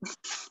people.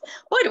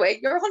 By the way,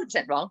 you're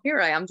 100% wrong.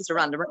 Here I am, just a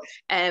randomer.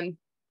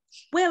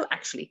 Well,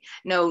 actually,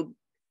 no,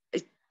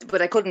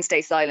 but I couldn't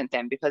stay silent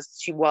then, because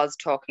she was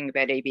talking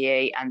about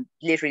ABA, and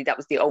literally that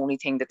was the only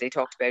thing that they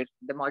talked about,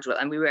 the module.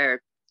 And it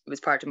was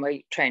part of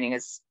my training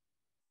as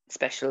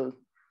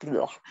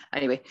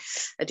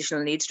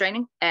additional needs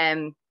training,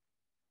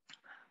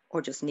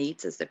 or just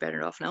needs, as they're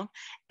better off known.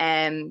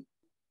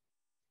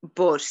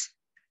 But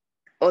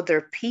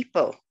other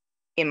people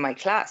in my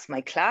class,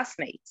 my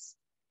classmates,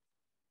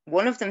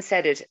 one of them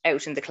said it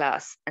out in the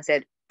class and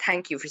said,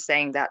 "Thank you for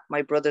saying that.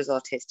 My brother's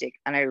autistic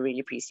and I really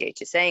appreciate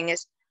you saying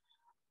it."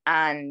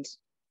 And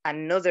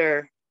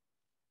another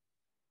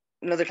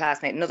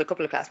classmate, another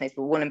couple of classmates,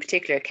 but one in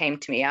particular, came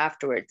to me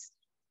afterwards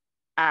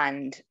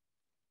and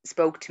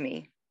spoke to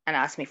me and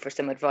asked me for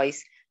some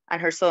advice.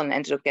 And her son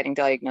ended up getting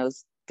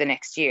diagnosed the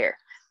next year.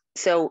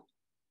 So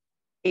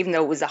even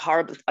though it was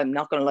I'm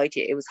not going to lie to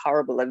you, it was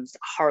horrible. It was a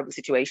horrible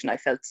situation. I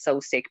felt so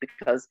sick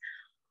because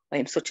I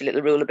am such a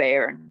little ruler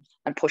bear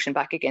and pushing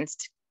back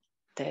against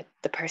the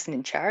person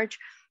in charge.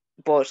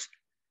 But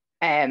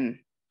I'm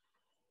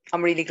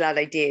really glad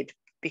I did,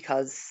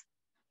 because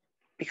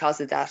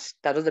of that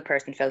other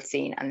person felt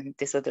seen, and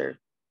this other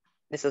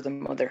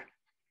mother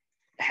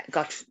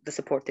got the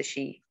support that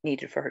she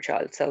needed for her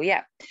child. So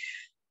yeah,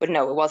 but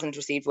no, it wasn't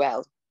received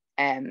well.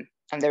 And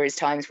there is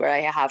times where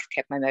I have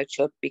kept my mouth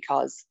shut,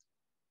 because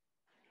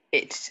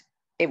it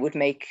would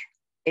make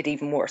it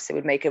even worse. It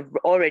would make an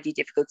already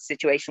difficult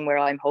situation where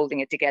I'm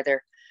holding it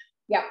together,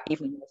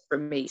 even worse for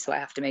me. So I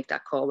have to make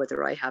that call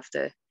whether I have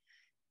the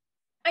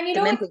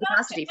mental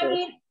capacity for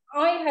it.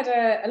 I had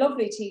a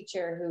lovely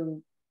teacher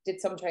who did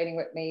some training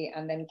with me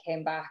and then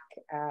came back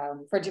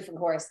for a different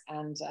course,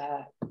 and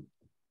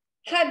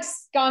had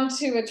gone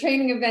to a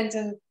training event,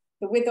 and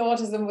with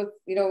autism was,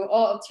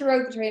 all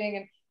throughout the training.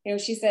 And,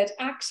 she said,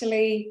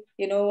 actually,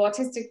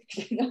 autistic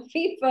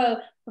people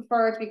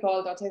prefer to be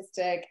called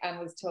autistic, and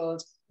was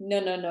told,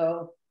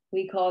 no,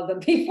 we call them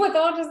people with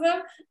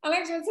autism. And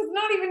actually, it's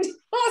not even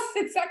us,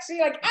 it's actually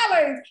like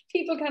allies,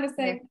 people kind of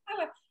saying,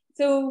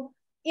 so,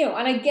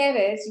 and I get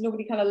it,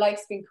 nobody kind of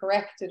likes being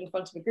corrected in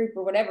front of a group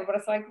or whatever, but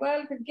it's like,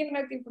 well, if you're giving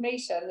out the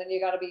information, then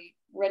you got to be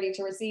ready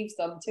to receive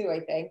some too,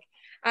 I think.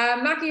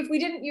 Mackie, if we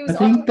didn't use... I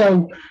think,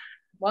 though,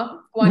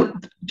 what? Go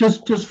on.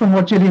 Just from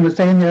what Gillian was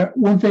saying there,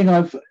 one thing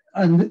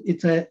and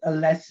it's a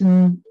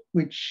lesson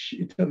which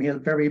it took me a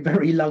very,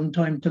 very long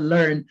time to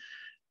learn,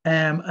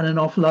 and an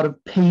awful lot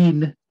of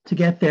pain to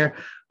get there.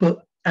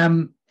 But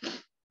when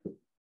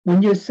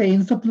you're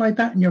saying something like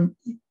that, and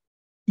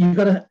you've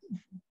got to,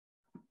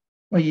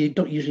 well, you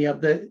don't usually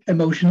have the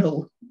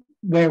emotional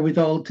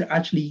wherewithal to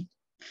actually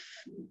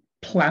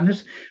plan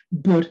it,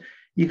 but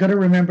you got to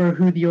remember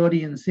who the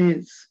audience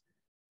is.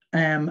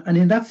 And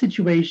in that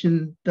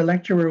situation, the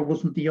lecturer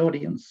wasn't the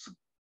audience.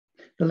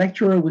 The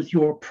lecturer was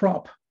your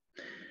prop.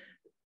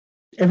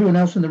 Everyone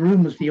else in the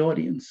room was the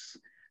audience.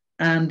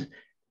 And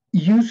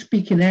you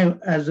speaking out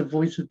as a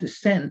voice of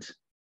dissent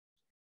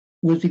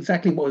was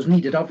exactly what was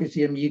needed.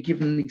 Obviously, and you've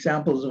given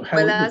examples of how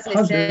it was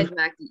positive.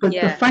 But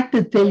the fact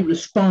that they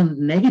respond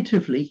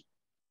negatively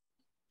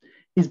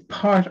is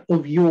part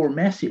of your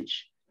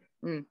message.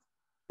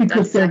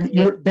 Because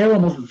they're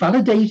almost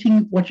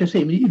validating what you're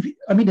saying.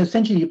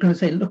 Essentially, you're going to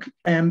say, look,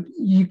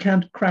 you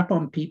can't crap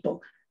on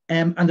people.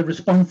 And the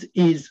response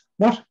is,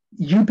 what?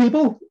 You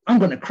people? I'm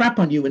going to crap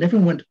on you. And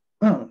everyone went,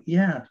 oh,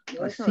 yeah,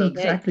 I see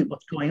exactly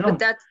what's going on.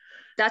 But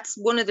that's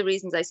one of the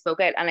reasons I spoke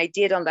out. And I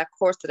did on that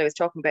course that I was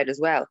talking about as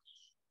well.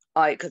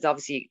 Because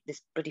obviously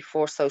this pretty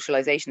forced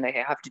socialization that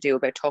I have to do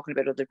about talking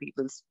about other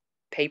people's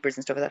papers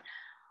and stuff like that.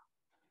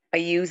 I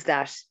use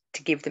that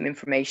to give them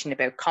information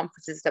about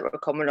conferences that were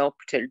coming up,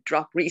 to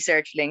drop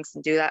research links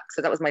and do that.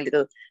 So that was my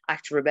little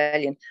act of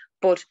rebellion.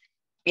 But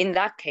in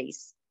that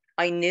case,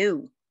 I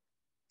knew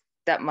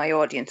that my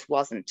audience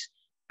wasn't,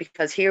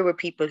 because here were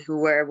people who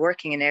were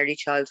working in early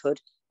childhood,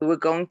 who were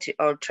going to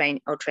or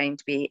trained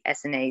to be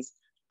SNAs.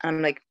 And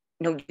I'm like,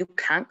 no, you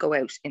can't go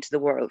out into the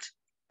world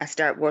and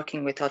start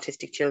working with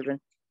autistic children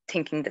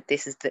thinking that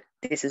this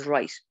is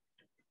right.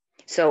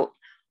 So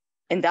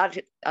on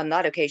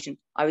that occasion,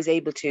 I was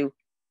able to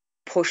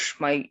push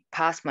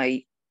past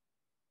my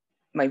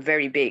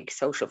very big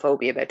social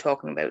phobia about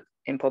talking about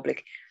in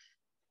public,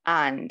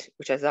 and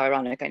which is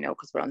ironic, I know,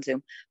 because we're on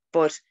Zoom.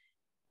 But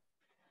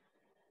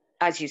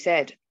as you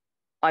said,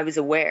 I was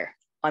aware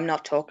I'm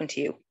not talking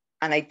to you,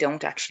 and I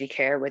don't actually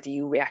care whether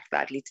you react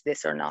badly to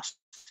this or not,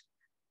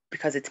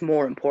 because it's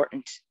more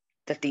important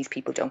that these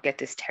people don't get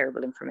this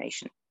terrible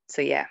information.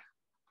 So yeah,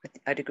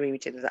 I'd agree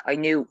with you that I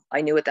knew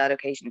at that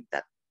occasion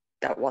that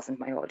that wasn't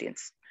my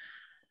audience.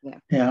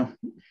 Yeah.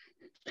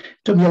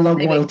 Took me a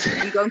long Anyway, while to,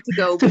 I'm going to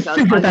go to because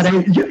figure I that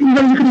was, out. You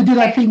know, you're going to do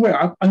that thing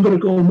where I'm going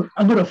to go,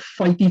 I'm going to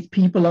fight these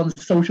people on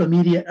social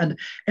media, and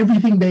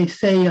everything they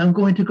say, I'm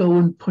going to go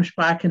and push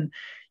back and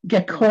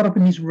get caught up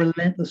in these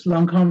relentless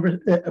long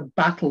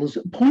battles,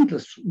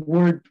 pointless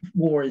word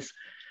wars.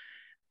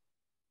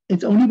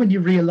 It's only when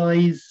you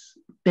realize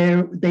they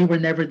were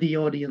never the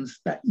audience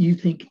that you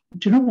think,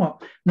 do you know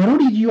what? Not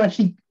only do you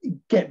actually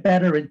get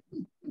better at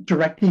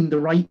directing the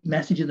right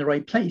message in the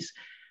right place,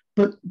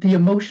 but the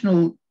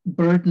emotional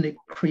burden it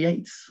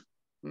creates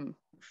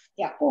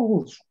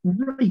falls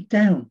right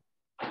down,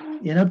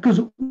 you know, because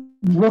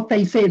what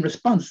they say in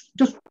response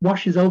just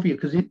washes over you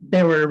because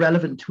they were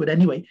irrelevant to it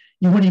anyway.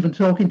 You weren't even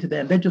talking to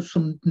them. They're just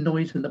some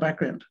noise in the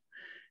background,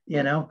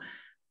 you know.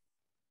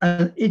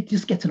 And it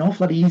just gets an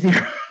awful lot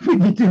easier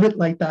when you do it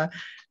like that,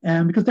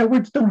 because their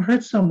words don't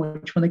hurt so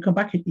much when they come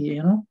back at you,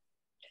 you know.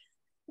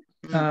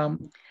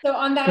 So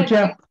on that, but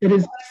yeah, it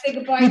is. Say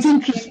goodbye. It's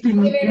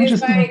interesting.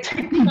 Interesting. Like,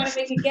 trying to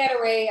make a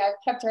getaway. I've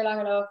kept her long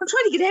enough. I'm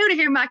trying to get out of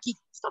here, Mackie.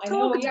 Stop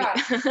talking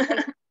to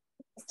me.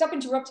 Stop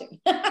interrupting.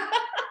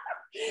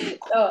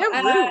 So,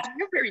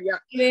 you're very young.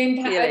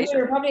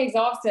 You're probably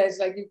exhausted.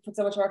 Like you put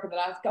so much work in the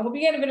last. I hope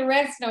you get a bit of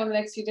rest now in the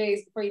next few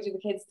days before you do the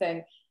kids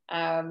thing.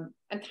 And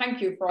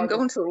thank you for all. I'm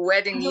going to a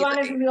wedding.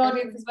 Joanna's in the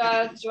audience as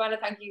well. Joanna,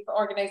 thank you for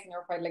organising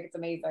your Pride. Like it's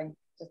amazing,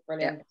 just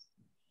brilliant. Yeah.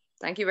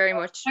 Thank you very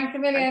much. Thanks a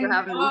million. Thanks for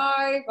having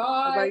me.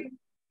 Bye.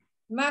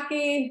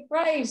 Mackie,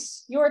 right,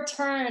 your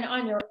turn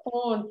on your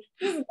own.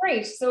 This is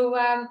great. So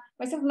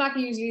myself and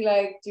Mackie usually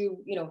like do,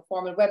 you know,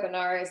 formal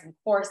webinars and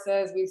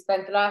courses. We've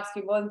spent the last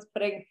few months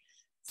putting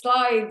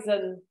slides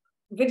and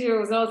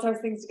videos and all sorts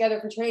of things together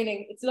for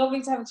training. It's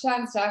lovely to have a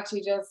chance to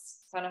actually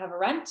just kind of have a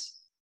rant,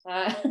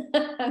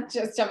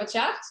 just have a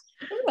chat,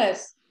 isn't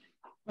it?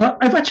 Well,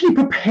 I've actually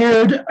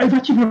prepared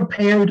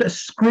a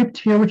script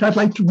here which I'd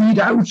like to read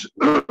out.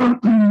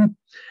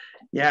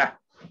 Yeah.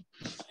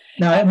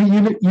 Now, I mean,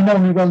 you know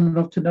me well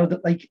enough to know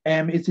that, like,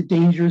 it's a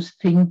dangerous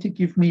thing to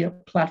give me a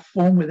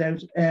platform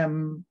without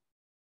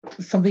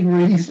something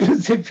really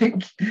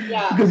specific.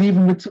 Yeah. Because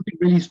even with something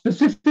really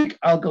specific,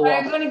 I'll go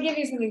off. I'm going to give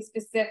you something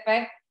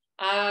specific.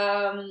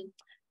 Tell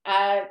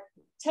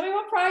me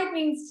what pride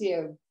means to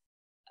you,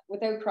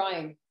 without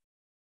crying.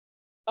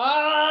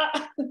 Without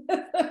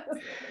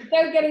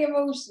getting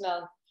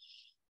emotional.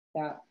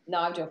 Yeah. No,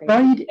 I'm joking.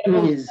 Pride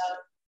is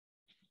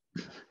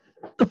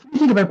the funny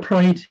thing about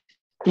pride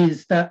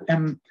is that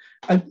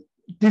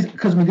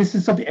this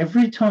is something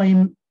every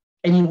time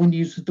anyone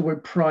uses the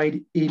word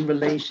pride in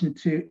relation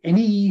to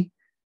any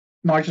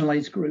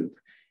marginalized group,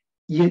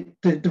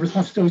 the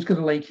response is always going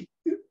to like,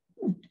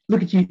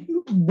 look at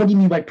you, what do you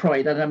mean by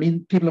pride? And I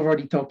mean, people have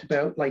already talked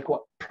about like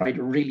what pride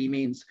really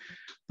means,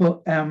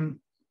 but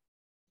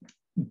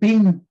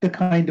being the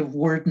kind of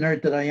word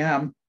nerd that I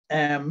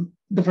am,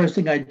 the first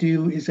thing I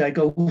do is I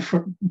go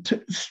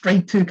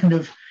straight to kind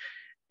of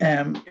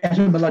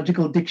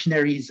etymological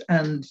dictionaries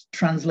and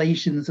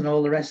translations and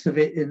all the rest of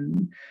it,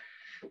 in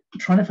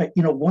trying to find,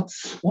 you know, what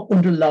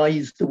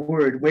underlies the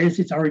word, where's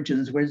its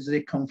origins, where does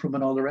it come from,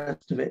 and all the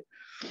rest of it.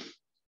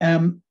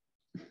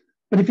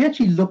 But if you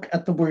actually look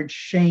at the word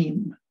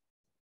shame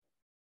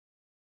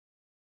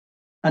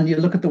and you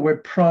look at the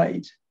word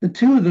pride, the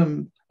two of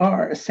them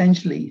are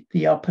essentially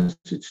the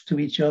opposites to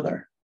each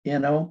other, you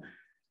know.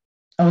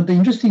 The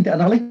interesting thing,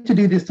 and I like to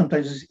do this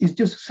sometimes, is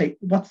just say,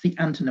 what's the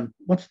antonym?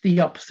 What's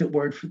the opposite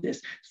word for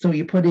this? So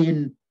you put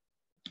in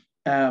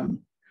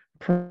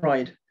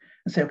pride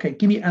and say, okay,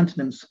 give me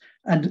antonyms.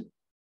 And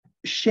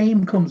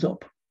shame comes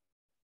up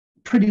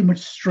pretty much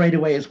straight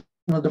away as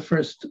one of the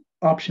first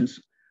options.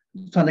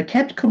 So, and it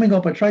kept coming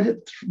up. I tried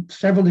it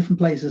several different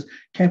places,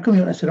 kept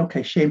coming up. I said,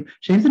 okay, shame.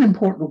 Shame's an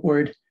important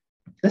word.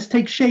 Let's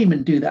take shame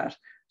and do that.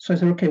 So I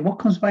said, okay, what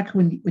comes back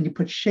when you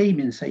put shame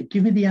in? Say,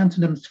 give me the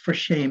antonyms for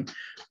shame.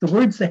 The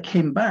words that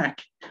came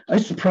back, I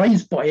was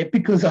surprised by it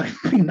because I've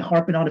been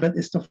harping on about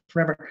this stuff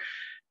forever,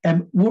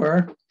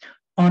 were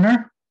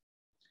honor,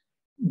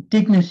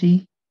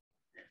 dignity,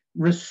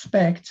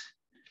 respect,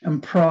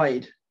 and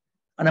pride.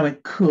 And I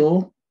went,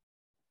 cool.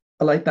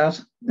 I like that.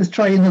 Let's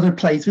try another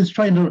place. Let's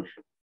try another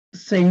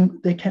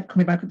same. They kept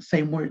coming back with the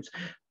same words.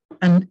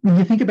 And when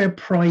you think about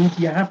pride,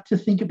 you have to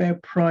think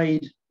about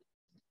pride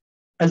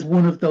as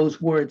one of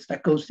those words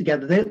that goes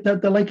together.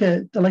 They're like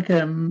a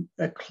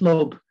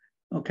club,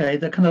 okay?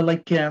 They're kind of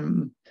like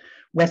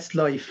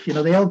Westlife, you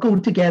know. They all go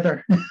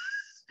together.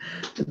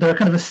 They're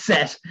kind of a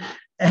set.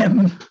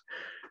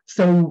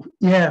 So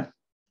yeah,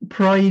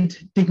 pride,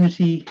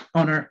 dignity,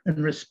 honor,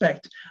 and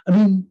respect. I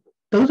mean,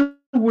 those are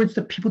words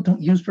that people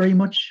don't use very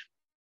much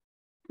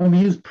when we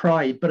use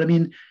pride. But I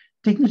mean,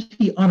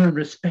 dignity, honor, and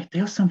respect,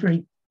 they all sound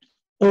very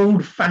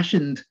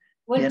old-fashioned.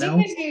 Well, you know?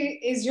 dignity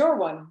is your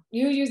one.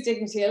 You use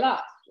dignity a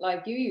lot.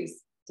 Like you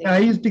use I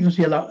use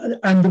dignity a lot.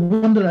 And the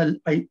one that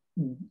I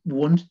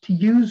want to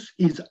use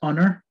is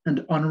honor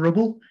and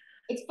honorable.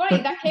 It's funny,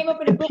 But that came up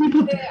in a book.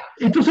 people,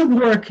 it doesn't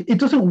work. It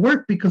doesn't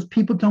work because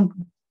people don't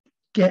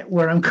get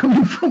where I'm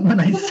coming from when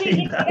I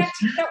say that.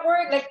 Actually, that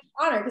word, like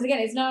honor, because again,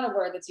 it's not a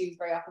word that's used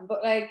very often,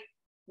 but like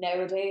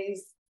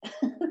nowadays.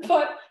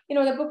 But you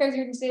know, the book I was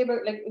reading today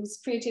about, like, it was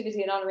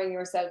creativity and honoring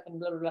yourself and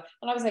blah blah blah.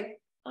 And I was like,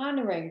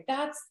 honoring,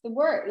 that's the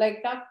word.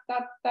 Like that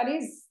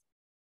is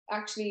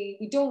actually,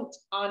 we don't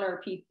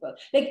honor people,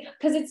 like,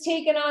 because it's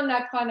taken on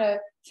that kind of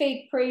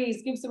fake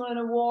praise, give someone an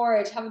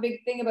award, have a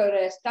big thing about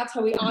it. That's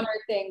how we honor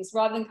things,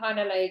 rather than kind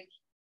of like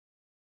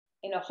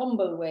in a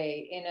humble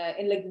way,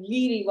 in like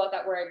really what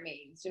that word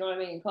means. You know what I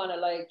mean? Kind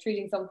of like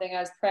treating something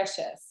as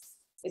precious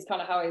is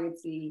kind of how I would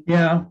see.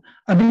 Yeah.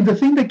 I mean, the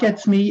thing that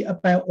gets me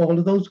about all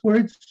of those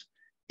words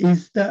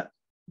is that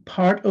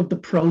part of the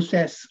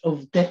process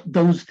of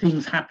those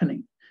things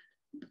happening,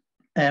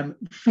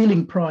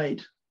 feeling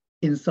pride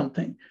in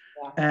something,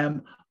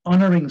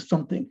 honoring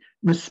something,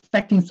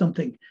 respecting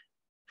something,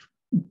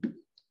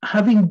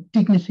 having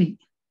dignity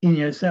in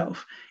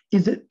yourself,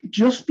 is that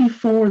just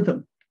before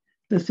them,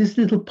 there's this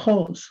little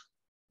pause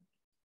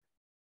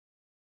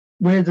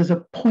where there's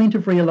a point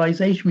of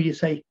realization where you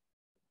say,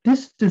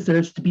 this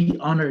deserves to be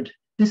honored.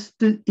 This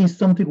is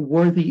something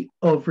worthy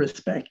of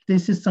respect.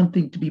 This is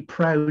something to be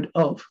proud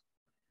of.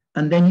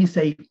 And then you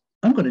say,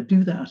 I'm going to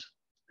do that.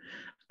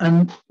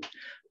 And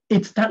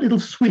it's that little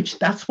switch.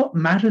 That's what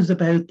matters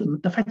about them.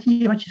 The fact that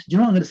you actually, you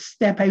know, I'm going to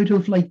step out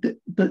of like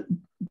the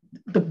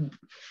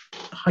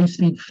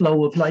high-speed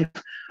flow of life.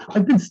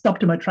 I've been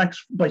stopped in my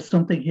tracks by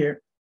something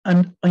here,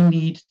 and I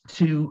need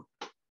to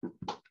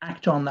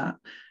act on that.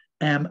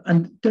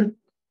 And there,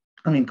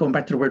 I mean, going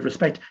back to the word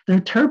respect, they're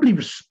terribly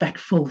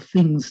respectful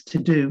things to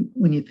do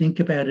when you think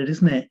about it,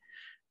 isn't it?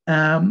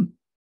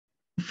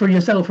 For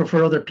yourself or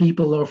for other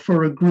people or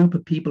for a group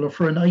of people or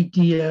for an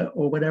idea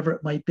or whatever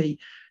it might be,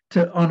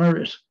 to honor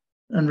it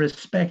and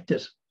respect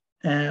it,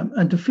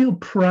 and to feel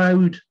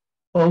proud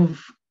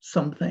of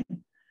something.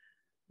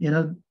 You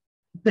know,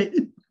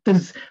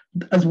 there's,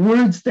 as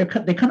words, they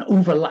kind of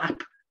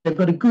overlap. They've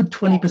got a good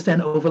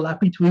 20%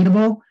 overlap between them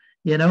all,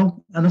 you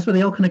know, and that's where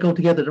they all kind of go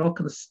together. They're all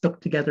kind of stuck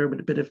together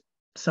with a bit of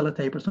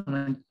sellotape or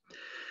something,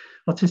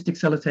 autistic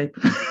sellotape.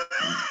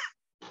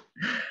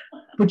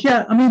 But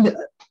yeah, I mean,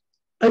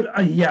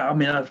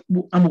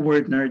 I'm a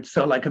word nerd,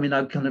 so like, I mean,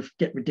 I kind of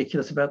get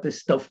ridiculous about this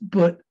stuff,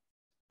 but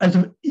as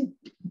a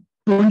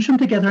bunch them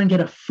together and get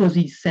a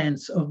fuzzy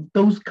sense of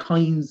those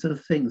kinds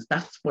of things,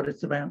 that's what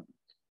it's about.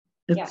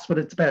 That's what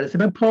it's about. It's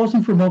about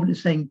pausing for a moment and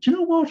saying, do you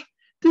know what?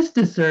 This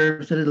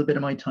deserves a little bit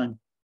of my time.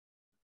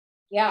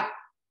 Yeah.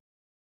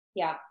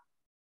 I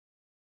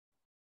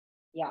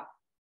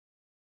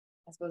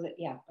suppose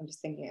I'm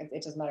just thinking,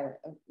 it doesn't matter.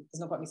 There's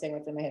no point me saying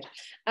what's in my head.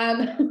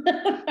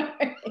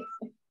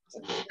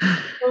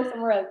 Go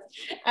somewhere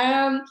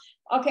else.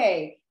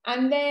 Okay.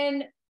 And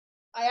then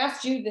I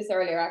asked you this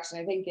earlier, actually.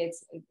 I think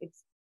it's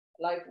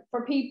like,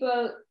 for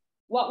people,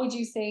 what would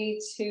you say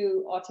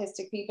to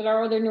autistic people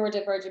or other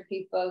neurodivergent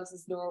people, this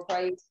is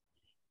neuropride,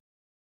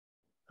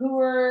 who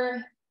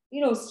are,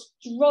 you know,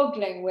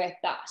 struggling with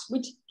that,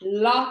 which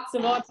lots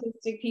of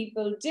autistic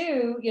people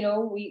do. You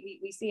know,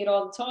 we see it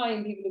all the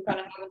time. People who kind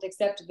of haven't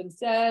accepted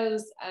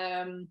themselves,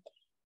 kind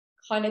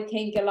of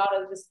think a lot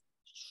of this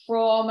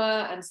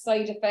trauma and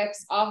side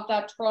effects of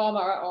that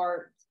trauma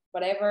or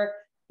whatever,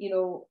 you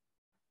know,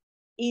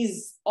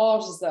 is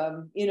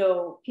autism. You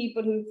know,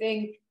 people who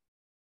think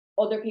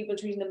other people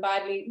treating them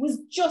badly was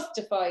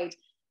justified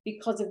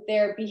because of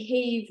their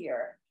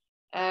behavior.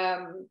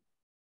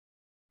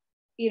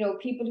 You know,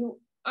 people who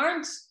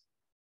aren't,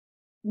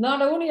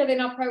 not only are they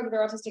not proud of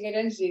their autistic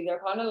identity,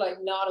 they're kind of like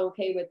not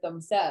okay with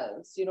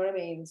themselves. You know what I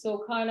mean?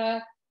 So kind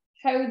of,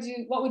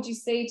 what would you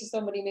say to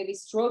somebody maybe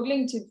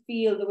struggling to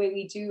feel the way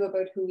we do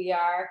about who we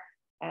are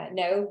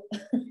now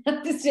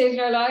at this stage in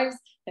our lives,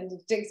 and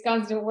it takes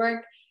constant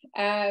work?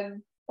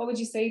 What would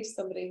you say to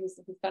somebody who's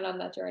gone on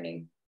that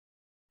journey?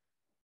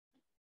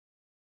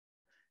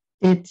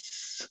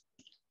 It's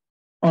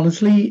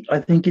honestly, I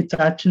think it's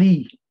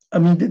actually, I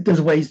mean, there's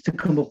ways to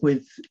come up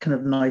with kind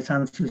of nice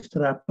answers to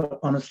that, but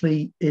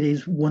honestly, it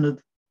is one of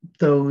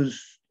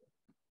those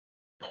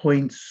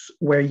points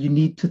where you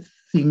need to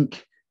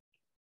think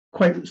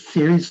quite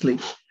seriously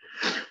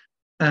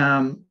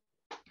about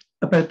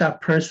that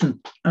person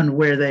and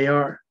where they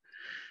are.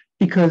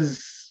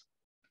 Because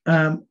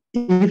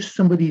if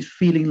somebody's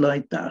feeling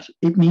like that,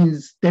 it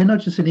means they're not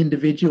just an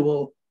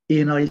individual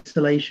in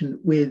isolation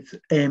with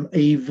a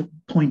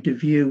point of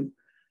view.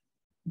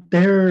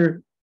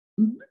 They're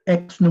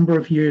X number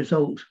of years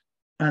old,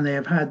 and they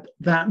have had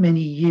that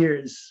many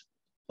years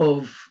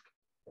of,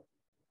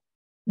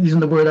 using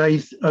the word I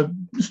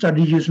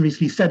started using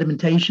recently,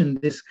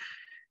 sedimentation, this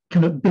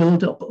kind of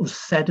buildup of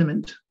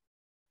sediment.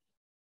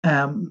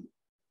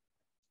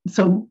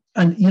 So,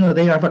 and you know,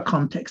 they have a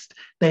context,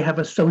 they have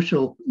a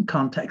social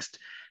context,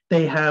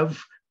 they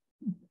have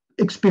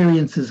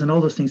experiences and all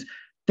those things.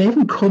 They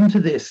haven't come to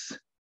this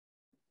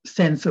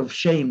sense of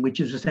shame, which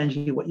is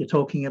essentially what you're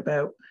talking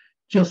about.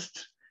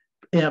 Just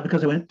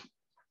because I went,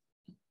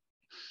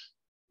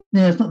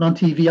 yeah, it's not on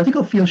TV. I think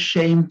I'll feel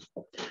shame.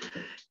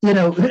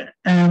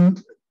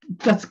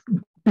 That's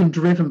been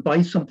driven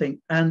by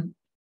something, and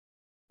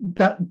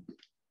that,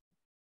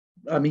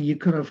 I mean, you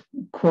could have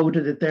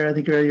quoted it there, I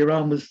think earlier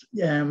on, was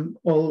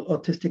all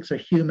autistics are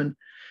human.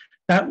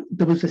 That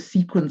there was a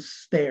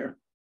sequence there,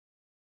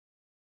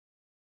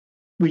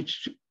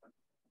 which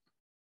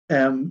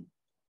when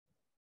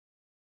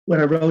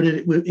I wrote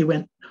it, it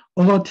went,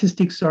 all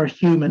autistics are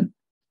human.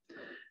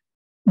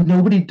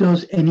 Nobody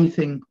does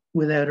anything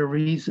without a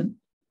reason.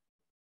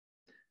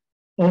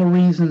 All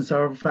reasons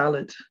are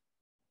valid.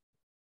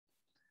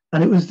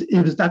 And it was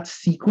that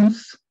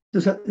sequence.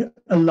 There's a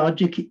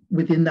logic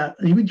within that.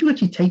 And when you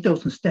actually take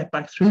those and step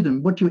back through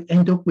them, what you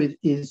end up with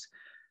is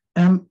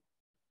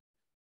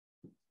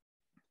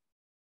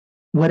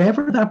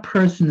whatever that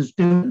person is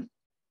doing,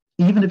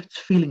 even if it's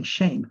feeling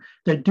shame,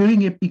 they're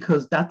doing it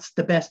because that's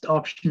the best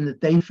option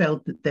that they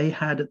felt that they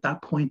had at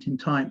that point in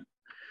time.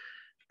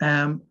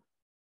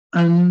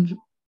 And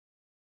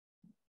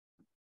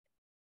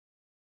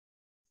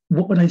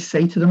what would I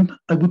say to them?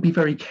 I would be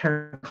very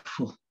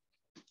careful.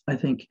 I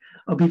think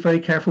I'll be very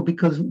careful,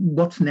 because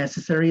what's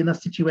necessary in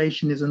that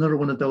situation is another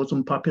one of those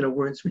unpopular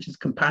words, which is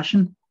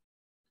compassion.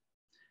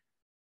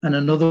 And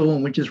another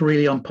one, which is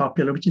really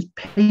unpopular, which is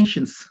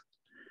patience.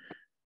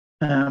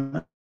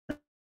 Again,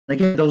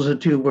 those are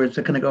two words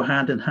that kind of go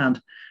hand in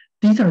hand.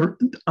 These are,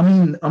 I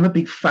mean, I'm a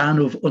big fan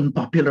of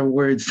unpopular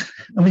words.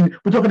 I mean,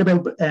 we're talking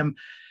about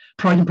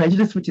Pride and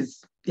Prejudice, which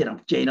is,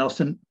 Jane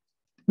Austen.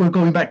 We're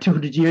going back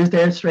 200 years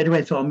there straight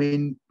away. So, I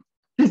mean,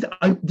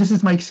 this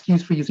is my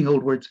excuse for using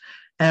old words.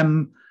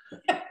 An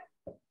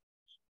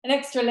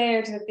extra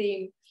layer to the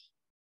theme.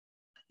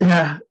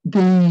 Yeah,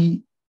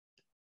 the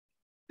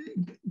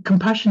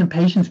compassion and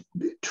patience,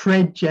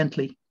 tread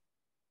gently,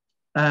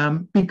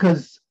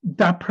 because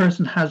that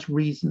person has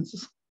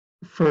reasons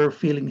for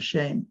feeling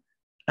shame.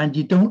 And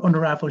you don't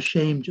unravel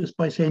shame just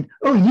by saying,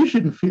 oh, you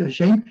shouldn't feel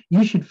shame,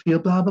 you should feel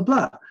blah, blah,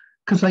 blah.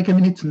 Because,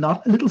 it's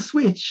not a little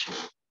switch.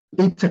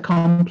 It's a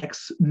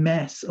complex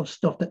mess of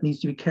stuff that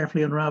needs to be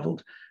carefully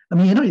unraveled. I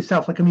mean,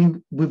 yourself,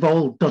 we've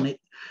all done it.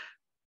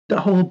 The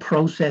whole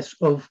process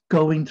of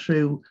going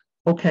through,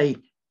 okay,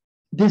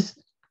 this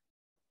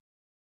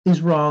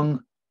is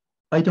wrong.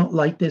 I don't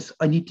like this.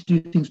 I need to do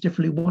things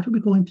differently. What are we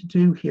going to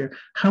do here?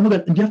 How am I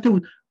going to, and you have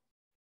to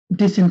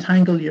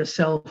disentangle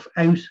yourself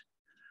out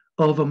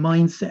of a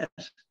mindset.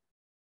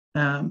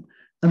 And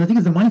the thing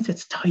is, the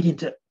mindset's tied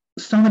into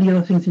so many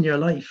other things in your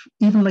life,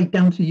 even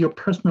down to your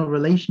personal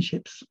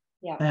relationships.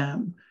 Yeah.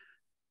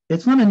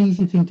 It's not an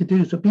easy thing to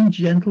do. So being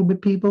gentle with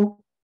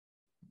people,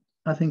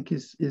 I think,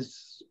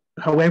 is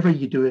however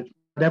you do it,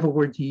 whatever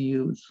word you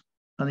use.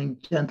 I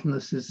think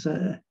gentleness is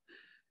an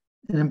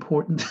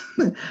important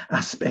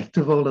aspect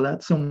of all of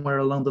that somewhere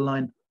along the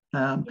line.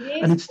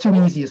 And it's too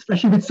easy,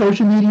 especially with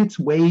social media. It's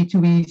way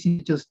too easy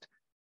to just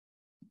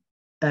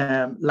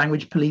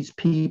language police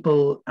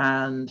people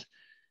and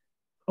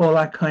all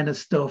that kind of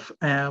stuff.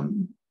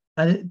 And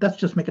that's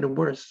just making it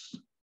worse.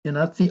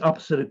 That's the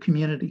opposite of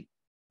community.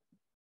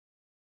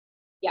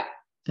 Yeah.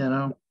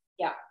 Yeah.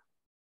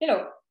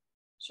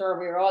 Sure,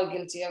 we were all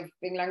guilty of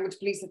being language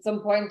police at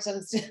some point,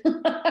 and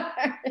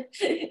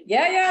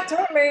yeah,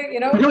 totally. You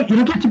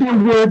don't get to be a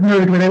word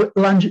nerd without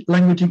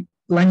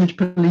language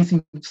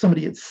policing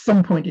somebody at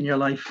some point in your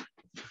life.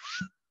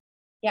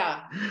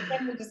 Yeah,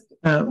 then we just,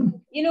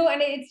 and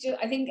it's just,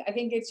 I think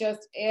it's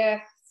just,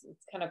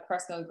 it's kind of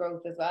personal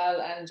growth as well,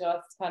 and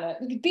just kind of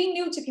being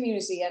new to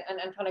community and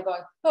kind of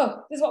going,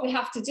 oh, this is what we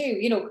have to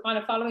do, kind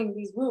of following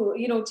these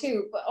rules,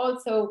 too. But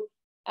also,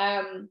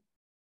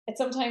 it's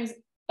sometimes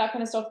that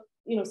kind of stuff,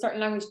 certain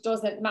language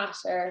doesn't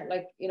matter.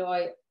 I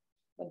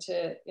went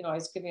to, I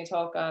was giving a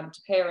talk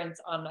to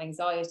parents on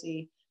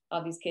anxiety.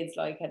 All these kids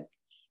had,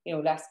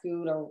 left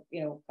school or,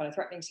 kind of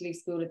threatening to leave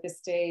school at this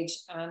stage,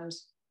 and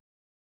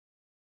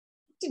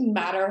didn't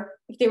matter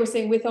if they were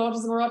saying with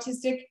autism or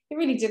autistic. It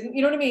really didn't.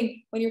 You know what I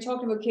mean? When you're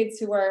talking about kids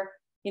who are,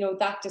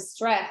 that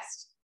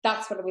distressed,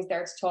 that's what I was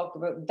there to talk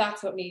about.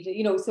 That's what needed,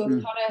 so it's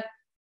kind of,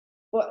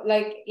 but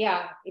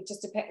it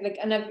just depends.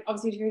 And then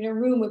obviously if you're in a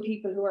room with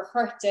people who are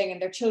hurting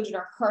and their children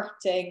are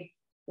hurting,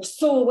 you're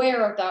so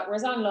aware of that.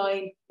 Whereas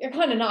online, you're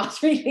kind of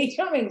not really. You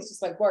know what I mean? It's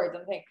just words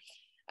and things.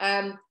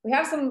 We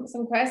have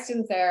some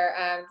questions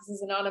there. This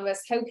is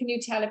anonymous. How can you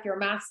tell if you're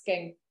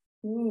masking?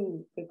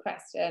 Ooh, good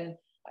question.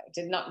 I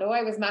did not know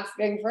I was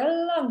masking for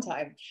a long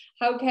time.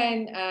 How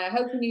can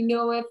you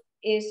know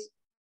if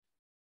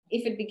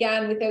it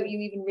began without you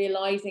even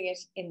realizing it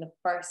in the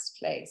first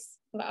place?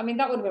 I mean,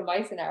 that would have been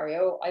my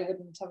scenario. I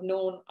wouldn't have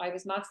known I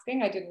was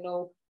masking. I didn't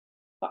know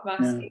what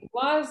masking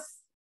was,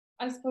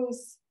 I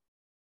suppose,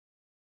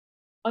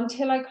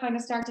 until I kind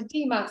of started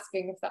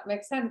demasking, if that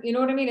makes sense. You know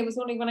what I mean? It was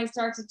only when I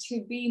started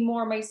to be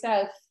more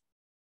myself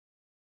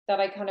that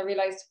I kind of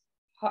realized,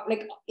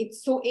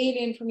 it's so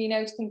alien for me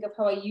now to think of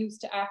how I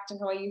used to act and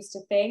how I used to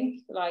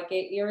think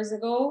 8 years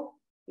ago,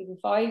 even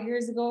 5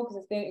 years ago,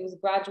 because it was a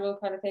gradual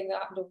kind of thing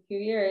that happened over a few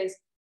years.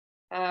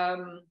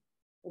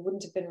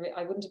 wouldn't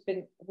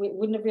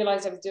have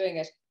realized I was doing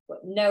it.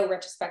 But now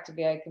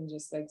retrospectively, I can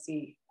just like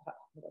see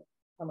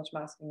how much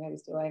masking I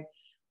was doing.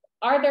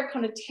 Are there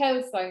kind of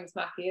tell signs,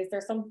 Mackie? Is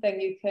there something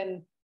you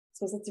can?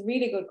 So it's a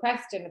really good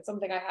question. It's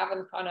something I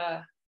haven't kind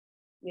of,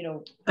 you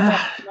know,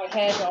 got in my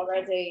head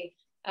already.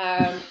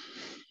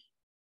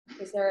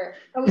 Is there?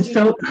 How would you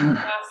know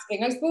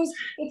masking? I suppose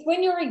it's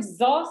when you're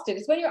exhausted.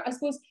 It's when you're, I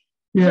suppose,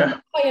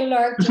 high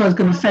alert. That's what I was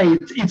going to say.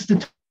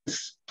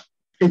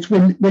 It's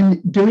when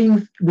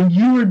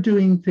you are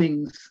doing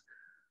things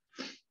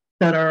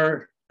that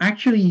are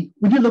actually,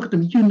 when you look at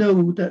them, you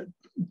know that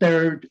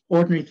they're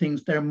ordinary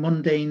things, they're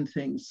mundane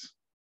things,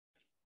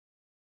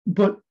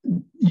 but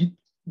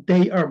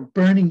they are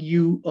burning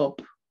you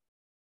up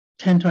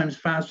 10 times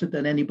faster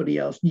than anybody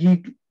else.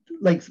 You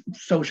like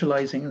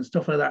socializing and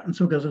stuff like that. And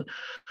so goes,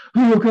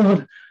 oh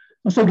God,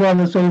 I'm so glad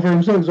it's over.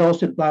 I'm so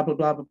exhausted, blah, blah,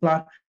 blah, blah,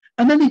 blah.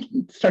 And then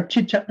you start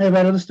chit-chatting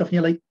about other stuff and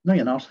you're like, no,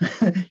 you're not.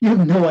 You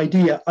have no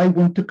idea. I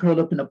want to curl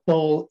up in a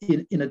ball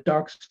in a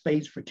dark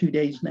space for 2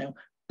 days now.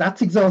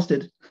 That's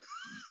exhausted.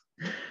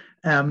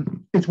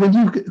 It's when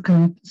you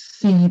can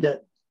see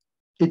that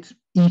it's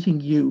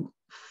eating you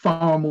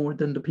far more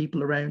than the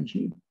people around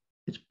you.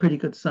 It's a pretty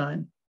good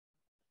sign.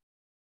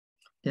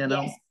 You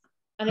know, yes.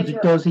 And if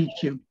it does eat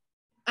you.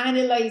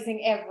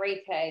 Analyzing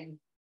everything.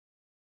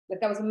 Like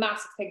that was a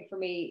massive thing for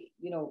me,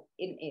 you know,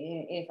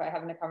 if I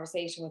having a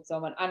conversation with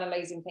someone,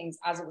 analyzing things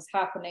as it was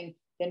happening,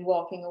 then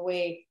walking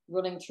away,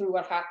 running through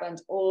what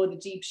happened. Oh, the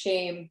deep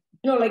shame,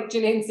 you know, like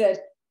Gillian said,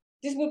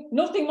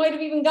 nothing might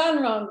have even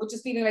gone wrong, but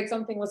just feeling like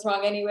something was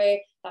wrong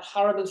anyway. That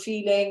horrible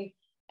feeling,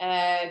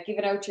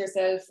 giving out to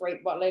yourself, right?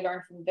 What will I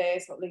learn from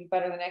this? What will be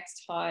better the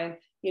next time?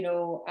 You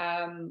know,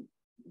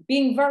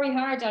 being very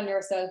hard on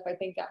yourself, I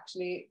think,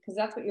 actually, because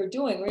that's what you're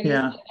doing, really.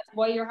 Yeah. That's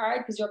why you're hard,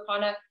 because you're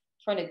kind of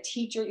trying to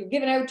teach, you're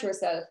giving out to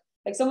yourself.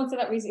 Like someone said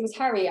that recently, it was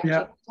Harry,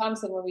 actually,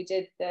 Thompson, when we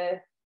did the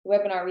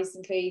webinar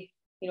recently.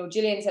 You know,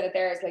 Gillian said it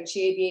there, it's like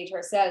she ABA'd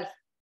herself.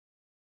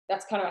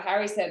 That's kind of what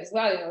Harry said as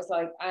well. You know, it's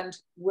like, and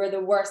we're the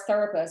worst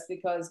therapists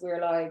because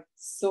we're like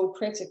so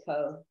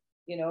critical,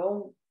 you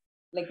know,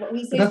 like what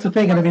we say. That's the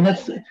thing. And I mean,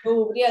 that's,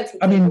 nobody else.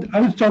 I mean, I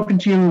was talking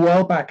to you a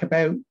while back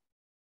about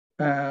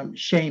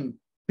shame,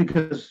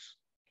 because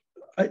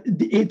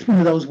it's one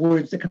of those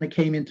words that kind of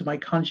came into my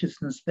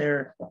consciousness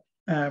there,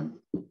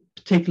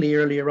 particularly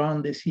earlier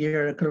on this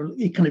year.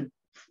 It kind of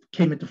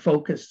came into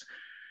focus.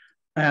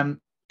 The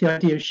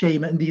idea of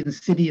shame and the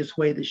insidious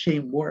way that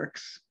shame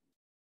works.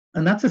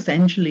 And that's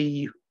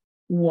essentially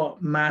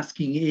what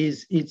masking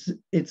is.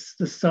 It's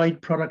the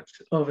side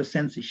product of a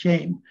sense of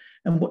shame.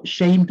 And what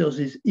shame does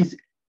is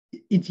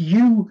it's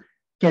you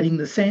getting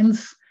the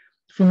sense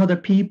from other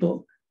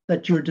people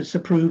that you're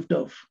disapproved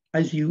of,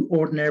 as you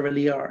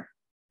ordinarily are,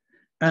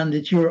 and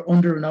that you're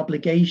under an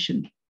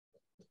obligation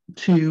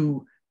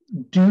to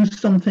do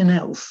something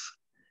else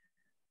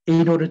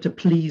in order to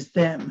please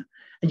them.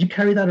 And you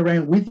carry that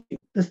around with you.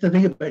 That's the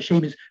thing about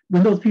shame, is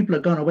when those people are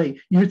gone away,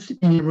 you're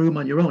sitting in a room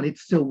on your own,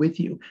 it's still with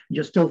you.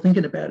 You're still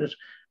thinking about it.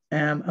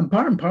 And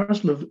part and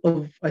parcel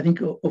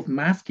of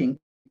masking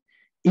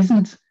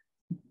isn't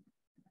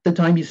the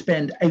time you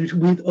spend out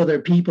with other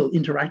people,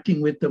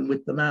 interacting with them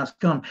with the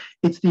mask on.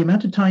 It's the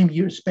amount of time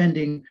you're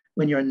spending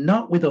when you're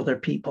not with other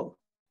people,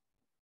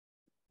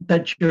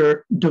 that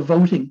you're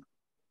devoting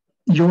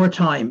your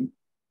time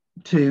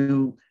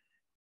to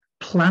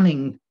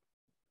planning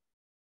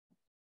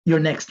your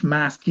next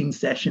masking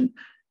session,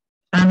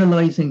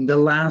 analyzing the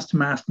last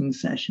masking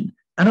session,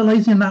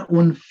 analyzing that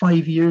one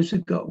 5 years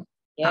ago,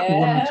 at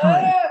one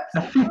time,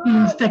 a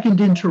 15-second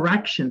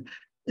interaction.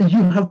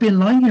 You have been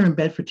lying here in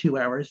bed for 2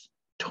 hours,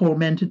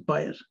 tormented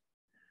by it.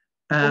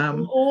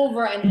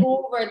 Over and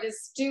over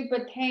this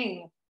stupid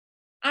thing.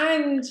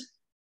 And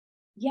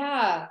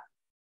yeah.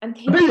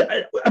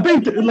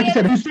 About, like I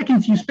said, a few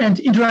seconds you spent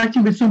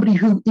interacting with somebody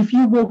who, if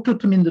you walked up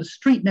to them in the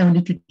street now and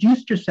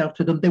introduced yourself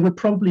to them, they would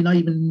probably not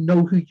even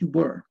know who you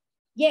were.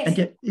 Yes. And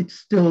yet it's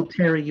still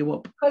tearing you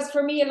up. Because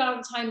for me, a lot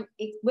of the time,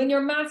 when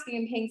you're masking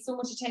and paying so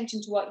much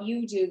attention to what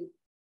you do,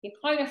 you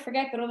kind of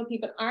forget that other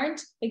people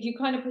aren't. Like, you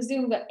kind of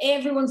presume that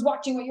everyone's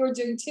watching what you're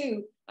doing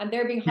too, and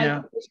they're being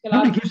hyper-critical.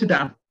 Nobody gives a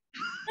damn.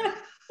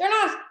 They're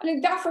not. I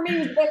think that for me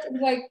was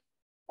like,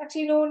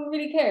 actually, no one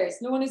really cares.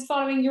 No one is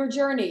following your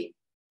journey.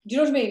 Do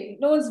you know what I mean?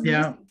 No one's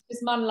reading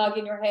this monologue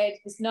in your head,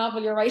 this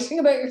novel you're writing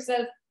about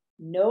yourself.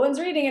 No one's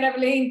reading it,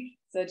 Evelyn.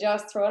 So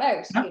just throw it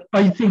out.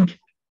 I think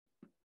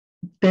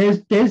there's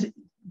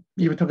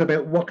you were talking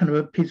about what kind of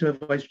a piece of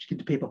advice would you give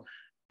to people.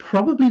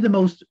 Probably the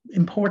most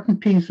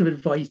important piece of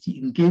advice you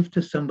can give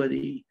to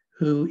somebody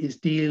who is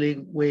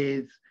dealing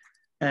with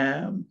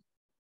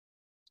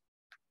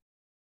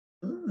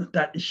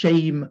that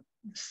shame,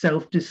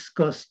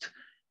 self-disgust,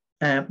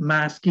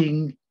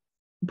 masking,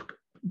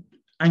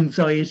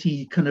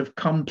 anxiety kind of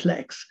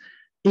complex,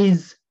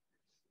 is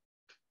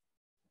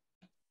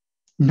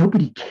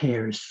nobody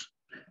cares.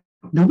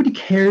 Nobody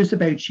cares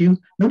about you.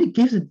 Nobody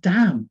gives a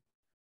damn.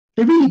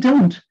 They really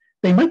don't.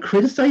 They might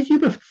criticize you,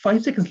 but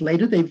 5 seconds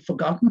later, they've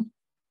forgotten.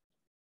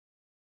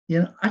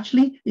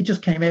 Actually, it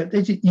just came out.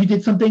 You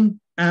did something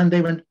and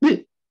they went,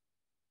 bleh,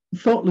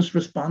 thoughtless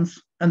response,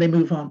 and they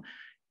move on.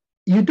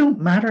 You don't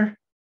matter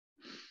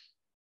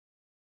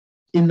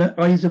in the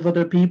eyes of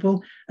other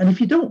people. And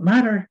if you don't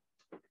matter,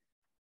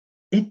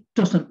 it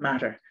doesn't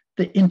matter.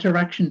 The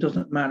interaction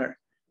doesn't matter.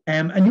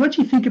 And you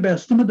actually think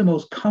about some of the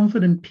most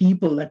confident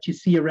people that you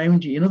see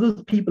around you.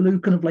 Those people who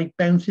kind of like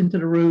bounce into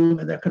the room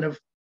and they're kind of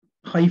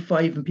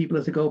high-fiving people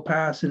as they go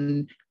past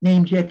and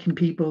name-checking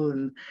people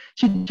and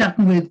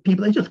chit-chatting with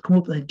people. They just come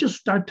up and they just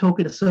start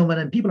talking to someone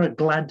and people are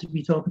glad to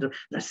be talking to them.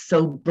 They're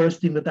so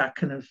bursting with that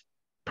kind of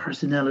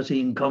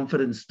personality and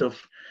confidence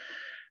stuff.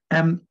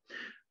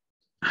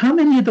 How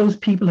many of those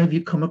people have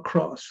you come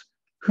across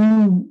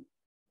who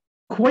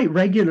quite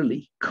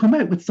regularly come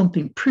out with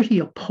something pretty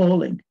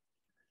appalling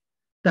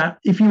that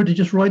if you were to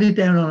just write it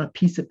down on a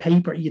piece of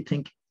paper, you'd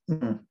think,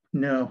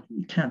 no,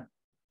 you can't.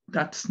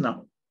 That's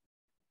not,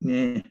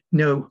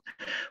 no.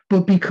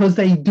 But because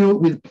they do it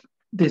with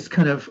this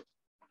kind of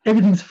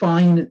everything's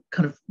fine,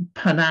 kind of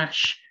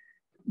panache,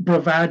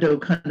 bravado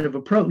kind of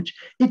approach,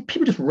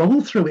 people just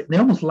roll through it and they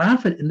almost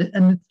laugh at it.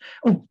 And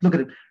oh, look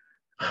at it.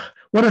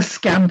 What a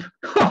scamp.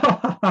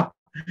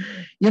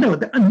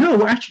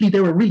 No, actually,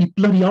 they were really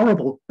bloody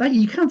horrible.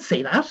 You can't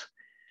say that.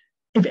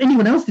 If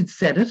anyone else had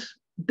said it,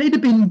 they'd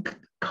have been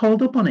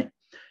called up on it.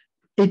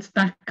 It's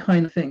that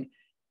kind of thing.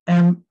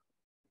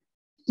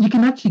 You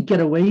can actually get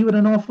away with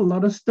an awful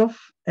lot of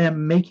stuff,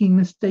 making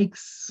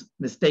mistakes,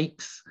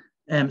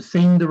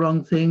 saying the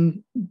wrong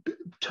thing,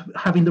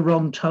 having the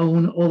wrong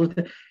tone, all of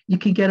that. You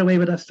can get away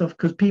with that stuff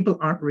because people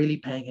aren't really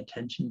paying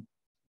attention.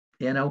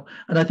 And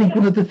I think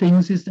one of the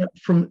things is that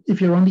if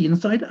you're on the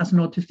inside as an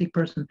autistic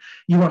person,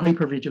 you are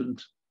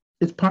hypervigilant.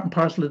 It's part and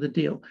parcel of the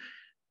deal.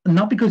 And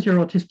not because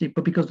you're autistic,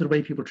 but because of the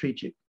way people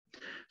treat you.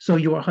 So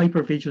you are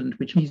hypervigilant,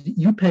 which means that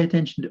you pay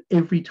attention to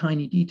every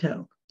tiny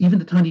detail, even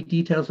the tiny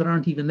details that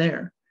aren't even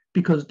there,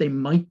 because they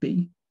might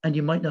be, and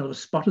you might not have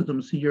spotted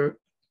them. So you're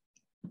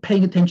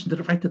paying attention to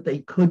the fact that they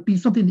could be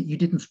something that you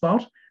didn't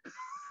spot.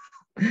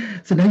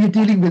 So now you're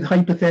dealing with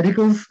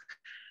hypotheticals.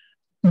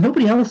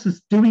 Nobody else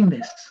is doing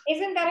this.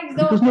 Isn't that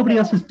exhausting? Because nobody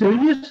else is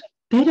doing it,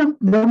 they don't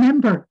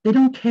remember. They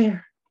don't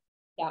care.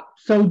 Yeah.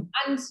 So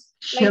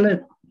chill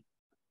it.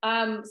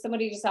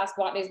 Somebody just asked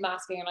what is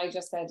masking, and I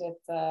just said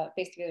it's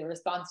basically a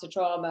response to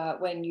trauma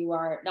when you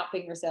are not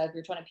being yourself.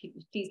 You're trying to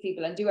please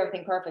people and do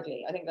everything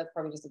perfectly. I think that's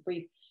probably just a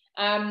brief.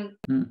 There's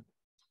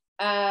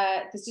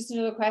just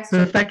another question.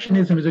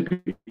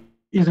 Perfectionism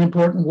is an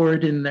important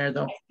word in there,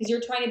 though. Because you're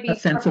trying to be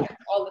perfect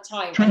all the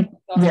time. Trying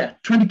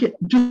to get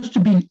just to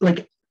be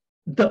like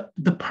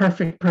the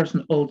perfect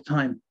person all the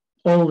time.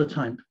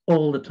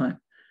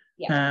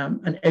 Yeah.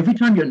 And every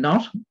time you're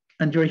not,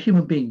 and you're a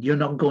human being, you're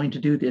not going to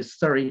do this.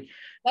 Sorry.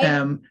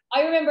 I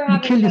remember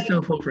having, you kill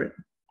yourself over it.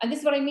 And this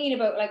is what I mean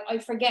about, like, I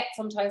forget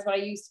sometimes what I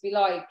used to be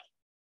like.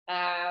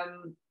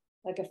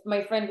 Like if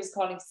my friend was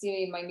calling to see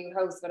me in my new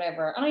house,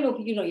 whatever. And I know,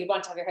 you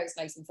want to have your house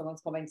nice and someone's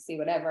coming to see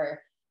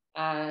whatever.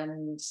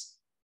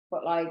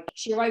 But like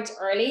she arrived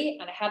early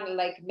and I hadn't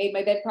like made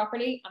my bed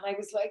properly. And I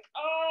was like,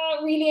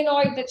 really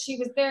annoyed that she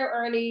was there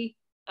early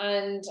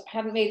and I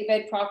hadn't made the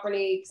bed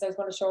properly because I was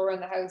going to show her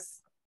around the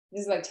house.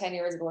 This is like 10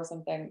 years ago or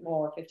something,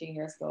 more 15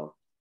 years ago.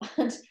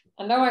 And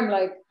now I'm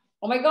like,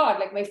 oh my God,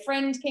 like my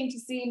friend came to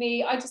see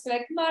me. I just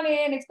like, come on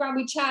in, it's grand,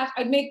 we chat.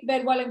 I'd make the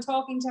bed while I'm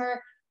talking to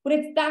her. But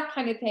it's that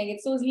kind of thing.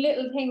 It's those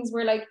little things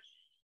where like,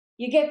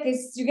 you get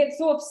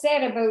so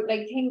upset about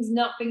like things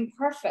not being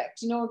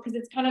perfect, because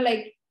it's kind of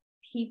like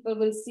people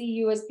will see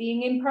you as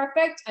being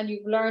imperfect and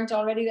you've learned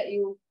already that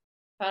you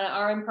kind of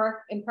are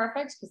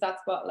imperfect because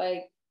that's what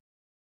like,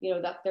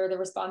 that they're the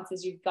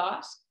responses you've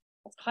got.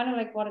 That's kind of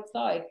like what it's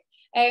like.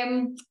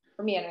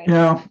 For me anyway.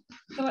 Yeah.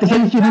 So, I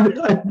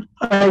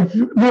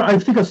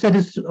think I've said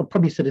this, I've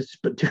probably said this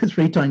 2 or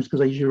 3 times because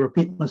I usually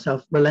repeat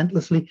myself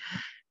relentlessly.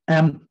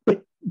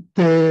 But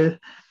the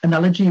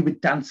analogy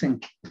with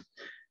dancing,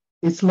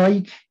 it's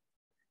like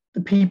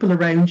the people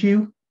around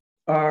you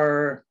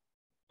are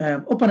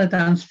up on a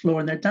dance floor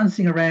and they're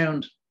dancing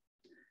around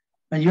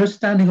and you're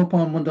standing up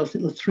on one of those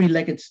little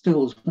 3-legged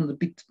stools, one of the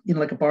big,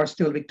 like a bar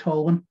stool, a big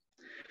tall one,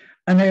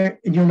 and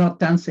you're not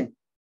dancing.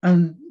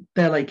 And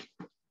they're like,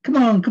 come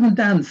on,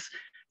 dance.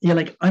 You're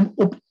like, I'm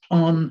up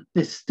on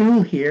this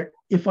stool here.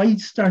 If I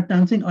start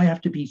dancing, I have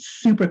to be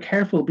super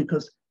careful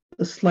because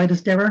the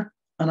slightest error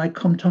and I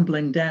come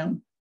tumbling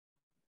down,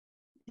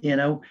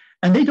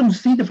 and they don't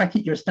see the fact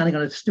that you're standing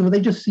on a stool.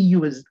 They just see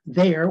you as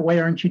there. Why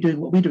aren't you doing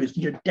what we do? Is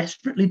you're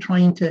desperately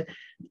trying to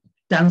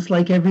dance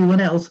like everyone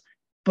else,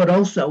 but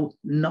also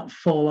not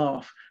fall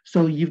off.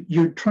 So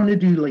you're trying to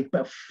do like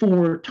about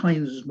 4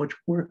 times as much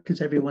work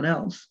as everyone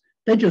else.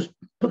 They're just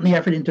putting the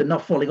effort into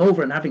not falling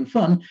over and having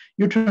fun.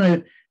 You're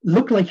trying to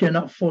look like you're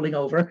not falling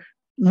over,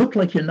 look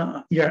like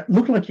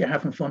you're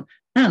having fun,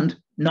 and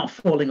not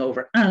falling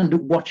over, and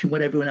watching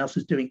what everyone else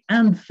is doing,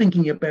 and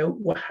thinking about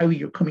how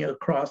you're coming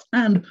across,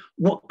 and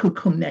what could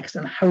come next,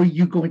 and how are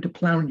you going to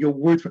plan your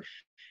words for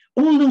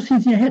all those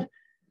things in your head.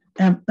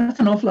 That's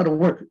an awful lot of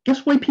work.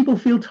 Guess why people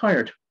feel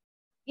tired?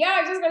 Yeah,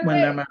 I just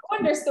when they're no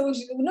wonder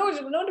social. No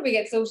wonder we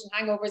get social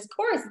hangovers. Of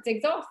course, it's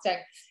exhausting.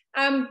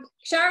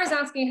 Shara's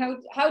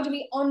asking how do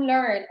we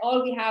unlearn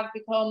all we have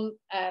become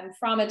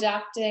from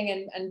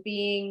adapting and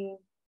being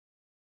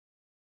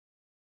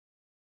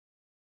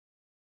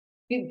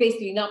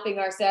basically not being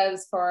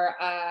ourselves for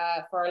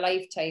our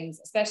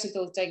lifetimes, especially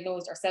those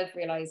diagnosed or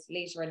self-realized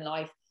later in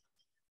life.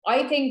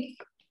 I think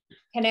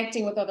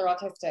connecting with other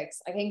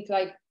autistics. I think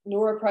like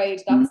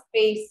Neuropride, that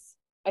space.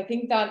 I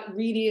think that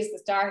really is the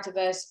start of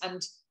it,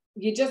 and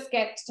you just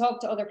get to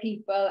talk to other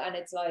people and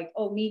it's like,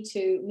 oh, me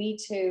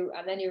too,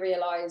 and then you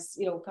realize,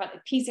 you know, kind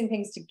of piecing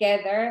things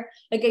together.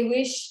 Like I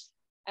wish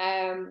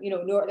you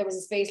know, there was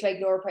a space like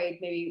Neuropride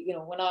maybe, you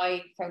know, when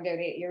I found out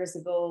 8 years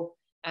ago,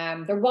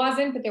 there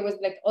wasn't, but there was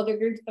like other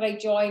groups that I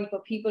joined,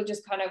 but people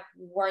just kind of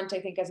weren't,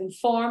 I think, as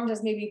informed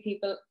as maybe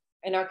people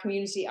in our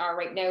community are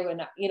right now,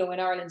 and you know, in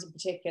Ireland in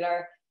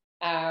particular.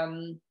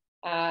 And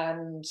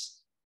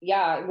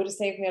yeah, it would have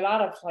saved me a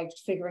lot of like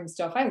figuring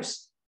stuff out.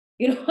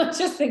 You know, I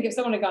just think if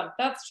someone had gone,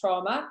 that's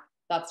trauma,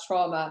 that's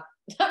being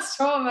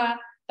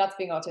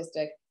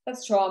autistic,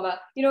 that's trauma,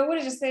 you know, it would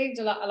have just saved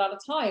a lot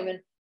of time. And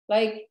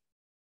like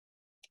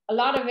a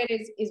lot of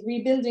it is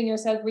rebuilding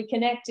yourself,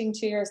 reconnecting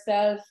to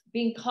yourself,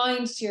 being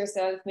kind to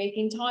yourself,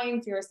 making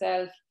time for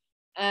yourself,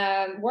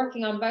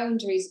 working on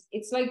boundaries.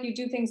 It's like you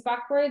do things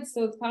backwards.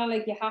 So it's kind of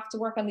like you have to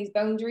work on these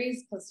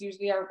boundaries because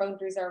usually our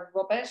boundaries are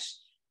rubbish.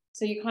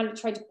 So you kind of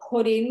try to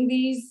put in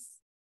these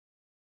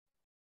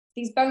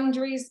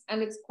boundaries,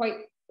 and it's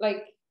quite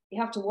like you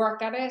have to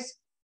work at it.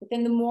 But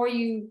then the more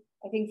you,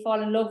 I think,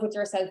 fall in love with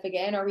yourself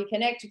again or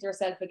reconnect with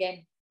yourself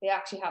again, they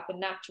actually happen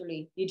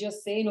naturally. You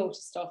just say no to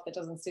stuff that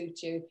doesn't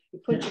suit you. You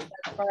put yourself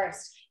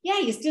first. Yeah,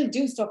 you still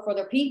do stuff for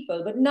other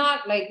people, but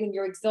not like when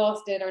you're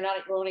exhausted or not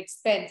at your own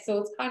expense. So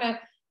it's kind of,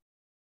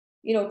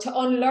 you know, to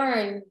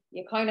unlearn,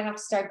 you kind of have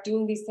to start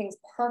doing these things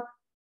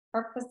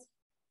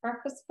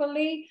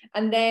purposefully,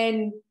 and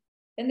then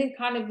they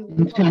kind of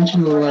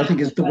intentional, I think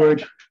is the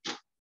word.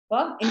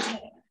 What?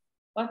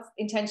 What's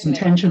intentional?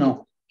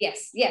 Intentional.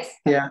 Yes. Yeah.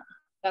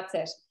 That's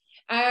it.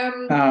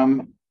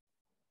 You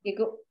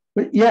go.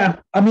 But yeah,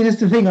 I mean, it's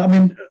the thing. I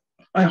mean,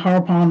 I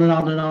harp on and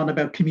on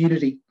about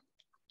community.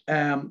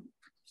 But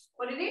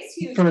it is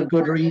huge for a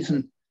good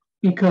reason,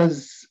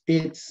 because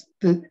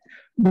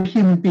we're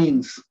human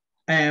beings,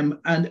 and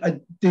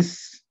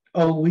this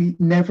we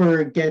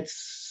never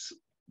gets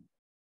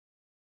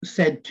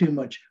said too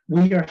much.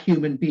 We are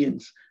human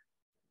beings.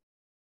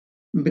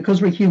 And because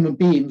we're human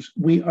beings,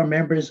 we are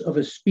members of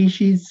a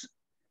species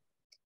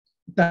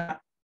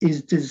that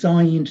is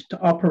designed to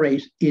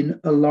operate in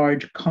a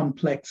large,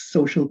 complex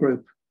social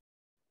group.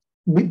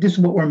 This is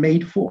what we're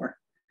made for.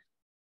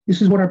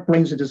 This is what our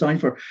brains are designed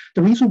for.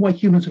 The reason why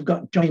humans have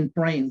got giant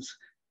brains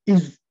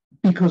is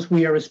because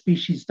we are a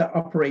species that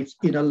operates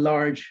in a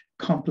large,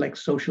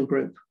 complex social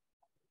group.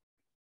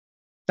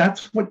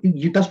 That's why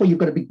you've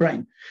got a big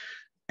brain.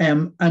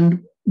 And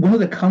one of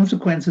the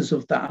consequences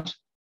of that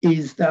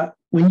is that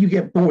when you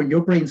get born,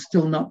 your brain's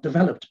still not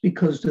developed,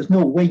 because there's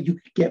no way you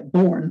could get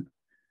born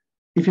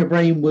if your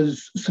brain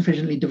was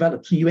sufficiently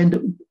developed. So you end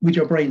up with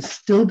your brain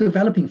still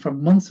developing for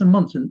months and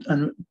months,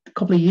 and a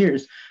couple of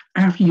years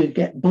after you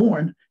get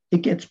born,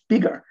 it gets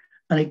bigger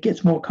and it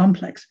gets more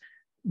complex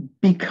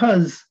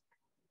because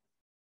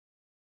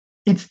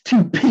it's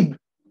too big.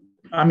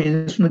 I mean,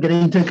 it's not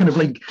getting into kind of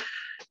like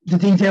the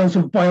details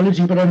of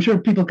biology, but I'm sure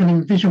people can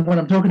envision what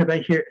I'm talking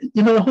about here.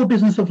 You know, the whole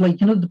business of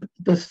like, you know,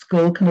 the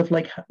skull kind of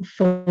like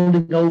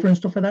folding over and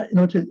stuff like that, you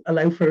know, to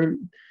allow for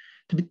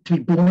to be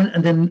born,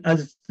 and then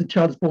as the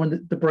child's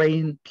born, the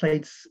brain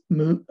plates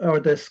move, or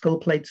the skull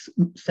plates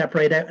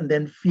separate out and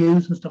then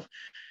fuse and stuff.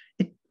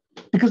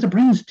 Because the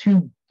brain's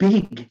too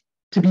big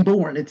to be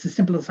born. It's as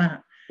simple as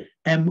that.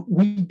 And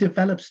we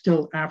develop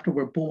still after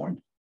we're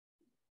born.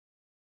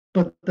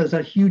 But there's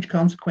a huge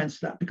consequence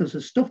to that, because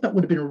the stuff that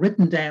would have been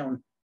written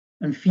down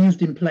and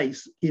fused in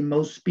place in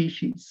most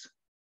species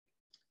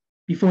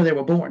before they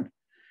were born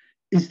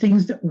is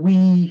things that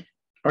we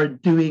are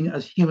doing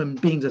as human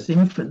beings, as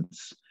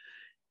infants,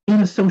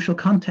 in a social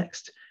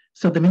context.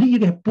 So the minute you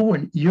get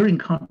born, you're in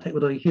contact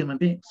with other human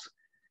beings.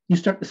 You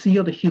start to see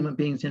other human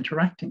beings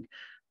interacting,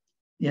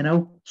 you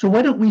know? So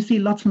why don't we see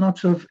lots and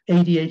lots of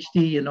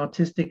ADHD and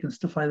autistic and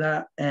stuff like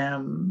that,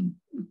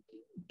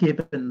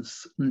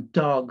 gibbons and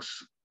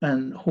dogs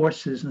and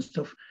horses and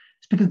stuff?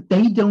 It's because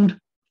they don't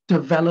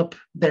develop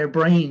their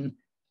brain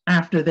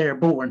after they're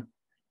born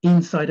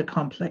inside a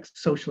complex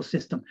social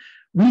system.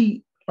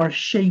 We are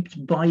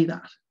shaped by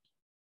that,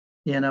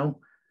 you know?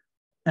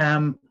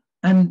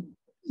 And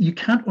you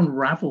can't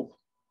unravel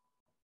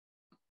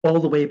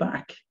all the way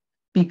back,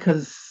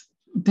 because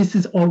this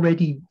is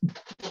already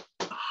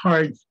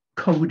hard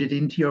coded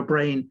into your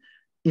brain,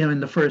 you know, in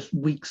the first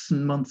weeks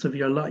and months of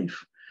your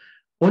life.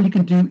 All you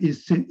can do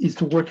is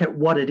to work out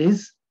what it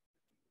is.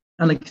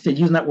 And like I said,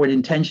 using that word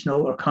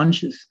intentional or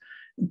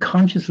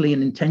consciously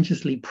and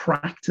intentionally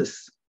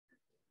practice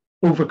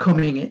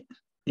overcoming it,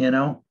 you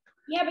know?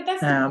 Yeah, but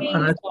that's the And main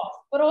stuff.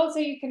 But also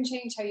you can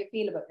change how you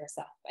feel about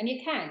yourself. And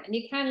you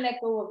can let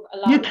go of a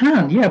lot. You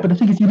can, yeah. But the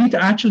thing is, you need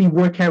to actually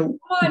work out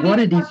what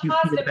it is you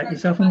feel about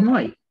yourself and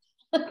why.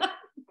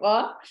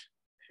 What?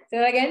 Say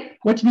that again?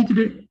 What you need to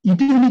do, you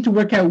do need to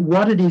work out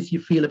what it is you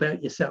feel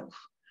about yourself.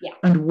 Yeah.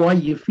 And why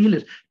you feel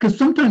it. Because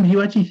sometimes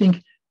you actually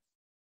think,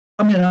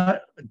 I mean, I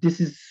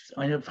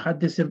have had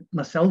this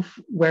myself,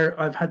 where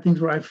I've had things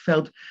where I've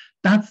felt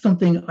that's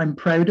something I'm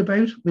proud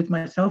about with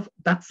myself.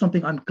 That's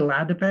something I'm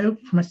glad about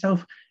for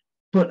myself.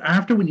 But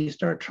after, when you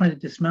start trying to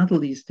dismantle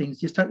these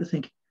things, you start to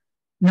think,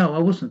 no, I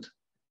wasn't.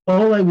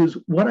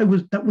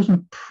 That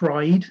wasn't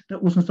pride.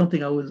 That wasn't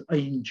something I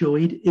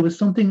enjoyed. It was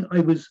something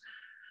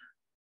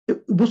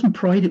it wasn't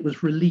pride. It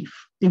was relief.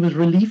 It was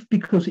relief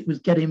because it was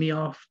getting me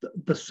off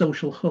the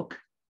social hook,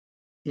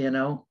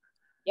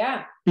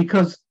 Yeah.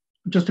 Because,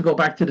 just to go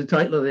back to the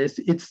title of this,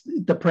 it's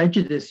the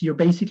prejudice. You're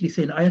basically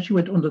saying, I actually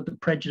went under the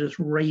prejudice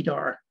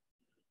radar.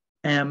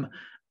 And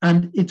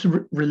it's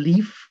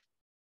relief,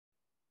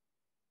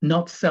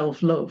 not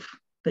self-love,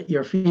 that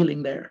you're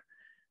feeling there.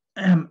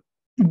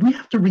 We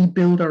have to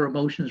rebuild our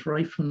emotions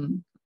right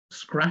from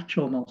scratch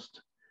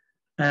almost.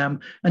 And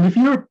if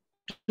you're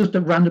just to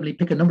randomly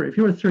pick a number, if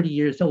you're 30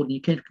 years old and you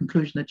came to the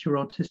conclusion that you're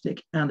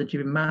autistic and that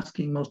you've been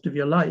masking most of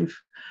your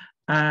life,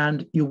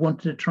 and you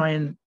wanted to try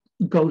and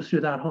go through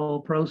that whole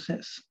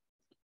process,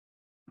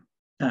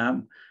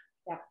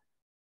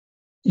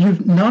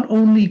 you've not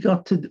only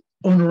got to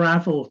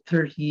unravel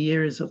 30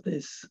 years of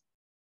this,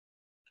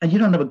 and you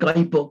don't have a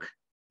guidebook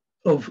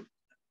of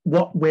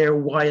what, where,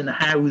 why, and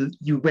how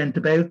you went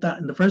about that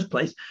in the first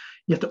place.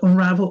 You have to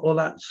unravel all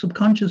that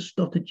subconscious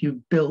stuff that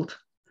you've built,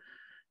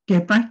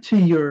 get back to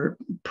your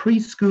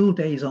preschool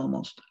days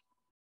almost,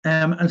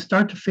 and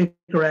start to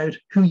figure out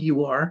who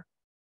you are,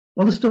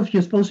 all the stuff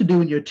you're supposed to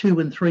do in your 2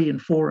 and 3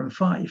 and 4 and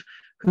 5,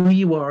 who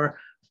you are,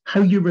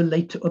 how you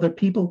relate to other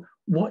people,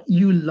 what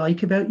you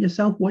like about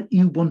yourself, what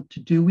you want to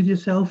do with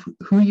yourself,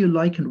 who you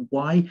like and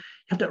why. You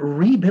have to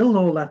rebuild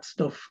all that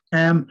stuff.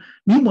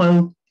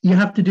 Meanwhile, you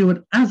have to do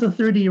it as a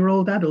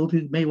 30-year-old adult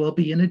who may well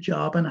be in a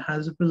job and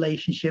has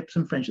relationships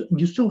and friendships. And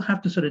you still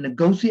have to sort of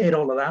negotiate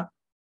all of that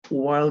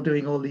while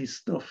doing all these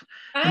stuff.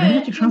 And then you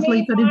have to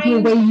translate that into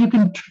a way you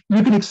can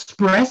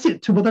express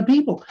it to other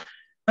people.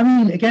 I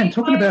mean, again,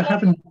 talking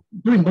about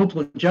doing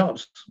multiple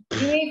jobs.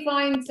 You may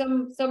find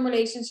some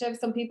relationships,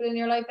 some people in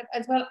your life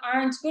as well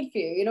aren't good for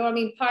you. I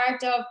mean,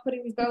 part of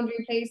putting these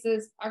boundary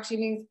places actually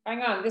means,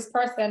 hang on, this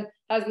person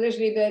has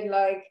literally been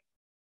like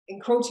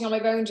encroaching on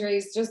my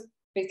boundaries, just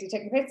basically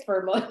taking piss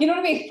for a month. You know what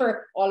I mean?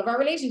 For all of our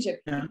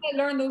relationships. Yeah. I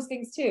learn those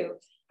things too.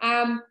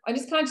 I'm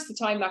just conscious of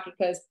time back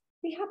because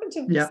we happen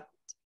to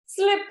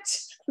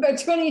slipped about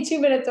 22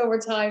 minutes over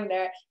time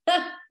there.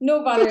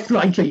 No bother.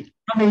 Slightly.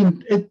 I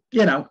mean,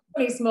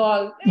 Pretty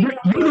small. You're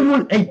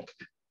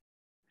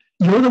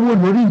the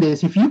one running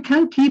this. If you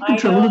can't keep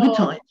control of the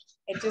time.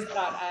 It just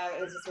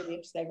really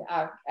interesting.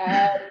 Yeah,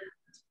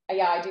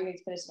 I do need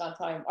to finish it on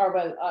time. Or,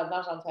 well,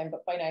 not on time,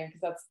 but by 9,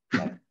 because that's...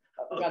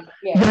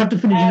 You have to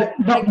finish it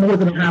not more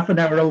than half an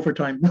hour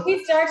overtime.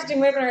 We started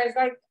doing webinars,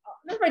 like,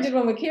 remember I did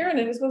one with Kieran, and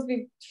it was supposed to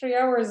be 3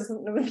 hours or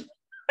something.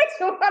 I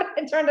don't know what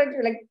it turned out to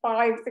be, like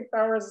 5-6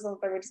 hours or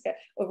something. We just get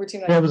over too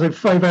much. Yeah, it was like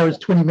 5 hours,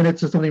 20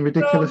 minutes or something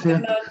ridiculous.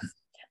 Very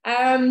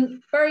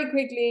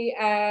quickly,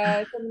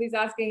 somebody's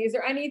asking, is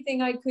there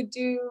anything I could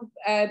do,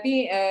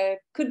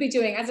 could be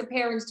doing as a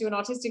parent to an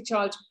autistic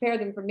child to prepare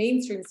them for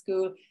mainstream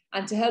school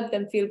and to help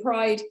them feel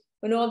pride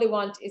when all they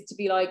want is to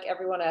be like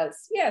everyone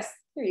else? Yes,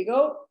 here you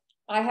go.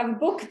 I have a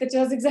book that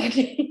does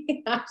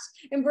exactly that,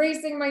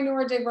 Embracing My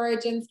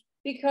Neurodivergence,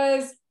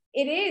 because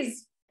it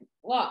is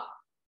what?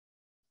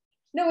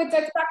 No, it's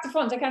back to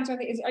front. I can't turn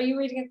it. Are you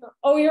reading it?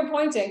 Oh, you're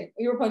pointing.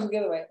 You were pointing the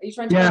other way. Are you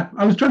trying to? Yeah,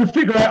 I was trying to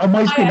figure out on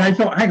my screen. I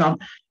thought, hang on,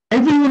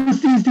 everyone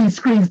sees these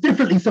screens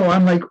differently, so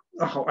I'm like,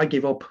 oh, I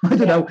give up. I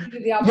don't know.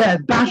 Yeah,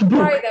 that book.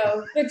 Try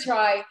though. Good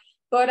try.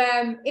 But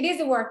it is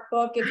a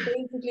workbook. It's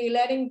basically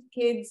letting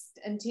kids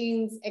and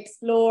teens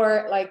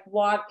explore like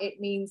what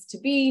it means to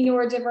be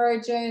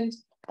neurodivergent,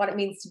 what it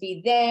means to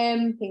be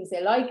them, things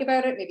they like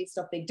about it, maybe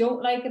stuff they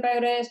don't like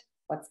about it,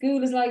 what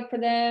school is like for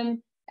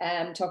them.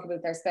 Talk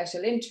about their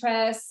special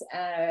interests,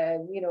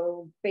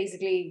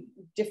 basically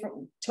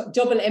different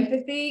double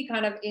empathy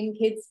kind of in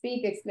kids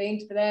speak,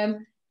 explained to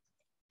them,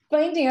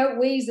 finding out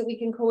ways that we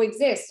can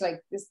coexist.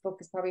 Like, this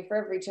book is probably for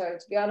every child,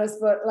 to be honest,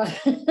 but like,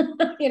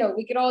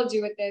 we could all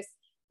do with this.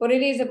 But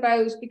it is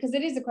about, because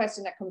it is a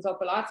question that comes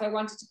up a lot, so I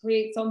wanted to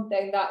create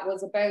something that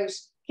was about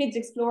kids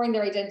exploring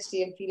their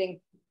identity and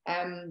feeling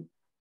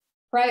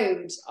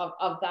proud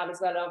of that as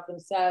well, of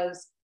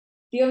themselves.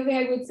 The other thing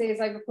I would say is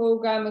I have a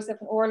program, myself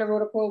and Orla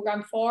wrote a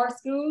program for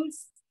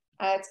schools.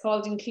 It's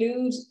called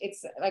Include.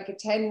 It's like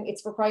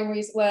it's for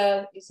primaries.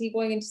 Well, is he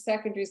going into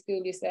secondary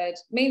school, you said?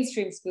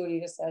 Mainstream school,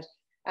 you just said.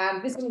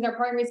 This one is our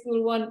primary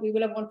school one. We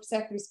will have one for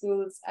secondary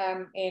schools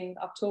in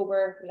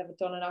October. We'll have it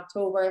done in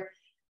October.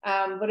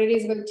 But it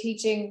is about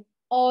teaching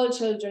all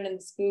children in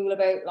school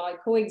about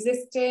like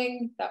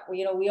coexisting, that we,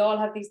 you know, we all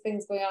have these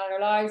things going on in our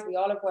lives, we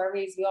all have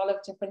worries, we all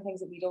have different things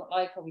that we don't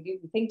like, or we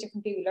think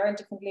differently, we learn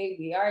differently,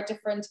 we are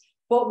different,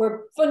 but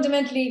we're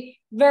fundamentally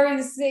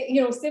very,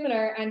 you know,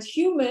 similar and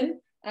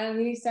human, and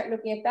we need to start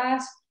looking at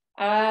that.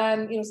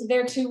 You know, so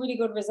they're two really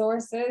good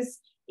resources.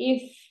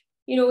 If,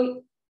 you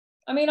know,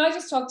 I mean, I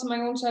just talked to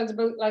my own child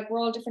about like, we're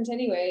all different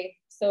anyway,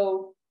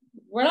 so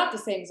we're not the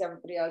same as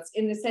everybody else,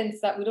 in the sense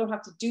that we don't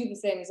have to do the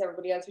same as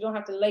everybody else. We don't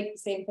have to like the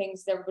same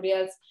things as everybody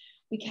else.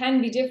 We can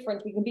be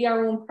different. We can be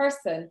our own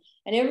person.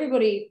 And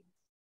everybody,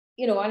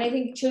 you know, and I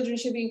think children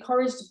should be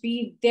encouraged to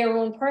be their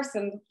own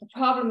person. The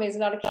problem is a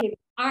lot of kids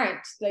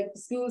aren't. Like,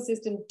 the school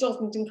system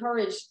doesn't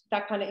encourage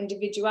that kind of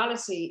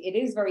individuality. It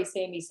is very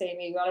samey.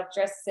 We all have to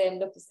dress the same,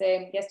 look the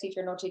same. Yes,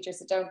 teacher, no teacher,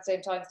 sit down at the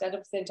same time, stand up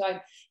at the same time.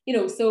 You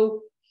know,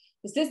 so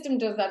the system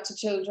does that to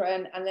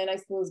children, and then I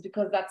suppose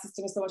because that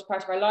system is so much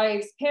part of our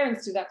lives,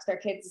 parents do that to their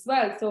kids as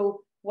well.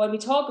 So when we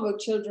talk about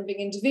children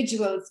being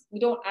individuals, we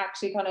don't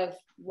actually kind of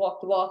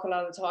walk the walk a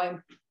lot of the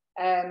time.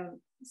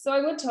 So I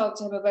would talk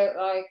to him about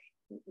like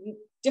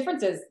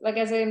differences, like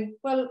as in,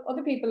 well,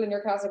 other people in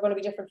your class are going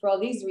to be different for all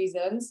these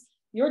reasons.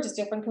 You're just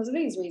different because of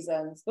these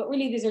reasons. But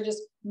really, these are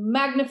just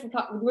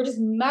we're just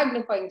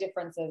magnifying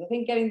differences. I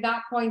think getting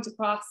that point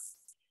across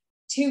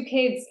to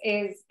kids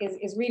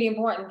is really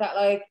important, that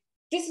like,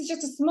 this is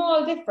just a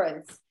small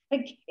difference.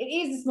 Like, it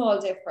is a small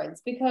difference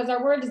because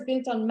our world is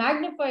built on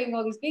magnifying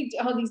all these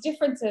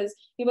differences,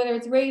 you know, whether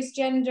it's race,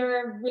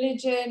 gender,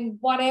 religion,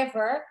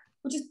 whatever.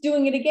 We're just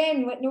doing it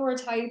again with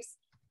neurotypes.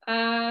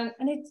 And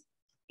it's,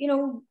 you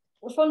know,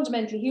 we're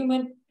fundamentally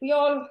human. We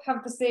all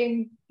have the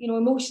same, you know,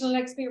 emotional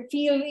experience,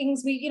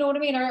 feelings. We, you know what I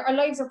mean? Our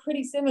lives are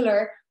pretty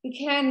similar. We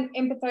can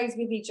empathize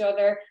with each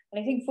other.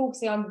 And I think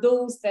focusing on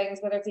those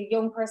things, whether it's a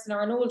young person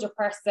or an older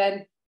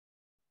person,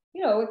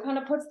 you know, it kind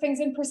of puts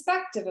things in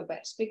perspective a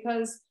bit,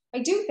 because I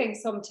do think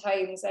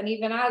sometimes, and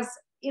even as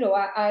you know,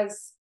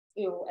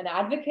 an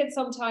advocate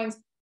sometimes,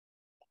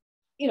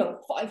 you know,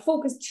 I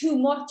focus too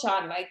much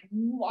on like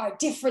our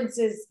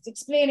differences,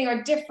 explaining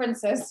our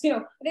differences. You know,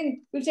 I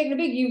think we've taken a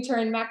big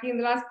U-turn, Mackie, in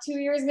the last 2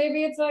 years.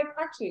 Maybe it's like,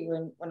 actually,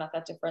 we're not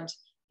that different.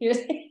 Here's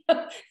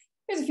a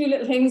few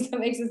little things that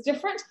makes us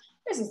different.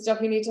 There's some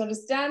stuff you need to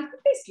understand.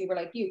 But basically, we're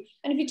like you.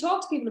 And if you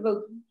talk to people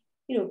about,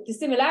 you know, the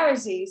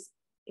similarities,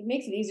 it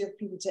makes it easier for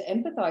people to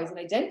empathize and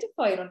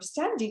identify and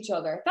understand each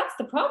other. That's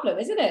the problem,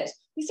 isn't it?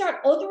 We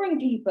start othering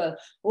people.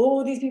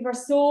 Oh, these people are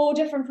so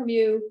different from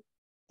you.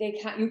 You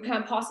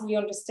can't possibly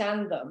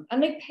understand them.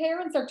 And like,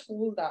 parents are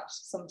told that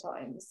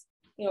sometimes,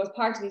 you know, as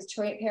part of these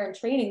parent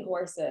training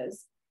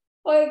courses,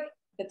 like,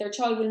 that their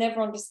child will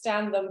never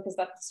understand them because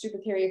that's the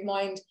stupid theory of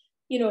mind,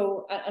 you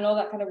know, and all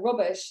that kind of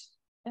rubbish.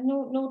 And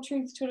no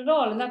truth to it at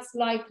all. And that's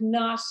like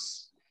not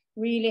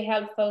really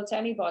helpful to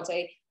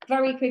anybody.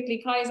 Very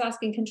quickly, Kai is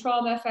asking, can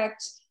trauma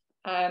affect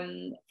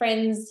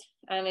friends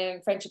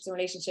and friendships and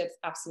relationships?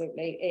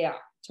 Absolutely, yeah,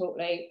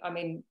 totally. I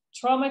mean,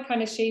 trauma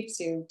kind of shapes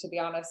you, to be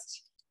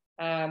honest.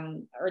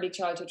 Early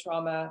childhood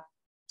trauma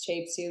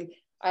shapes you.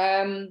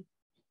 More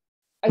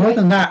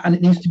than that, and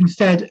it needs to be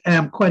said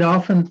quite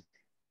often,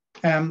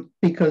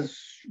 because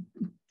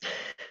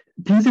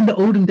things in the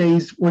olden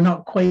days were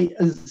not quite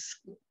as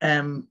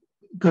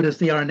good as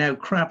they are now,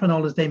 crap and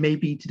all as they may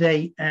be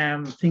today.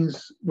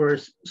 Things were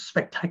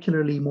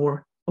spectacularly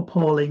more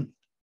appalling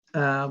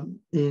back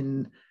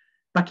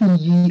in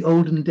ye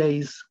olden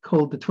days,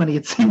 called the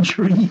 20th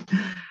century.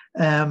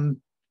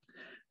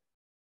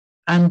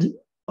 And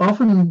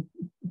often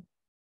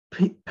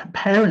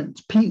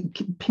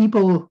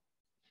people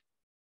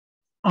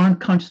aren't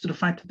conscious of the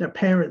fact that they're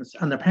parents,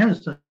 and their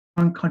parents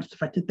aren't conscious of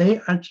the fact that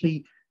they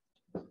actually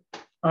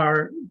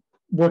are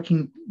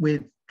working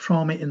with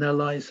trauma in their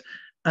lives.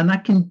 And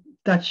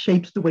that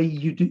shapes the way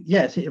you do.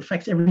 Yes, it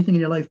affects everything in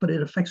your life, but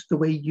it affects the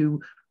way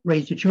you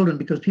raise your children,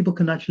 because people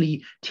can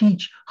actually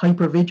teach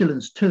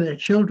hypervigilance to their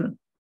children.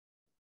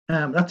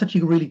 That's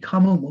actually a really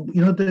common one.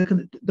 You know,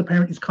 the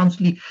parent is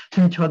constantly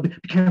telling the child,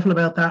 be careful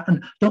about that,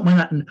 and don't mind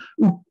that, and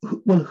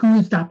well, who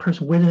is that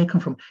person? Where do they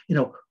come from? You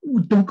know,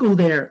 don't go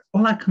there,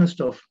 all that kind of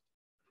stuff.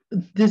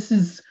 This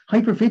is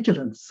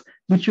hypervigilance,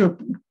 which you're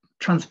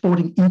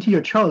transporting into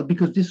your child,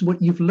 because this is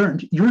what you've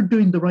learned. You're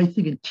doing the right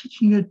thing and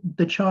teaching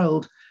the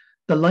child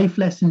the life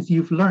lessons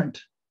you've learned,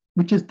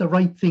 which is the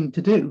right thing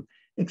to do,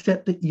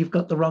 except that you've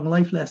got the wrong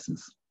life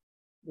lessons.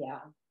 Yeah,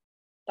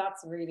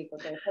 that's a really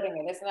good way of putting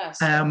it, isn't it?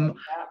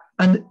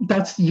 And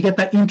you get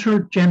that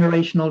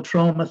intergenerational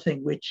trauma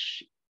thing,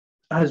 which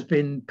has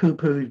been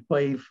poo-pooed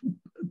by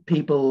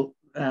people,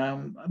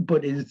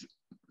 but is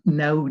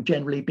now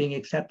generally being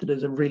accepted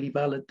as a really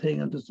valid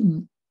thing. And there's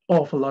an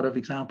awful lot of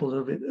examples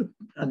of it,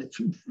 and it's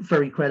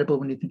very credible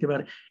when you think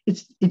about it.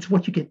 It's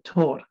what you get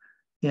taught,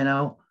 you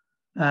know.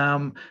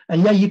 And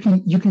yeah, you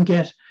can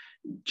get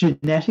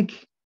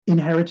genetic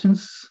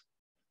inheritance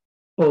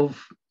of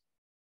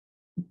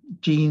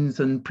genes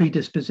and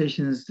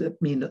predispositions. I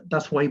mean,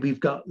 that's why we've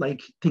got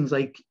like things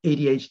like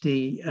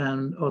ADHD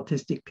and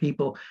autistic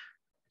people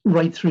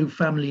right through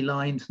family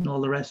lines and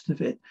all the rest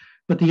of it.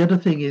 But the other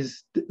thing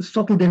is the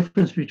subtle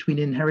difference between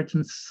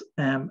inheritance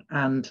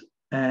and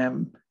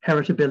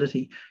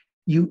heritability.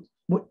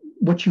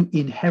 What you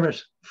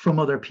inherit from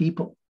other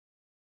people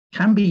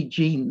can be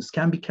genes,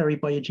 can be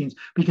carried by your genes,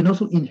 but you can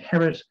also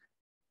inherit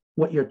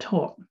what you're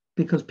taught,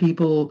 because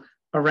people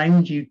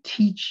around you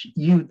teach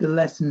you the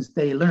lessons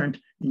they learned,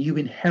 and you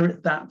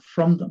inherit that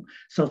from them.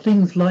 So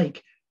things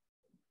like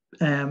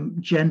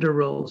gender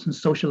roles and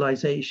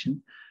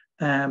socialization,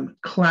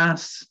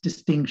 class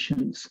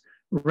distinctions,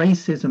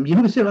 racism. You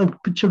never say, oh,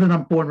 children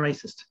aren't born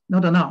racist. No,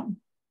 they're not.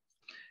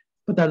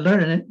 But they're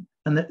learning it,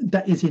 and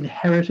that is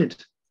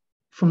inherited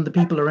from the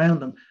people around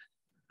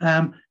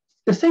them.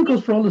 The same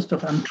goes for all this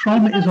stuff, and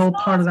trauma is all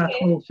part of that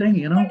whole thing,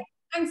 you know. Like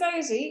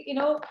anxiety, you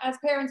know, as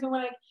parents, when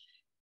we're like,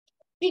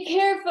 be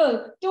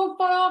careful, don't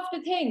fall off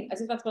the thing, as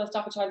if that's going to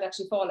stop a child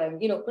actually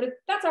falling, you know, but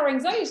that's our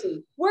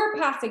anxiety. We're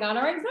passing on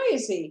our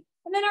anxiety.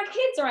 And then our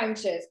kids are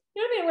anxious.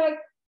 You know what I mean? We're like,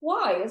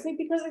 why? It's like,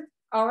 because it's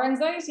our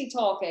anxiety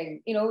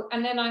talking, you know,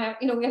 and then I have,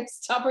 you know, we have to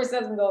stop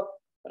ourselves and go,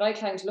 but I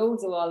climbed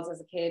loads of walls as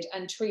a kid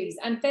and trees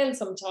and fell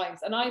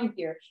sometimes, and I'm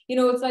here. You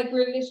know, it's like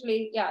we're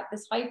literally, yeah,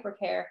 this hyper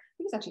care. I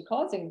think it's actually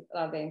causing a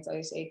lot of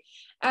anxiety.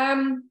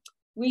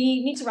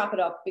 We need to wrap it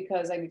up,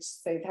 because I need to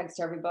say thanks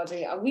to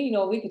everybody. We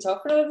know we could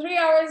talk for another 3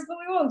 hours, but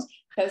we won't,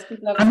 because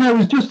people have. And I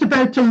was just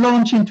about to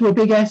launch into a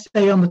big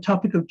essay on the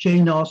topic of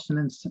Jane Austen.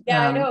 And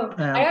yeah, I know.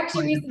 I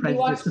actually recently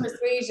watched Prejudice.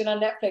 Persuasion on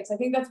Netflix. I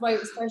think that's why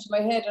it was fresh in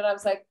my head, and I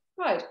was like,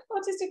 right,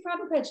 Autistic, Pride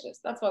and Prejudice.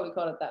 That's why we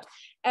call it that.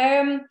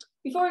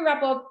 Before we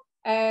wrap up,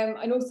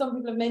 I know some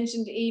people have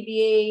mentioned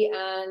ABA,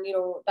 and you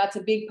know that's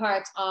a big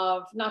part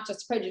of not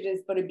just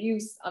prejudice but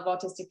abuse of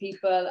autistic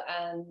people.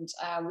 And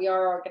we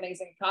are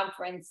organising a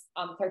conference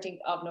on the 13th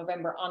of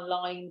November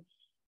online,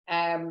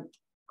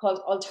 called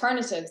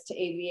Alternatives to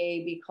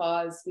ABA,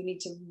 because we need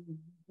to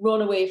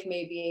run away from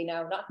ABA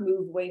now, not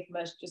move away from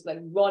it, just like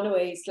run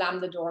away, slam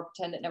the door,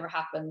 pretend it never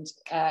happened,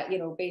 you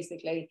know,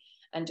 basically,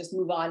 and just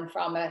move on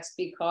from it,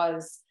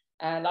 because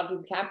a lot of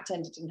people can't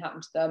pretend it didn't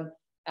happen to them.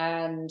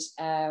 And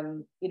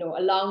you know,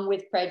 along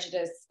with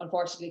prejudice,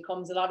 unfortunately,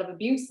 comes a lot of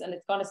abuse, and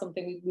it's kind of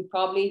something we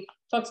probably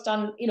touched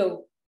on, you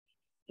know,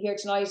 here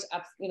tonight,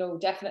 you know,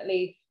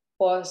 definitely.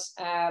 But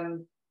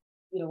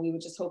you know, we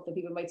would just hope that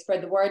people might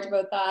spread the word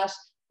about that,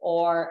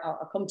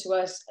 or come to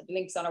us. The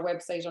links on our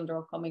website under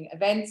upcoming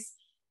events,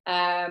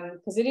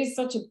 because it is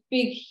such a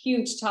big,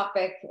 huge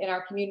topic in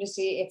our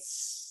community.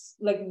 It's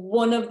like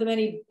one of the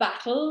many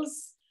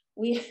battles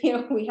we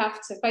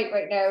have to fight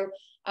right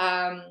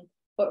now.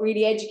 But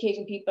really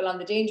educating people on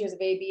the dangers of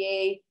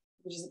ABA,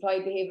 which is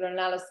applied behavioural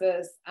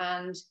analysis,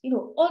 and you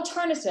know,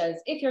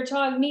 alternatives. If your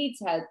child needs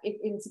help, if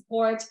in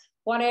support,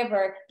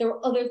 whatever, there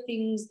are other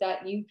things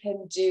that you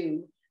can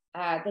do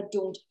that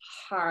don't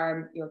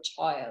harm your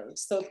child.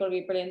 So it's going to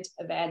be a brilliant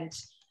event.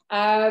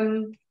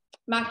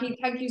 Mackie,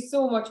 thank you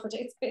so much for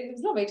it. It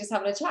was lovely just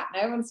having a chat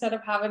now, instead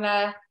of having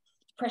a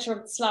pressure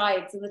of the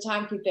slides and the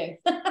timekeeping.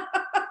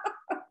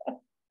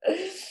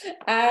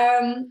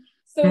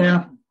 So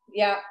yeah.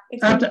 Yeah.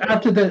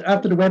 After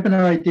the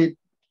webinar I did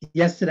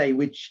yesterday,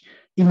 which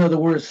even though there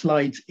were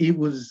slides, it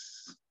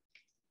was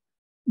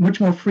much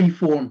more free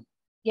form.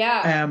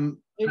 Yeah.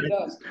 Really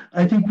good.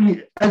 I think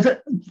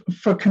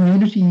for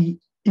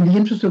community, in the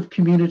interest of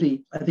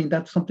community, I think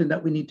that's something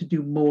that we need to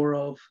do more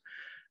of.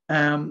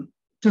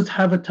 Just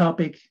have a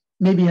topic,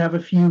 maybe have a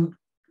few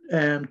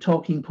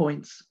talking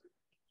points,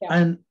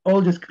 and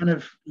all just kind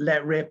of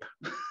let rip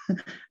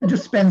and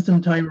just spend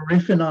some time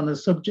riffing on a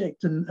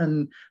subject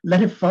and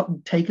let it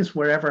take us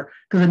wherever.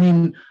 Because I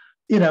mean,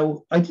 you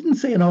know, I didn't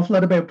say an awful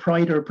lot about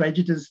Pride or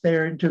Prejudice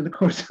there during the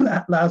course of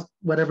that last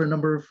whatever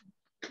number of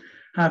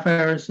half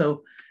hours.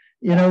 So,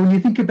 you know, when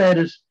you think about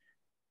it,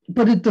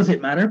 but it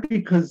doesn't matter,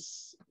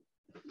 because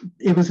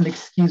it was an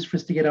excuse for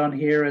us to get on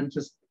here and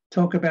just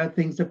talk about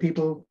things that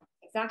people.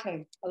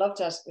 Exactly. I loved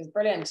it. It was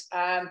brilliant.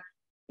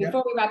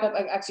 Before we wrap up,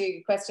 actually,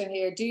 a question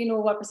here. Do you know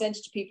what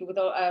percentage of people with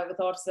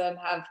autism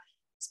have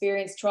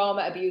experienced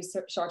trauma, abuse,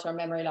 short-term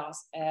memory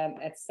loss,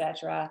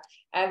 etc.?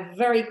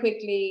 Very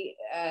quickly,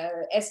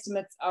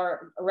 estimates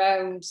are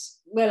around,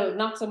 well,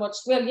 not so much.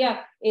 Well,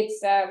 yeah,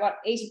 it's what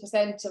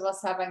 80% of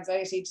us have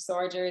anxiety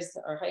disorders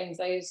or high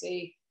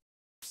anxiety,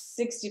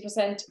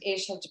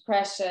 60%-ish have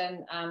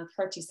depression, and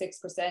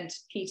 36%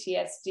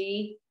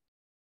 PTSD.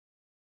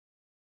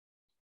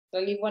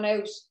 So I leave one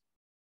out. Is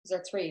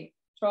there three?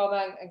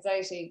 Trauma,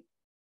 anxiety,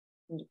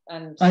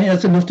 and I think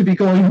that's enough to be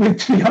going with,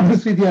 to be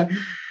honest with you.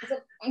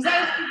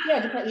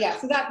 Anxiety, yeah.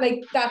 So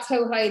that's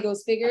how high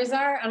those figures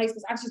are. And I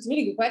suppose actually it's a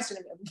really good question.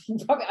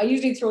 I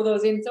usually throw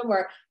those in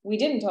somewhere. We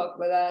didn't talk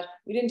about that.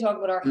 We didn't talk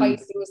about our high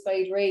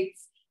suicide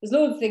rates. There's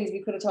loads of things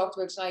we could have talked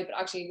about tonight, but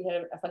actually we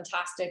had a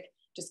fantastic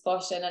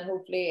discussion, and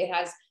hopefully it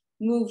has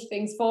moved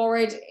things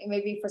forward,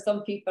 maybe for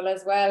some people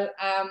as well.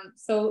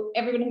 So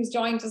everyone who's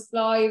joined us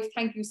live,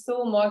 thank you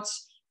so much.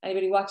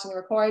 Anybody watching the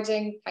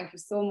recording, thank you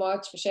so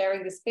much for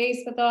sharing the space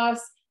with us.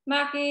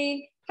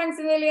 Mackie, thanks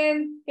a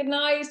million. Good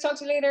night. Talk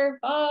to you later.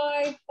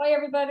 Bye. Bye,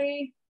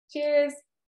 everybody. Cheers.